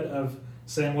I've read of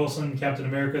Sam Wilson, Captain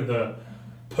America, the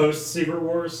post-Secret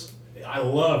Wars. I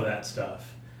love that stuff.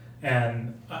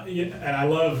 And I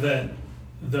love that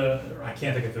I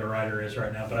can't think of who the writer is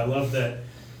right now, but I love that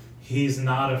he's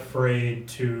not afraid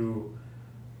to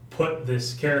put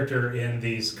this character in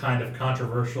these kind of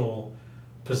controversial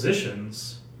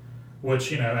positions, which,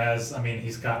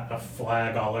 he's got a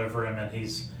flag all over him and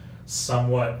he's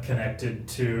somewhat connected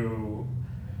to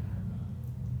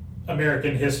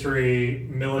American history,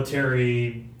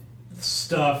 military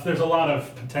stuff. There's a lot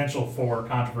of potential for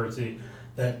controversy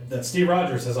that Steve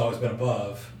Rogers has always been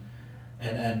above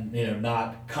and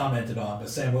not commented on, but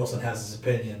Sam Wilson has his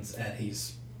opinions and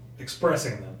he's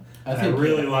expressing them. I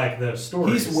really like those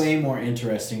stories. He's way more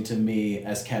interesting to me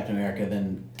as Captain America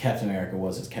than Captain America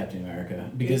was as Captain America.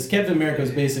 Because Captain America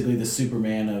is basically the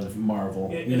Superman of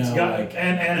Marvel. And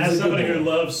as somebody who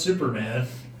loves Superman,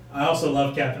 I also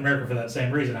love Captain America for that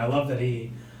same reason. I love that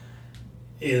he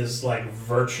is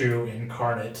virtue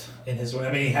incarnate in his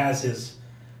way. He has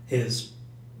his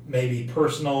maybe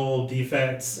personal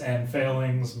defects and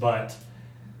failings, but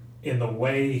in the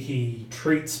way he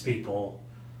treats people,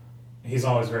 he's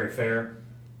always very fair.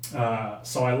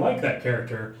 So I like that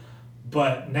character.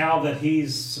 But now that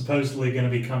he's supposedly going to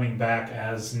be coming back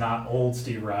as not old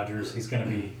Steve Rogers, he's going to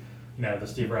be, the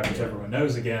Steve Rogers everyone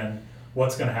knows again.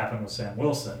 What's going to happen with Sam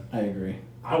Wilson? I agree.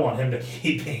 I want him to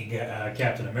keep being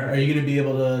Captain America. Are you going to be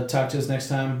able to talk to us next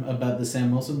time about the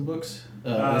Sam Wilson books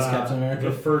as Captain America?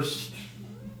 The first...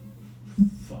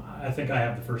 I think I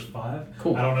have the first 5.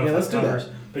 Cool. I don't know if let's that covers, do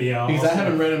that. But yeah, because I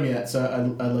haven't read them yet,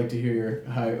 so I'd like to hear your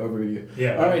high overview.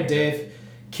 Yeah. All right, Dave.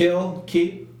 Kill,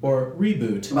 keep, or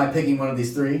reboot? Am I picking one of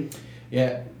these 3?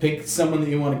 Yeah. Pick someone that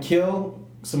you want to kill,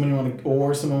 someone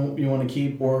you want to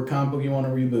keep, or a comic book you want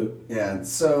to reboot. Yeah.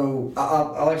 So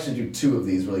I'll actually do 2 of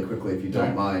these really quickly if you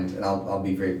don't mind, and I'll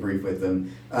be very brief with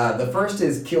them. The first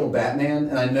is Kill Batman,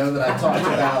 and I know that I've talked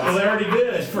about. Well, they already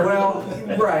did.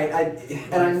 Right.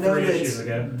 I know 3 issues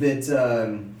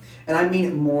ago. And I mean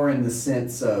it more in the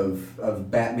sense of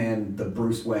Batman, the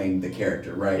Bruce Wayne, the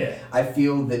character, right? Yeah. I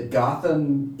feel that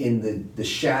Gotham, in the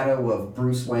shadow of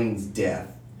Bruce Wayne's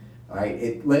death, all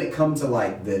right, let it come to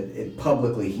light that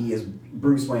publicly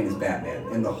Bruce Wayne is Batman,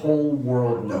 and the whole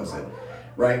world knows it,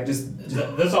 right?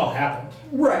 This all happened.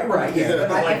 Right, yeah.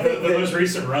 But I think the most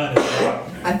recent run.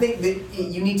 I think that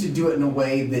you need to do it in a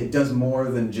way that does more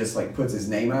than just puts his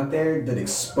name out there, that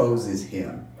exposes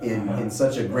him in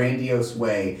such a grandiose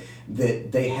way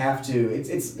that they have to.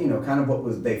 It's kind of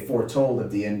what they foretold at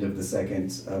the end of the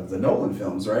second of the Nolan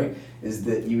films, right? Is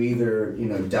that you either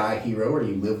die hero or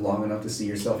you live long enough to see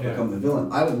yourself become the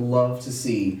villain. I would love to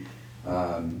see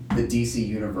the DC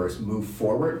universe move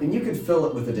forward, and you could fill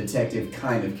it with a detective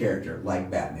kind of character like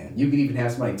Batman. You could even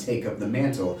have somebody take up the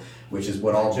mantle, which is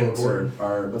what all books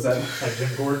are. What's that? Like Jim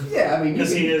Gordon? Yeah, I mean,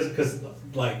 because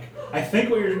I think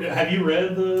have you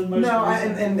read the most? No,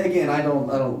 and again, I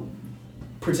don't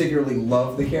particularly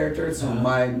love the character, so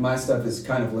my stuff is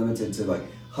kind of limited to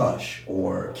Hush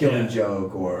or Killing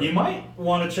Joke or. You might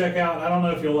want to check out. I don't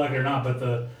know if you'll like it or not, but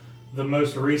the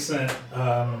most recent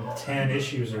 10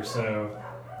 issues or so,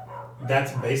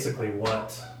 that's basically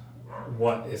what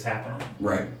is happening.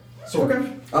 Right.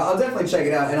 Okay. I'll definitely check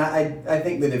it out, and I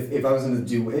think that if I was going to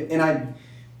do it, and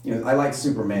I like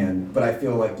Superman, but I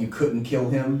feel like you couldn't kill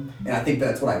him, and I think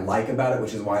that's what I like about it,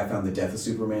 which is why I found the death of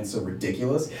Superman so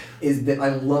ridiculous, is that I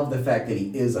love the fact that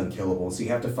he is unkillable, so you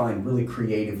have to find really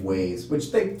creative ways,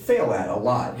 which they fail at a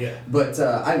lot. Yeah. But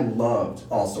I loved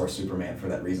All-Star Superman for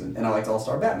that reason, and I liked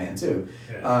All-Star Batman too.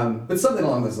 Yeah. But something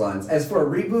along those lines. As for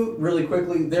a reboot, really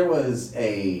quickly, there was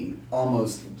a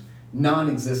almost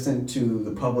non-existent to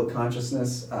the public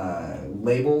consciousness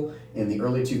label in the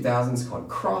early 2000s called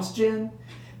CrossGen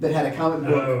that had a comic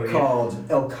book called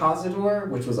El Cazador,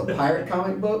 which was a pirate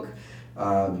comic book.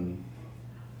 I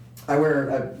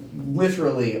wear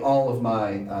literally all of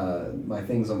my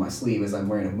things on my sleeve as I'm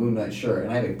wearing a Moonknight shirt,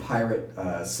 and I have a pirate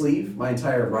sleeve. My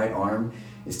entire right arm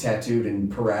is tattooed in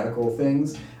piratical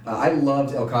things. I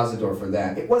loved El Cazador for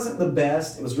that. It wasn't the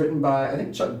best. It was written by, I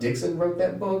think Chuck Dixon wrote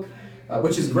that book.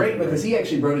 Which is great because he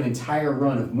actually wrote an entire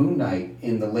run of Moonknight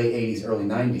in the late 80s, early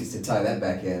 90s to tie that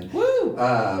back in. Woo!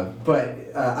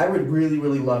 But I would really,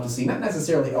 really love to see, not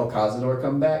necessarily El Cazador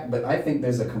come back, but I think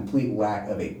there's a complete lack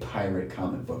of a pirate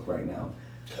comic book right now.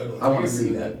 Totally. I want to see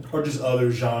that. Or just other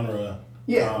genre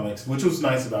comics, which was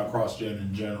nice about CrossGen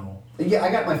in general. Yeah, I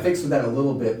got my fix with that a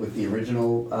little bit with the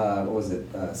original,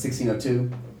 1602?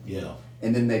 Yeah.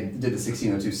 And then they did the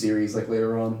 1602 series like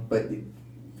later on, but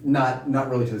not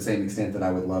really to the same extent that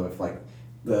I would love if like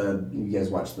you guys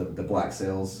watched the Black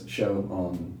Sails show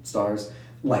on Stars,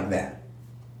 like that.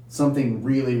 Something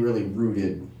really, really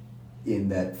rooted in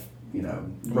that,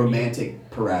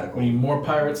 romantic piratical. We need more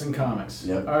pirates in comics.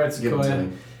 Yep. All right, Sequoia,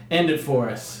 end it for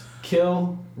us.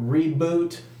 Kill,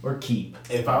 reboot, or keep?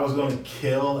 If I was going to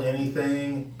kill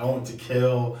anything, I want to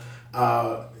kill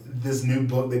this new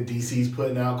book that DC's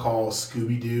putting out called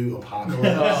Scooby-Doo Apocalypse.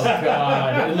 Oh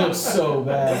God, it looks so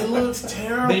bad. It looks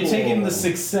terrible. They've taken the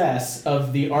success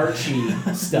of the Archie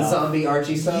stuff. Zombie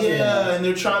Archie stuff? Yeah, and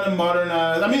they're trying to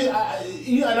modernize. I mean,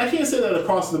 and I can't say that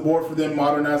across the board for them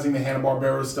modernizing the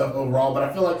Hanna-Barbera stuff overall, but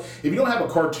I feel like if you don't have a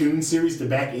cartoon series to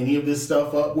back any of this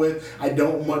stuff up with, I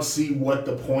don't much see what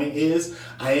the point is.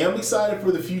 I am excited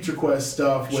for the Future Quest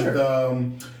stuff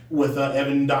with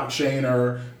Evan Doc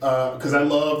Shaner, because I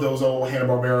love those old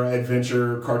Hanna-Barbera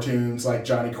adventure cartoons like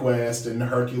Johnny Quest and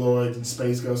Herculoids and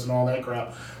Space Ghost and all that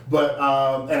crap. But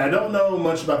and I don't know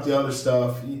much about the other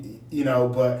stuff,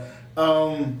 but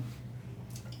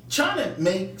trying to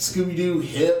make Scooby-Doo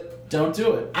hip. Don't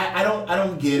do it. I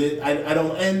don't get it. I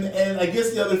don't, and I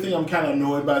guess the other thing I'm kind of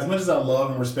annoyed by, as much as I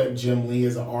love and respect Jim Lee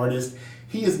as an artist,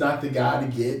 he is not the guy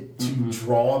to get to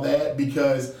draw that,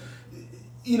 because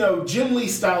Jim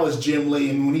Lee's style is Jim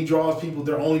Lee, and when he draws people,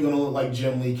 they're only going to look like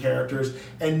Jim Lee characters,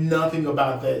 and nothing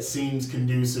about that seems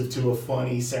conducive to a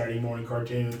funny Saturday morning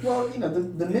cartoon. Well,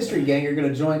 the Mystery Gang are going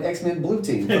to join X-Men Blue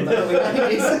Team from the early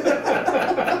 90s.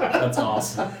 That's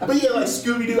awesome. But yeah, like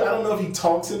Scooby-Doo, I don't know if he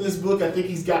talks in this book. I think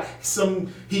he's got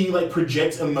he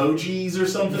projects emojis or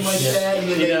something like that.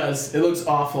 He does. It looks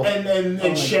awful.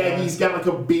 And Shaggy's got like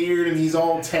a beard and he's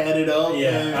all tatted up.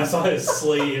 Yeah, I saw his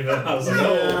sleeve and I was like,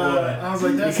 oh boy. I was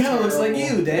like, that kind of looks like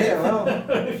you, Dave. Yeah, well.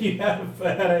 If you had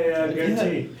a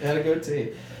goatee. Had a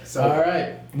goatee. So, all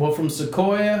right. Well, from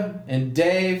Sequoia and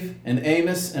Dave and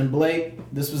Amos and Blake,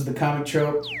 this was the Comic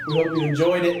Trope. We hope you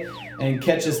enjoyed it, and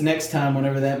catch us next time,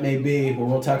 whenever that may be, where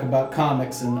we'll talk about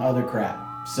comics and other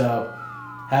crap. So,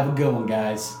 have a good one,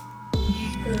 guys.